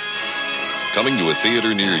Barbarian. Coming to a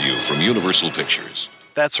theater near you from Universal Pictures.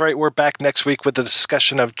 That's right. We're back next week with the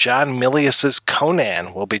discussion of John Milius's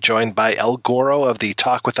Conan. We'll be joined by El Goro of the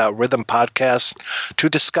Talk Without Rhythm podcast to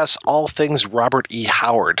discuss all things Robert E.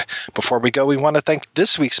 Howard. Before we go, we want to thank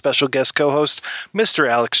this week's special guest co-host, Mr.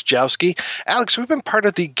 Alex Jowski. Alex, we've been part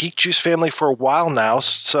of the Geek Juice family for a while now,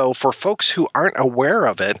 so for folks who aren't aware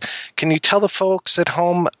of it, can you tell the folks at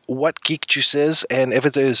home what Geek Juice is and if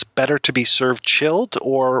it is better to be served chilled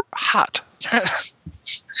or hot?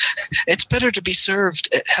 It's better to be served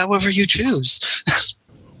however you choose.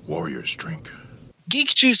 Warriors drink.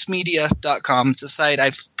 GeekJuiceMedia.com. It's a site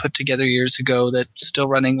I've put together years ago that's still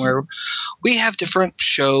running, where we have different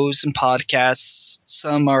shows and podcasts.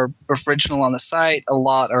 Some are original on the site. A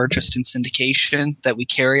lot are just in syndication that we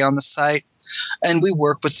carry on the site. And we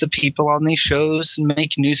work with the people on these shows and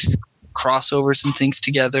make new crossovers and things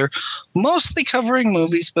together, mostly covering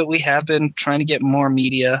movies, but we have been trying to get more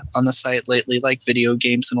media on the site lately, like video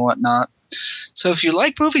games and whatnot. So if you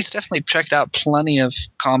like movies, definitely check out plenty of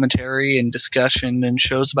commentary and discussion and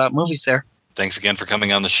shows about movies there. Thanks again for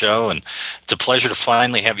coming on the show, and it's a pleasure to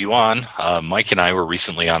finally have you on. Mike and I were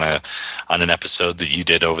recently on an episode that you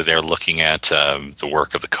did over there looking at the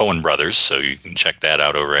work of the Coen brothers, so you can check that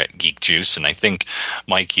out over at Geek Juice. And I think,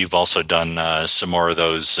 Mike, you've also done some more of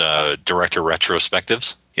those director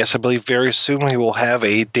retrospectives. Yes, I believe very soon we will have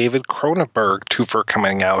a David Cronenberg twofer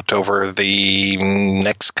coming out over the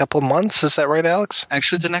next couple months. Is that right, Alex?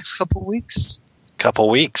 Actually, the next couple weeks. Couple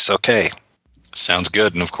weeks, okay. Sounds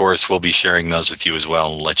good. And, of course, we'll be sharing those with you as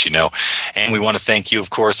well and let you know. And we want to thank you, of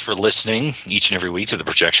course, for listening each and every week to the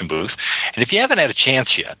Projection Booth. And if you haven't had a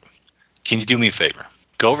chance yet, can you do me a favor?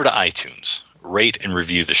 Go over to iTunes, rate and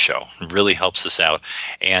review the show. It really helps us out.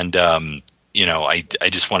 And, I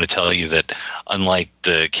just want to tell you that unlike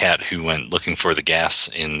the cat who went looking for the gas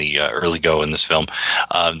in the early go in this film,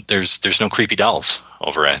 there's no creepy dolls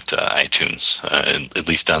over at iTunes, at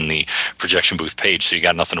least on the Projection Booth page. So you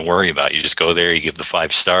got nothing to worry about. You just go there, you give the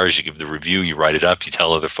 5 stars, you give the review, you write it up, you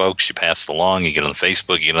tell other folks, you pass it along, you get on the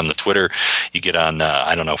Facebook, you get on the Twitter, you get on,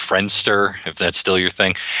 Friendster, if that's still your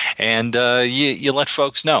thing, and you let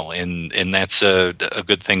folks know. And that's a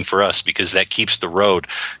good thing for us, because that keeps the road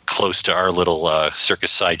close to our little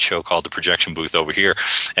circus sideshow called the Projection Booth over here,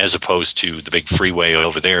 as opposed to the big freeway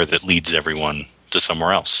over there that leads everyone to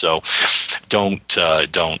somewhere else. So don't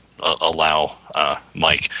allow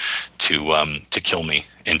Mike to kill me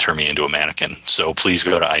and turn me into a mannequin. So please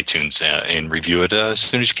go to iTunes and review it as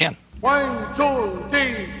soon as you can. 1, 2,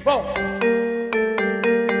 3, 4.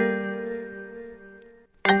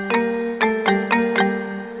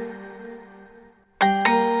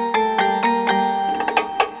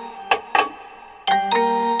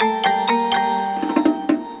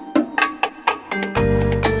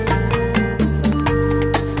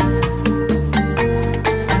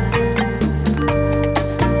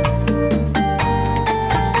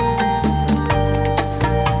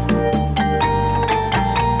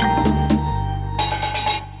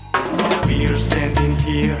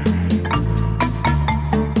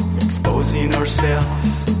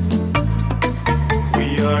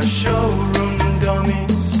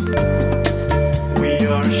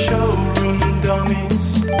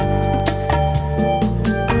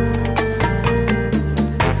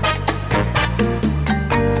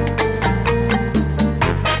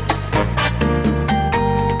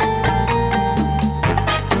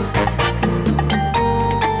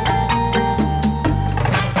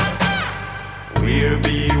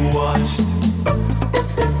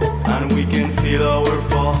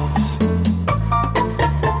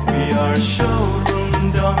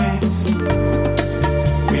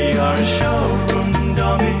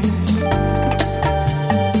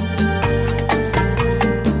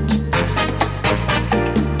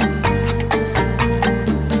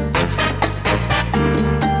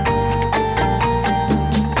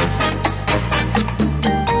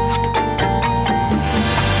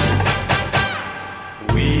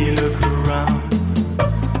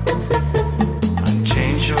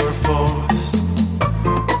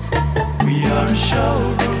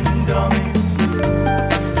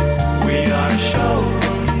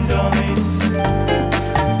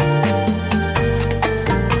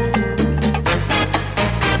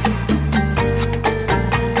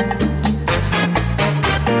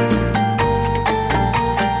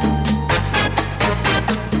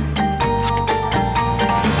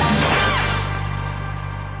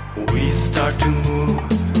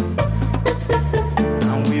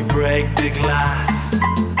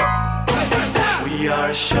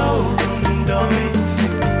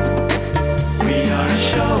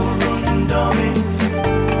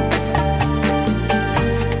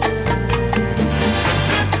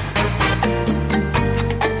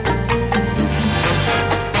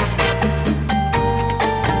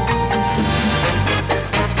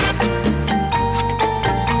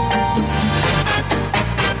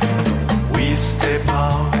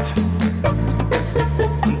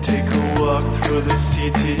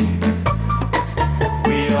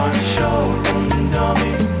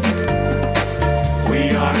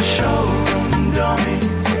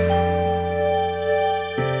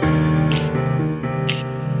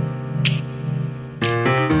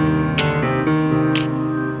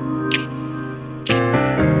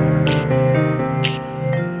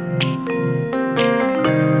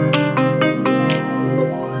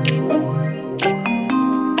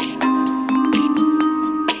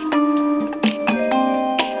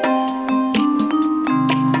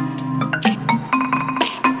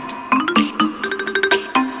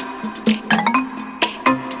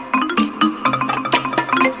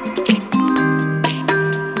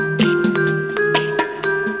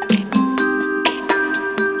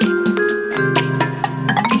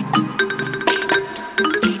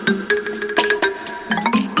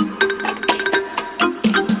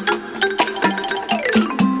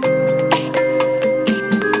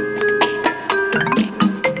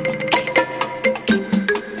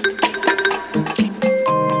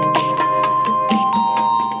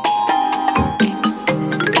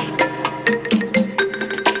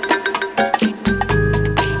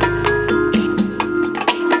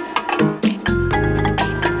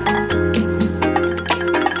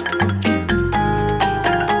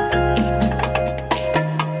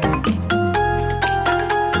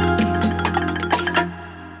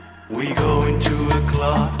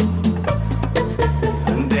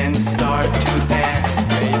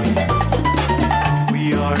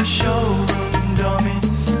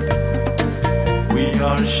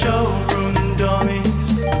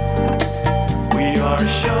 are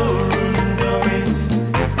showroom dummies.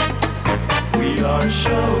 We are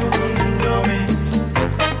showroom dummies.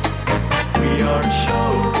 We are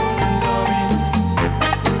showroom dummies.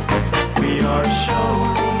 We are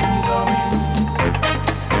showroom dummies.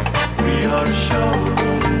 We are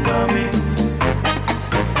showroom dummies.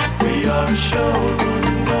 We are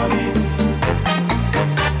showroom dummies.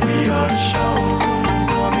 We are showroom dummies. We are showroom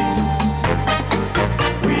dummies.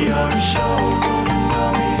 We are showroom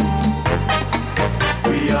dummies.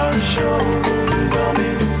 We are showroom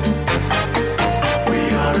dummies. We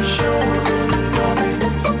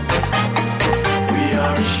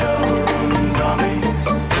are showroom dummies.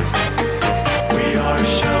 We are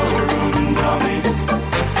showroom dummies.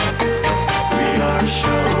 We are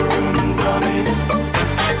showroom dummies.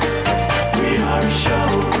 We are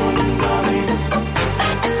showroom dummies.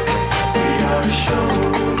 We are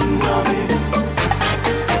showroom dummies.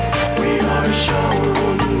 We are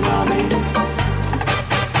showroom dummies.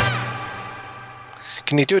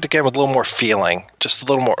 Can you do it again with a little more feeling? Just a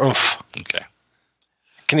little more oomph. Okay.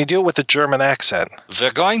 Can you do it with a German accent?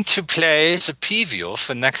 We're going to play the preview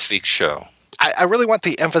for next week's show. I really want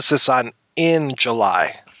the emphasis on in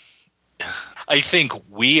July. I think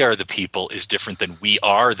we are the people is different than we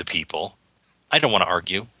are the people. I don't want to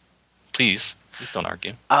argue. Please don't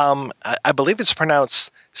argue. I believe it's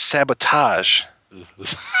pronounced sabotage.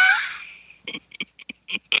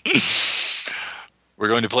 We're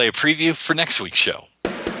going to play a preview for next week's show.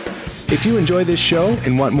 If you enjoy this show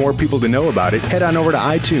and want more people to know about it, head on over to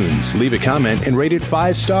iTunes, leave a comment, and rate it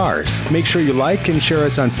 5 stars. Make sure you like and share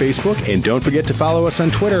us on Facebook, and don't forget to follow us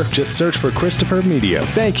on Twitter. Just search for Christopher Media.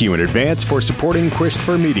 Thank you in advance for supporting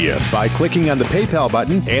Christopher Media by clicking on the PayPal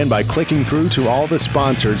button and by clicking through to all the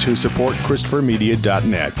sponsors who support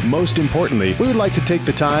ChristopherMedia.net. Most importantly, we would like to take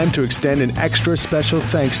the time to extend an extra special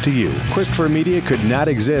thanks to you. Christopher Media could not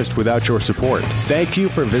exist without your support. Thank you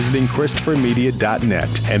for visiting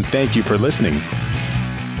ChristopherMedia.net, and thank you for listening.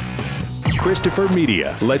 Christopher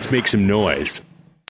Media. Let's make some noise.